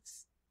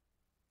 7th.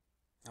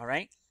 All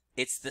right?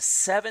 It's the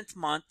 7th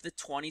month, the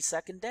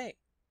 22nd day.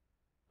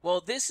 Well,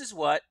 this is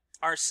what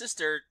our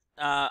sister,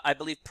 I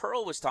believe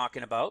Pearl, was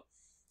talking about,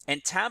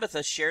 and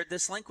Tabitha shared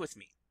this link with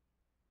me.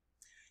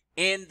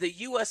 In the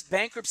U.S.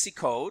 Bankruptcy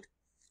Code,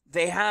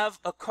 they have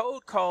a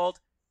code called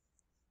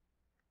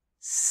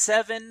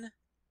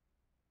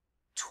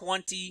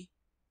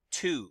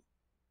 722.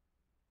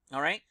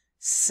 All right?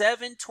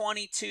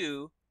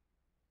 722.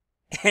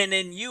 And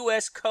in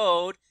U.S.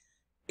 Code,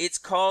 it's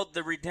called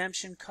the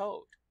Redemption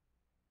Code.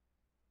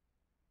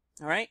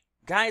 All right?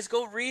 Guys,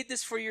 go read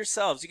this for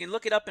yourselves. You can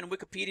look it up in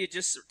Wikipedia.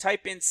 Just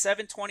type in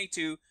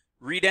 722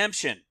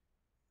 Redemption.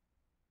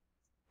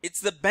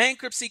 It's the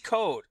Bankruptcy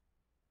Code.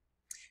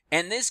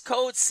 And this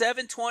code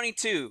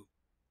 722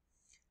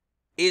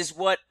 is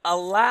what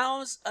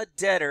allows a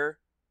debtor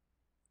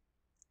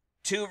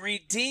to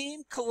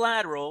redeem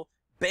collateral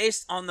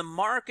based on the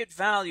market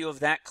value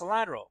of that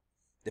collateral.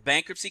 The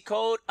bankruptcy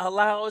code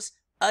allows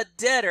a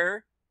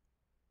debtor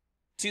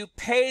to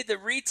pay the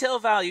retail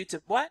value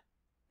to what?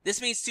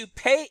 This means to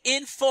pay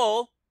in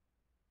full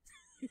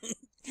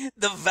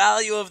the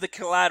value of the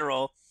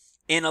collateral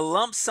in a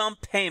lump sum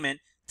payment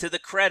to the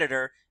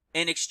creditor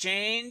in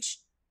exchange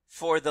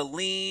for the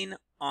lien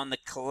on the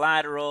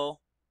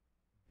collateral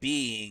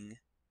being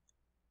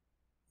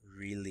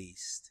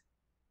released.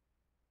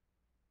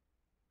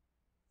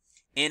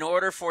 In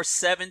order for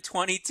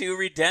 722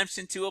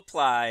 redemption to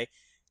apply,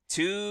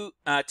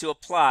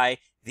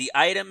 the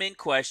item in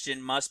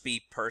question must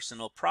be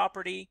personal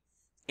property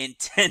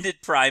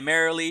intended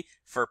primarily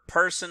for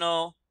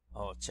personal.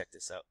 Oh, check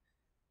this out.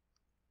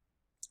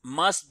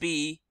 Must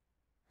be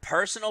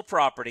personal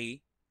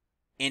property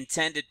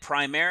intended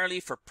primarily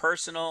for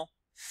personal,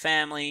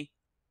 family,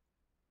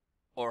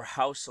 or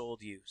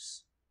household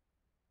use.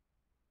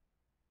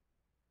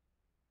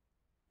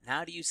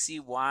 Now do you see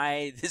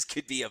why this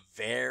could be a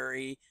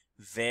very,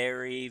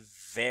 very,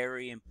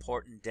 very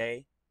important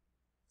day?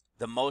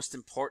 The most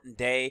important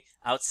day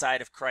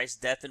outside of Christ's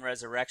death and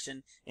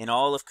resurrection in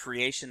all of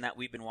creation that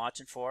we've been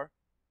watching for?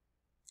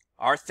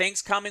 Are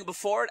things coming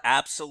before it?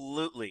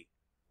 Absolutely.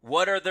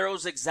 What are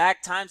those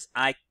exact times?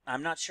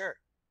 I'm not sure.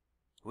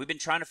 We've been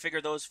trying to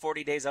figure those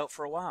 40 days out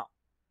for a while.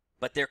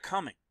 But they're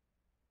coming.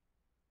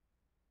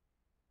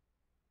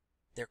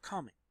 They're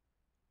coming.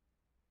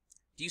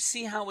 Do you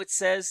see how it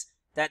says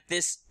that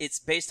it's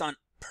based on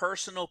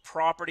personal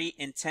property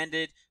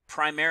intended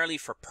primarily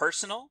for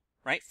personal,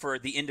 right? For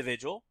the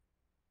individual.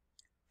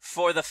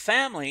 For the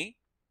family,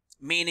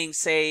 meaning,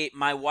 say,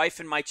 my wife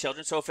and my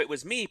children. So if it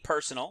was me,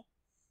 personal.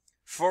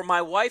 For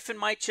my wife and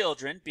my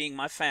children, being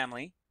my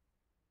family.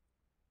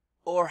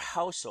 Or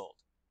household.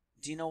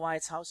 Do you know why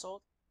it's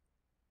household?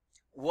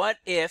 What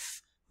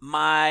if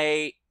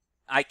I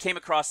came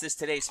across this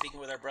today speaking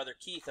with our brother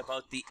Keith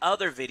about the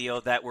other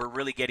video that we're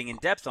really getting in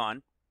depth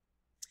on,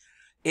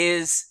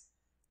 is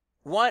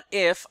what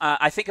if,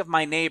 I think of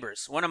my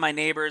neighbors. One of my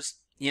neighbors,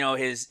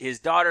 his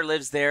daughter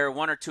lives there,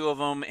 one or two of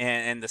them,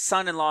 and the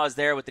son-in-law is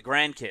there with the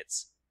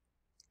grandkids.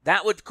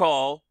 That would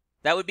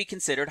be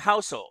considered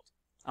household.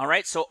 All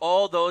right, so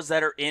all those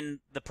that are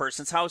in the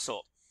person's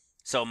household.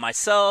 So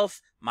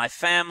myself, my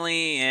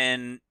family,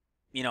 and,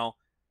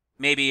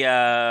 maybe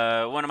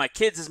one of my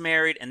kids is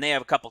married and they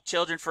have a couple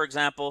children, for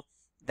example.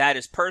 That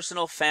is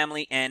personal,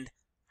 family, and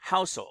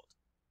household.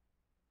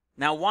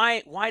 Now,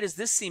 why does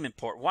this seem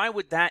important? How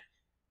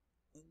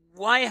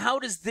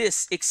does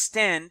this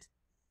extend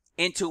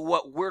into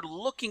what we're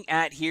looking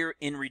at here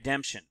in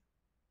redemption,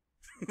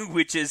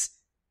 which is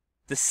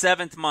the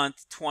 7th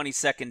month,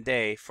 22nd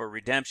day for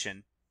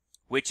redemption,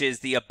 which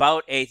is the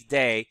about 8th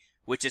day,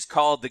 which is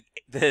called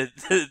the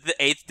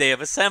 8th day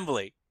of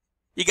assembly.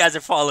 You guys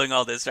are following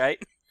all this, right?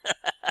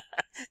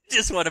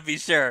 Just want to be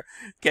sure.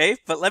 Okay,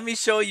 but let me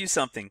show you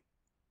something.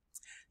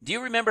 Do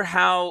you remember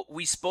how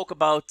we spoke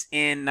about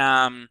in,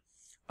 it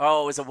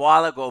was a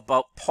while ago,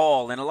 about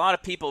Paul, and a lot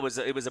of people,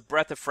 it was a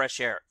breath of fresh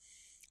air.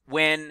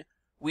 When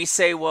we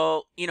say,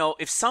 well,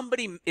 if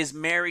somebody is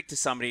married to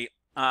somebody,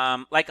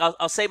 like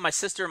I'll say my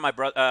sister and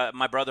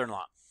my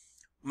brother-in-law.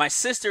 My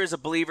sister is a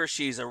believer.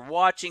 She's a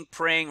watching,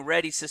 praying,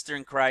 ready sister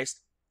in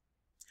Christ.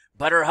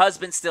 But her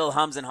husband still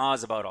hums and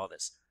haws about all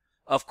this.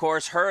 Of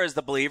course, her as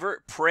the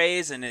believer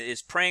prays and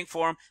is praying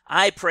for him.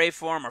 I pray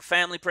for him. Our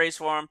family prays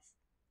for him.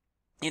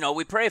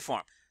 We pray for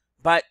him.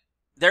 But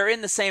they're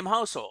in the same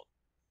household.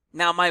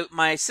 Now,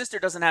 my sister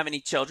doesn't have any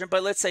children,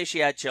 but let's say she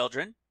had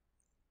children.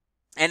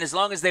 And as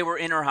long as they were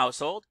in her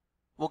household,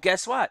 well,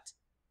 guess what?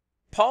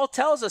 Paul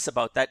tells us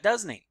about that,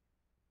 doesn't he?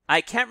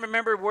 I can't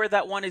remember where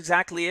that one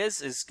exactly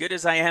is. As good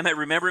as I am at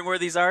remembering where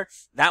these are,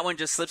 that one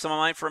just slips on my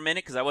mind for a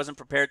minute because I wasn't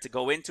prepared to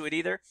go into it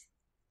either.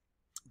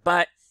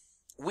 But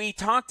we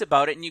talked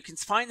about it, and you can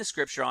find the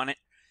scripture on it,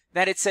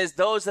 that it says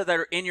those that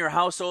are in your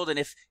household,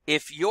 and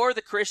if you're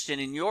the Christian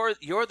and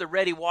you're the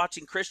ready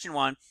watching Christian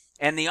one,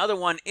 and the other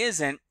one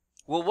isn't,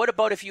 well, what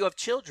about if you have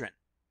children?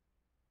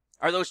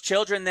 Are those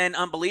children then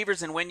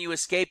unbelievers, and when you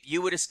escape,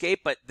 you would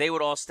escape, but they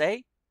would all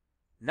stay?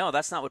 No,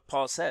 that's not what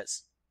Paul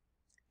says.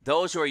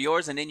 Those who are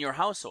yours and in your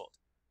household.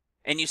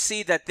 And you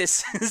see that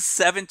this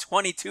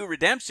 722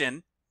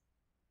 redemption,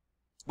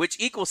 which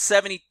equals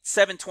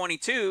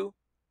 722,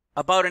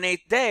 about an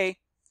 8th day,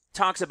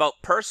 talks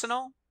about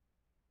personal,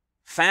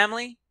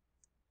 family,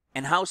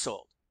 and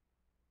household.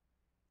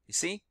 You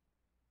see?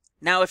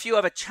 Now, if you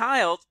have a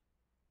child,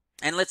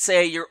 and let's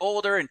say you're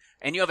older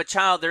and you have a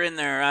child, they're in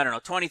their,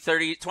 20s,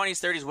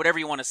 30s, whatever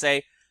you want to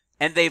say,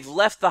 and they've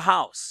left the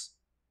house.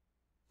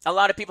 A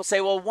lot of people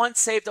say, well, once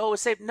saved, always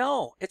saved.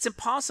 No, it's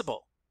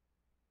impossible.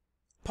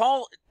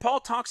 Paul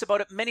talks about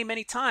it many,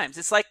 many times.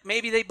 It's like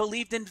maybe they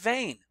believed in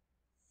vain.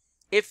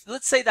 If,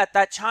 let's say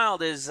that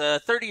child is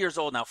 30 years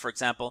old now, for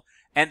example,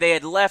 and they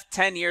had left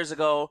 10 years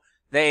ago,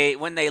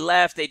 when they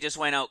left, they just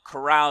went out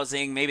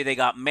carousing. Maybe they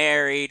got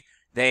married.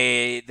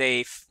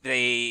 They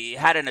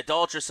had an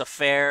adulterous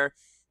affair.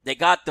 They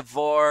got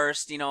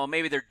divorced.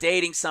 Maybe they're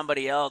dating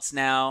somebody else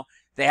now.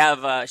 They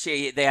have a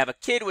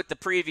kid with the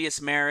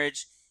previous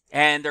marriage,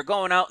 and they're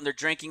going out and they're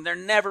drinking. They're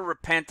never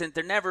repentant.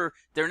 They're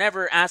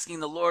never asking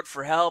the Lord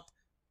for help.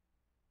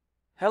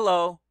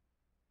 Hello.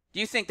 Do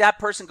you think that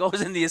person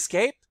goes in the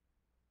escape?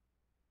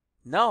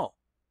 No.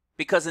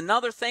 Because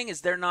another thing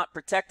is they're not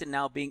protected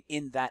now being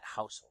in that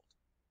household.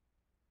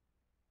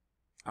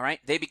 All right?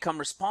 They become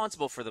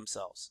responsible for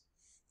themselves.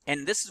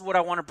 And this is what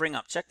I want to bring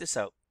up. Check this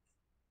out.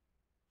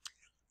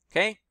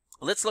 Okay?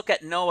 Let's look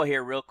at Noah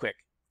here real quick.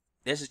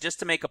 This is just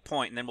to make a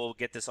point, and then we'll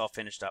get this all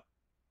finished up.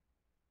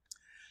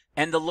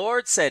 And the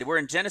Lord said, we're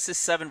in Genesis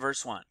 7,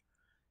 verse 1.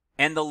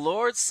 And the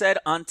Lord said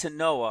unto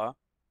Noah,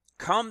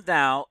 come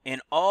thou and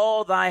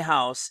all thy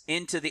house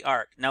into the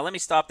ark. Now let me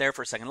stop there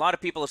for a second. A lot of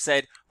people have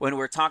said when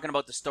we're talking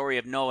about the story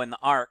of Noah and the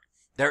ark,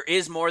 there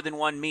is more than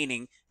one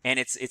meaning, and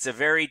it's a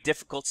very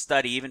difficult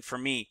study even for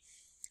me.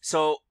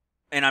 So,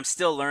 and I'm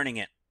still learning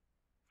it.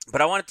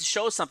 But I wanted to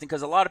show something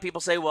because a lot of people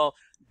say, well,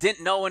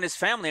 didn't Noah and his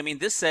family, I mean,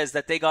 this says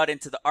that they got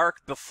into the ark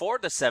before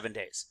the 7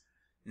 days.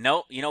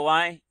 No, you know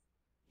why?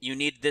 You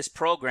need this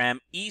program,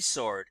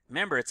 eSword.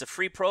 Remember, it's a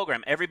free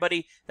program.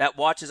 Everybody that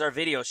watches our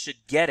videos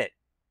should get it.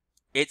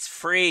 It's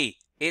free.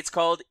 It's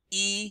called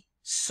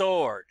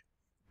eSword.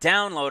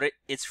 Download it.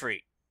 It's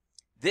free.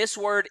 This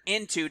word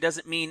into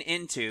doesn't mean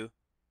into.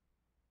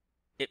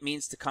 It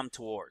means to come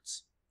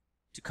towards,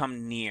 to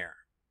come near.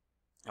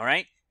 All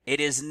right? It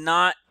is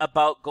not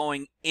about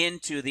going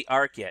into the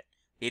ark yet.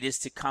 It is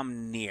to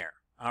come near.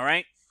 All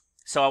right?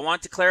 So I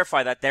want to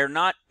clarify that they're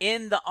not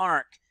in the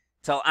ark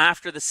till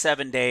after the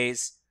 7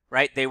 days,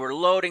 right? They were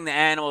loading the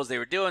animals. They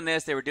were doing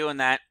this. They were doing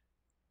that.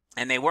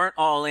 And they weren't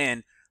all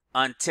in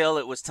until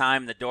it was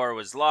time. The door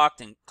was locked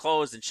and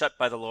closed and shut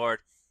by the Lord.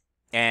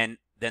 And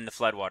then the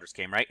floodwaters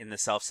came, right? In the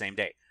self-same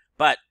day.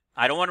 But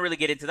I don't want to really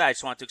get into that. I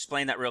just want to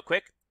explain that real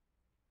quick.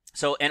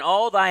 So, in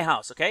all thy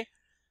house, okay?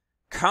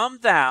 Come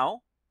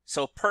thou,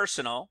 so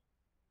personal,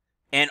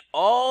 and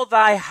all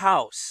thy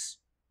house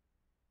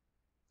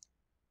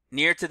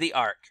near to the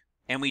ark.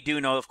 And we do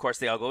know, of course,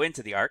 they all go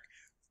into the ark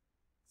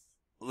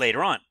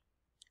later on.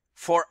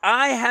 For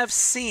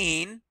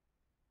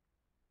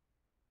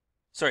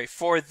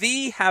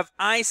thee have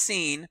I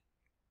seen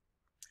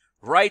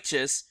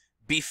righteous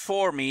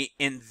before me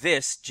in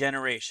this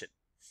generation.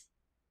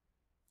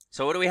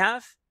 So what do we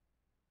have?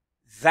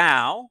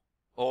 Thou,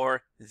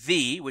 or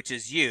thee, which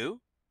is you,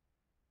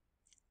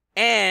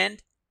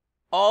 and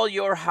all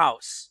your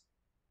house.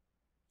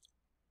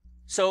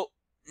 So,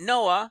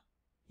 Noah,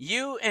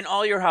 you and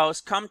all your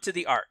house come to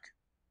the ark,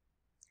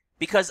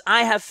 because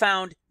I have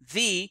found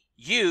thee,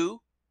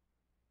 you,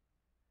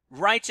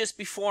 righteous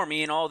before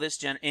me in all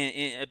this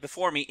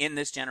before me in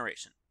this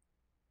generation.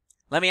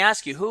 Let me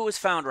ask you, who was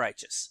found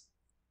righteous?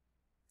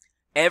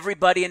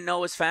 Everybody in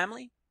Noah's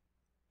family?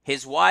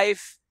 His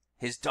wife,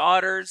 his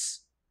daughters,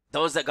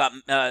 those that got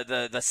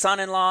the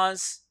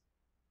son-in-laws?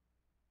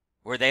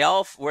 Were they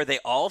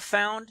all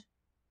found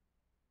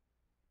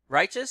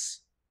righteous?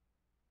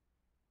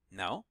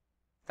 No.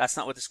 That's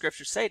not what the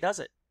scriptures say, does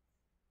it?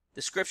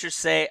 The scriptures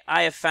say,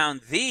 I have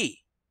found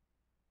thee.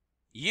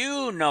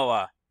 You,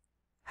 Noah,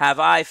 have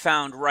I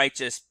found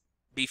righteous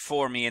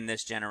before me in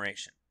this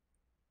generation.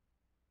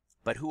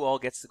 But who all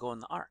gets to go in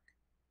the ark?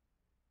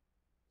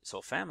 His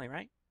whole family,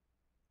 right?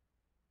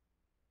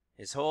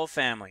 His whole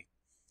family.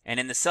 And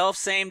in the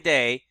selfsame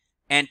day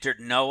entered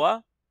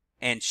Noah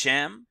and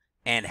Shem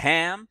and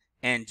Ham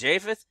and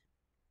Japheth,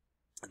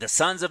 the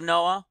sons of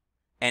Noah,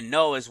 and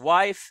Noah's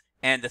wife,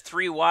 and the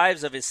 3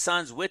 wives of his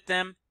sons with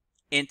them,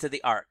 into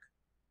the ark.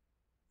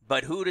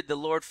 But who did the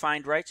Lord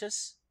find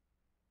righteous?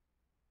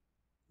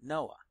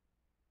 Noah.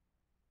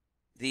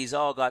 These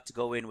all got to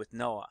go in with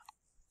Noah.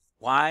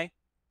 Why?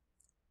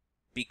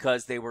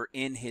 Because they were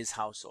in his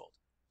household.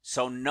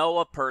 So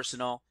Noah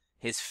personal,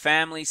 his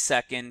family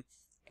second,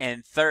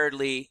 and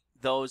thirdly,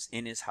 those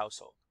in his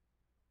household.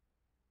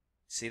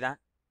 See that?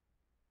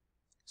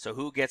 So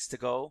who gets to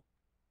go?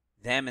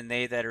 Them and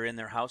they that are in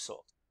their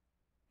household.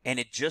 And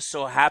it just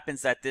so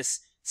happens that this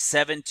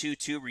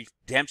 722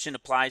 redemption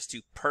applies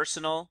to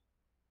personal,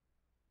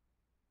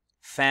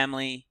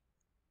 family,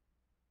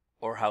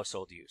 or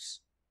household use.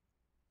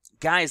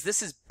 Guys,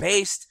 this is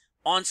based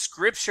on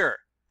Scripture.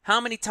 How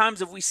many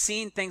times have we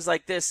seen things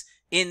like this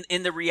in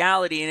the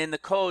reality and in the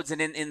codes and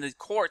in the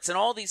courts and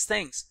all these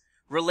things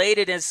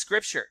related as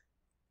Scripture?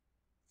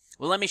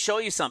 Well, let me show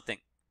you something.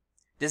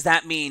 Does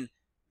that mean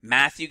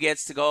Matthew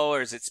gets to go,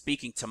 or is it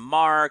speaking to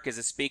Mark? Is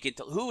it speaking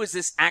to, who is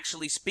this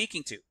actually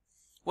speaking to?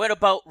 What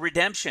about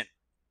redemption?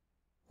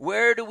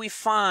 Where do we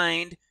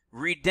find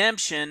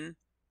redemption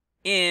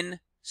in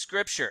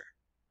Scripture?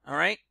 All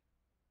right?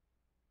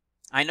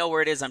 I know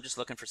where it is. I'm just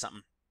looking for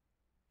something.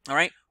 All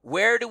right?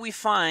 Where do we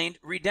find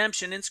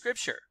redemption in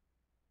Scripture?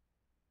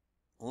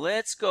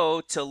 Let's go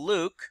to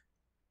Luke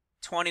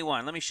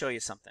 21. Let me show you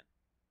something.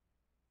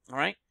 All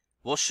right?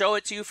 We'll show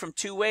it to you from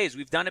 2 ways.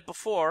 We've done it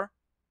before,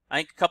 I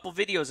think a couple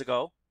videos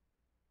ago.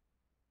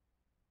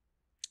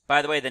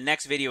 By the way, the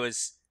next video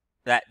is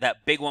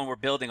that big one we're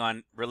building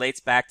on relates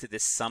back to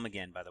this sum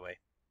again, by the way.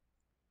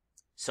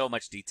 So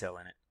much detail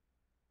in it.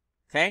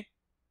 Okay?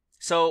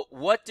 So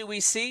what do we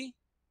see?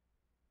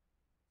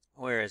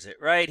 Where is it?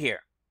 Right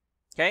here.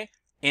 Okay?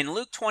 In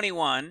Luke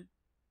 21,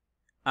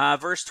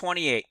 verse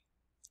 28.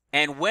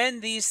 And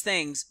when these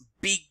things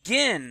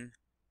begin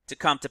to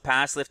come to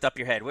pass, lift up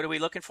your head. What are we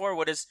looking for?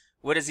 What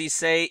does he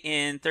say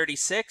in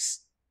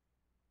 36?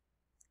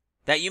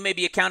 That you may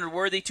be accounted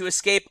worthy to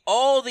escape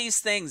all these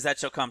things that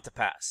shall come to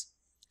pass.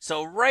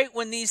 So right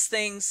when these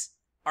things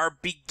are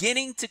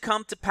beginning to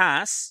come to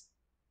pass,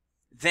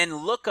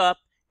 then look up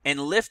and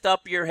lift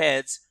up your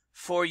heads,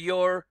 for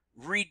your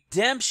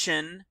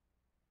redemption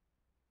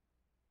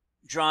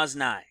draws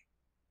nigh.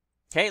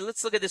 Okay,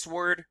 let's look at this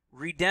word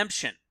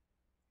redemption.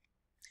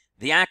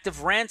 The act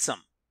of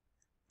ransom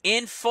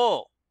in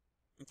full.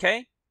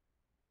 Okay?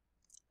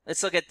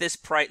 Let's look at this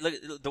price. Look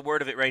at the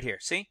word of it right here.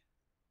 See?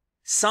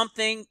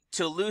 Something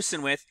to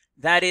loosen with,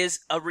 that is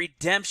a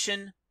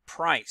redemption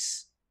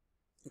price.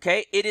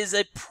 Okay? It is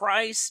a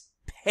price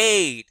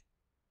paid.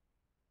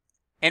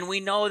 And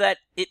we know that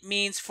it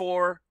means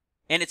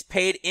and it's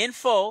paid in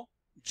full,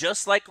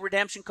 just like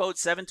redemption code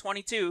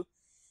 722,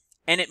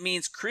 and it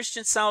means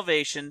Christian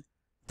salvation,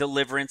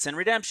 deliverance, and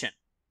redemption.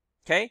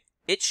 Okay?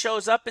 It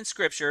shows up in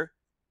Scripture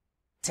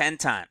 10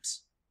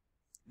 times.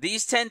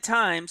 These 10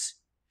 times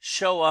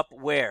show up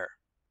where?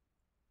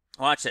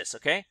 Watch this,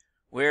 okay?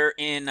 We're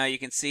in, you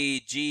can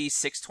see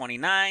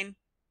G629.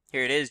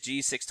 Here it is,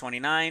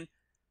 G629.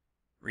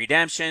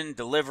 Redemption,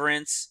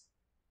 deliverance,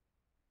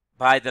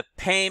 by the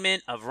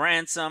payment of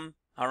ransom,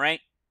 all right?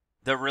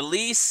 The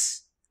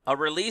release, a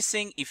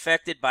releasing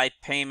effected by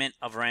payment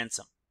of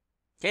ransom.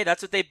 Okay,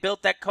 that's what they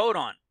built that code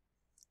on.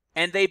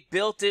 And they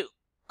built it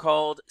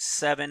called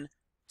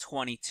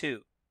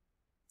 722.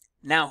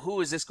 Now, who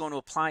is this going to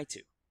apply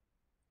to?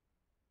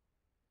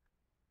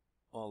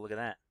 Oh, look at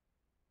that.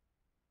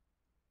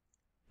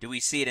 Do we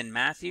see it in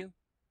Matthew?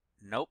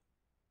 Nope.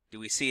 Do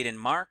we see it in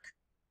Mark?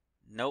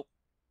 Nope.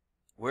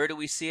 Where do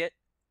we see it?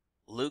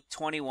 Luke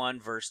 21,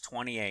 verse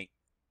 28.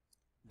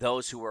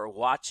 Those who are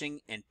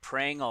watching and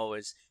praying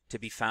always to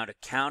be found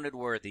accounted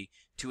worthy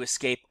to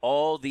escape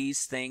all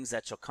these things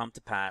that shall come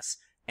to pass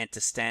and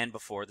to stand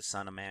before the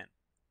Son of Man.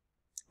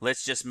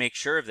 Let's just make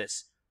sure of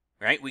this,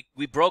 right?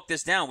 We broke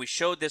this down. We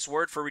showed this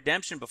word for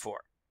redemption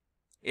before.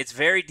 It's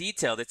very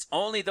detailed. It's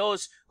only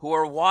those who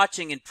are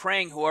watching and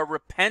praying, who are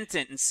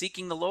repentant and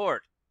seeking the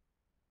Lord.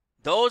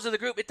 Those are the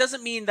group. It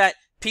doesn't mean that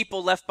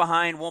people left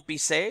behind won't be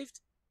saved.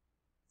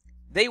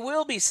 They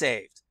will be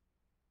saved,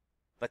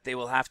 but they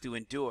will have to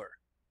endure.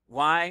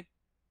 Why?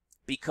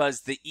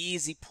 Because the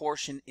easy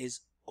portion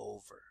is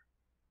over.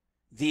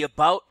 The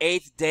about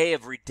 8th day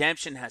of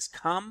redemption has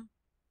come,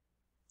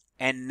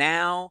 and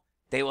now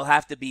they will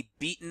have to be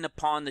beaten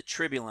upon the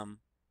tribulum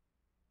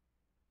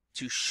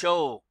to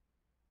show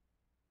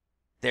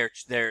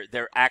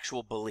their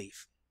actual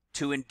belief,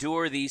 to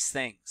endure these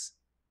things.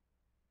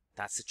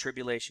 That's the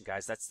tribulation,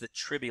 guys. That's the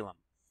tribulum.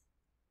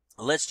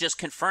 Let's just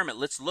confirm it.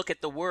 Let's look at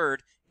the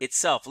word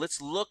itself.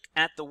 Let's look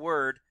at the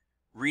word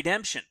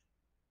redemption.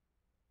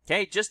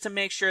 Okay, just to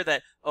make sure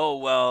that, oh,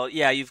 well,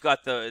 yeah, you've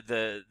got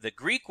the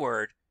Greek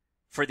word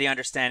for the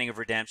understanding of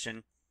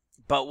redemption,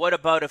 but what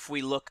about if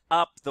we look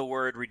up the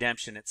word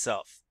redemption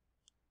itself?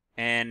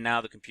 And now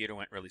the computer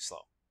went really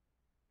slow.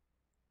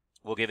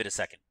 We'll give it a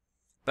second.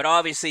 But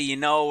obviously you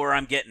know where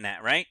I'm getting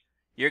at, right?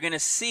 You're going to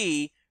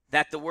see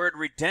that the word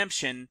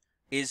redemption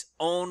is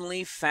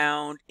only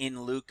found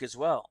in Luke as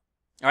well.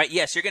 All right,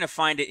 yes, you're going to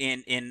find it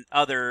in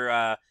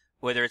other,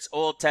 whether it's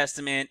Old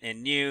Testament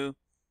and New.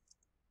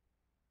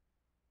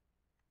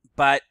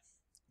 But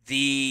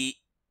the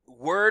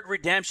word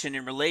redemption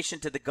in relation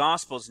to the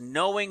Gospels,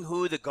 knowing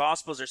who the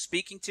Gospels are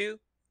speaking to,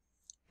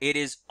 it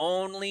is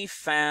only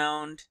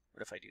found,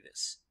 what if I do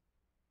this?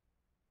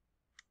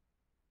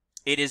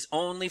 It is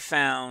only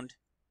found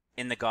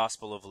in the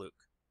Gospel of Luke.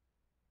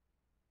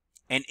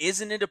 And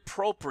isn't it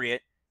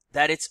appropriate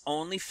that it's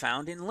only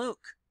found in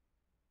Luke?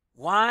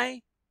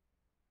 Why?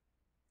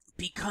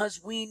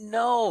 Because we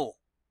know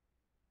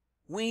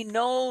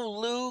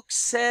Luke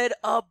said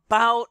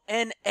about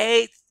an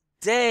 8th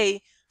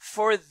day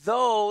for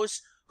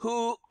those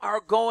who are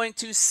going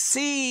to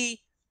see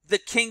the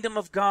kingdom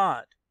of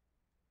God.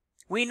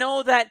 We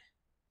know that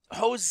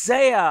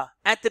Hosea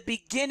at the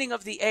beginning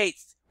of the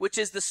 8th, which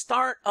is the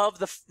start of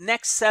the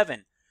next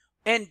 7,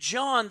 and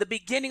John, the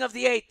beginning of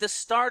the 8th, the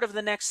start of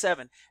the next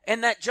 7,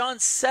 and that John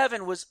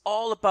 7 was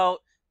all about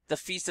the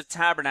Feast of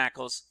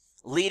Tabernacles,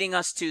 leading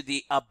us to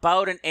the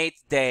about an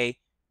 8th day,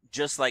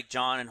 just like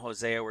John and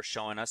Hosea were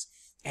showing us,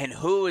 and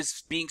who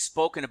is being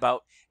spoken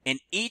about in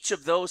each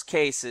of those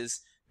cases,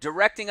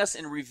 directing us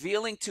and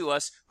revealing to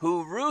us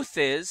who Ruth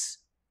is.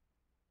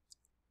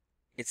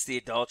 It's the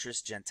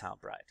adulterous Gentile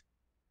bride.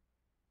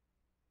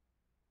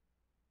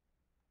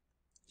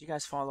 Do you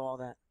guys follow all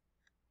that?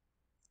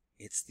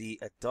 It's the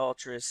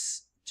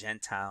adulterous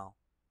Gentile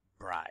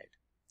bride.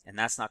 And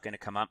that's not going to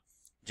come up.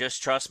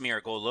 Just trust me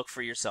or go look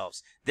for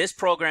yourselves. This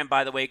program,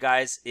 by the way,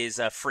 guys,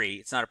 is free.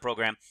 It's not a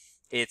program.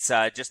 It's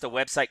just a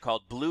website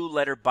called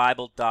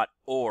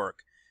blueletterbible.org.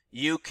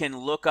 You can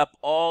look up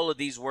all of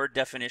these word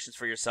definitions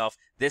for yourself.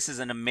 This is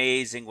an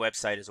amazing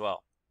website as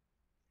well.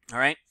 All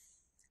right.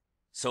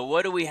 So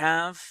what do we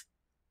have?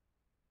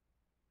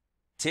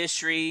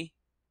 Tishri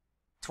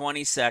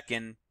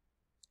 22nd,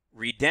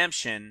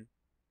 redemption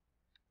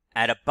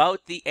at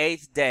about the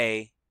 8th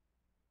day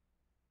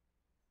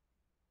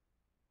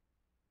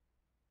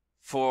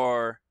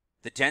for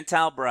the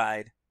Gentile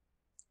bride,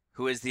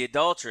 who is the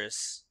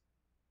adulteress,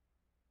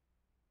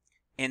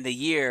 in the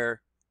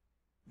year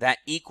that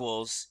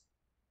equals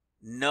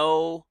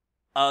no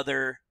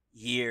other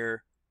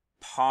year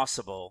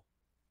possible,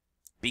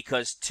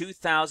 because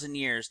 2,000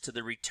 years to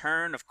the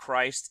return of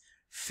Christ,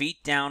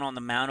 feet down on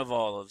the Mount of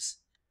Olives,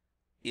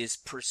 is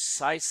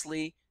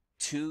precisely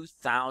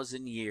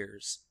 2,000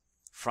 years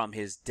from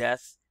his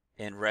death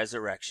and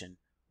resurrection,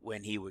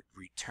 when he would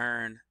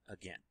return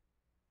again.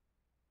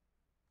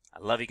 I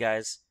love you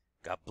guys.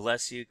 God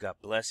bless you. God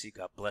bless you.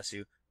 God bless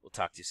you. We'll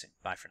talk to you soon.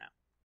 Bye for now.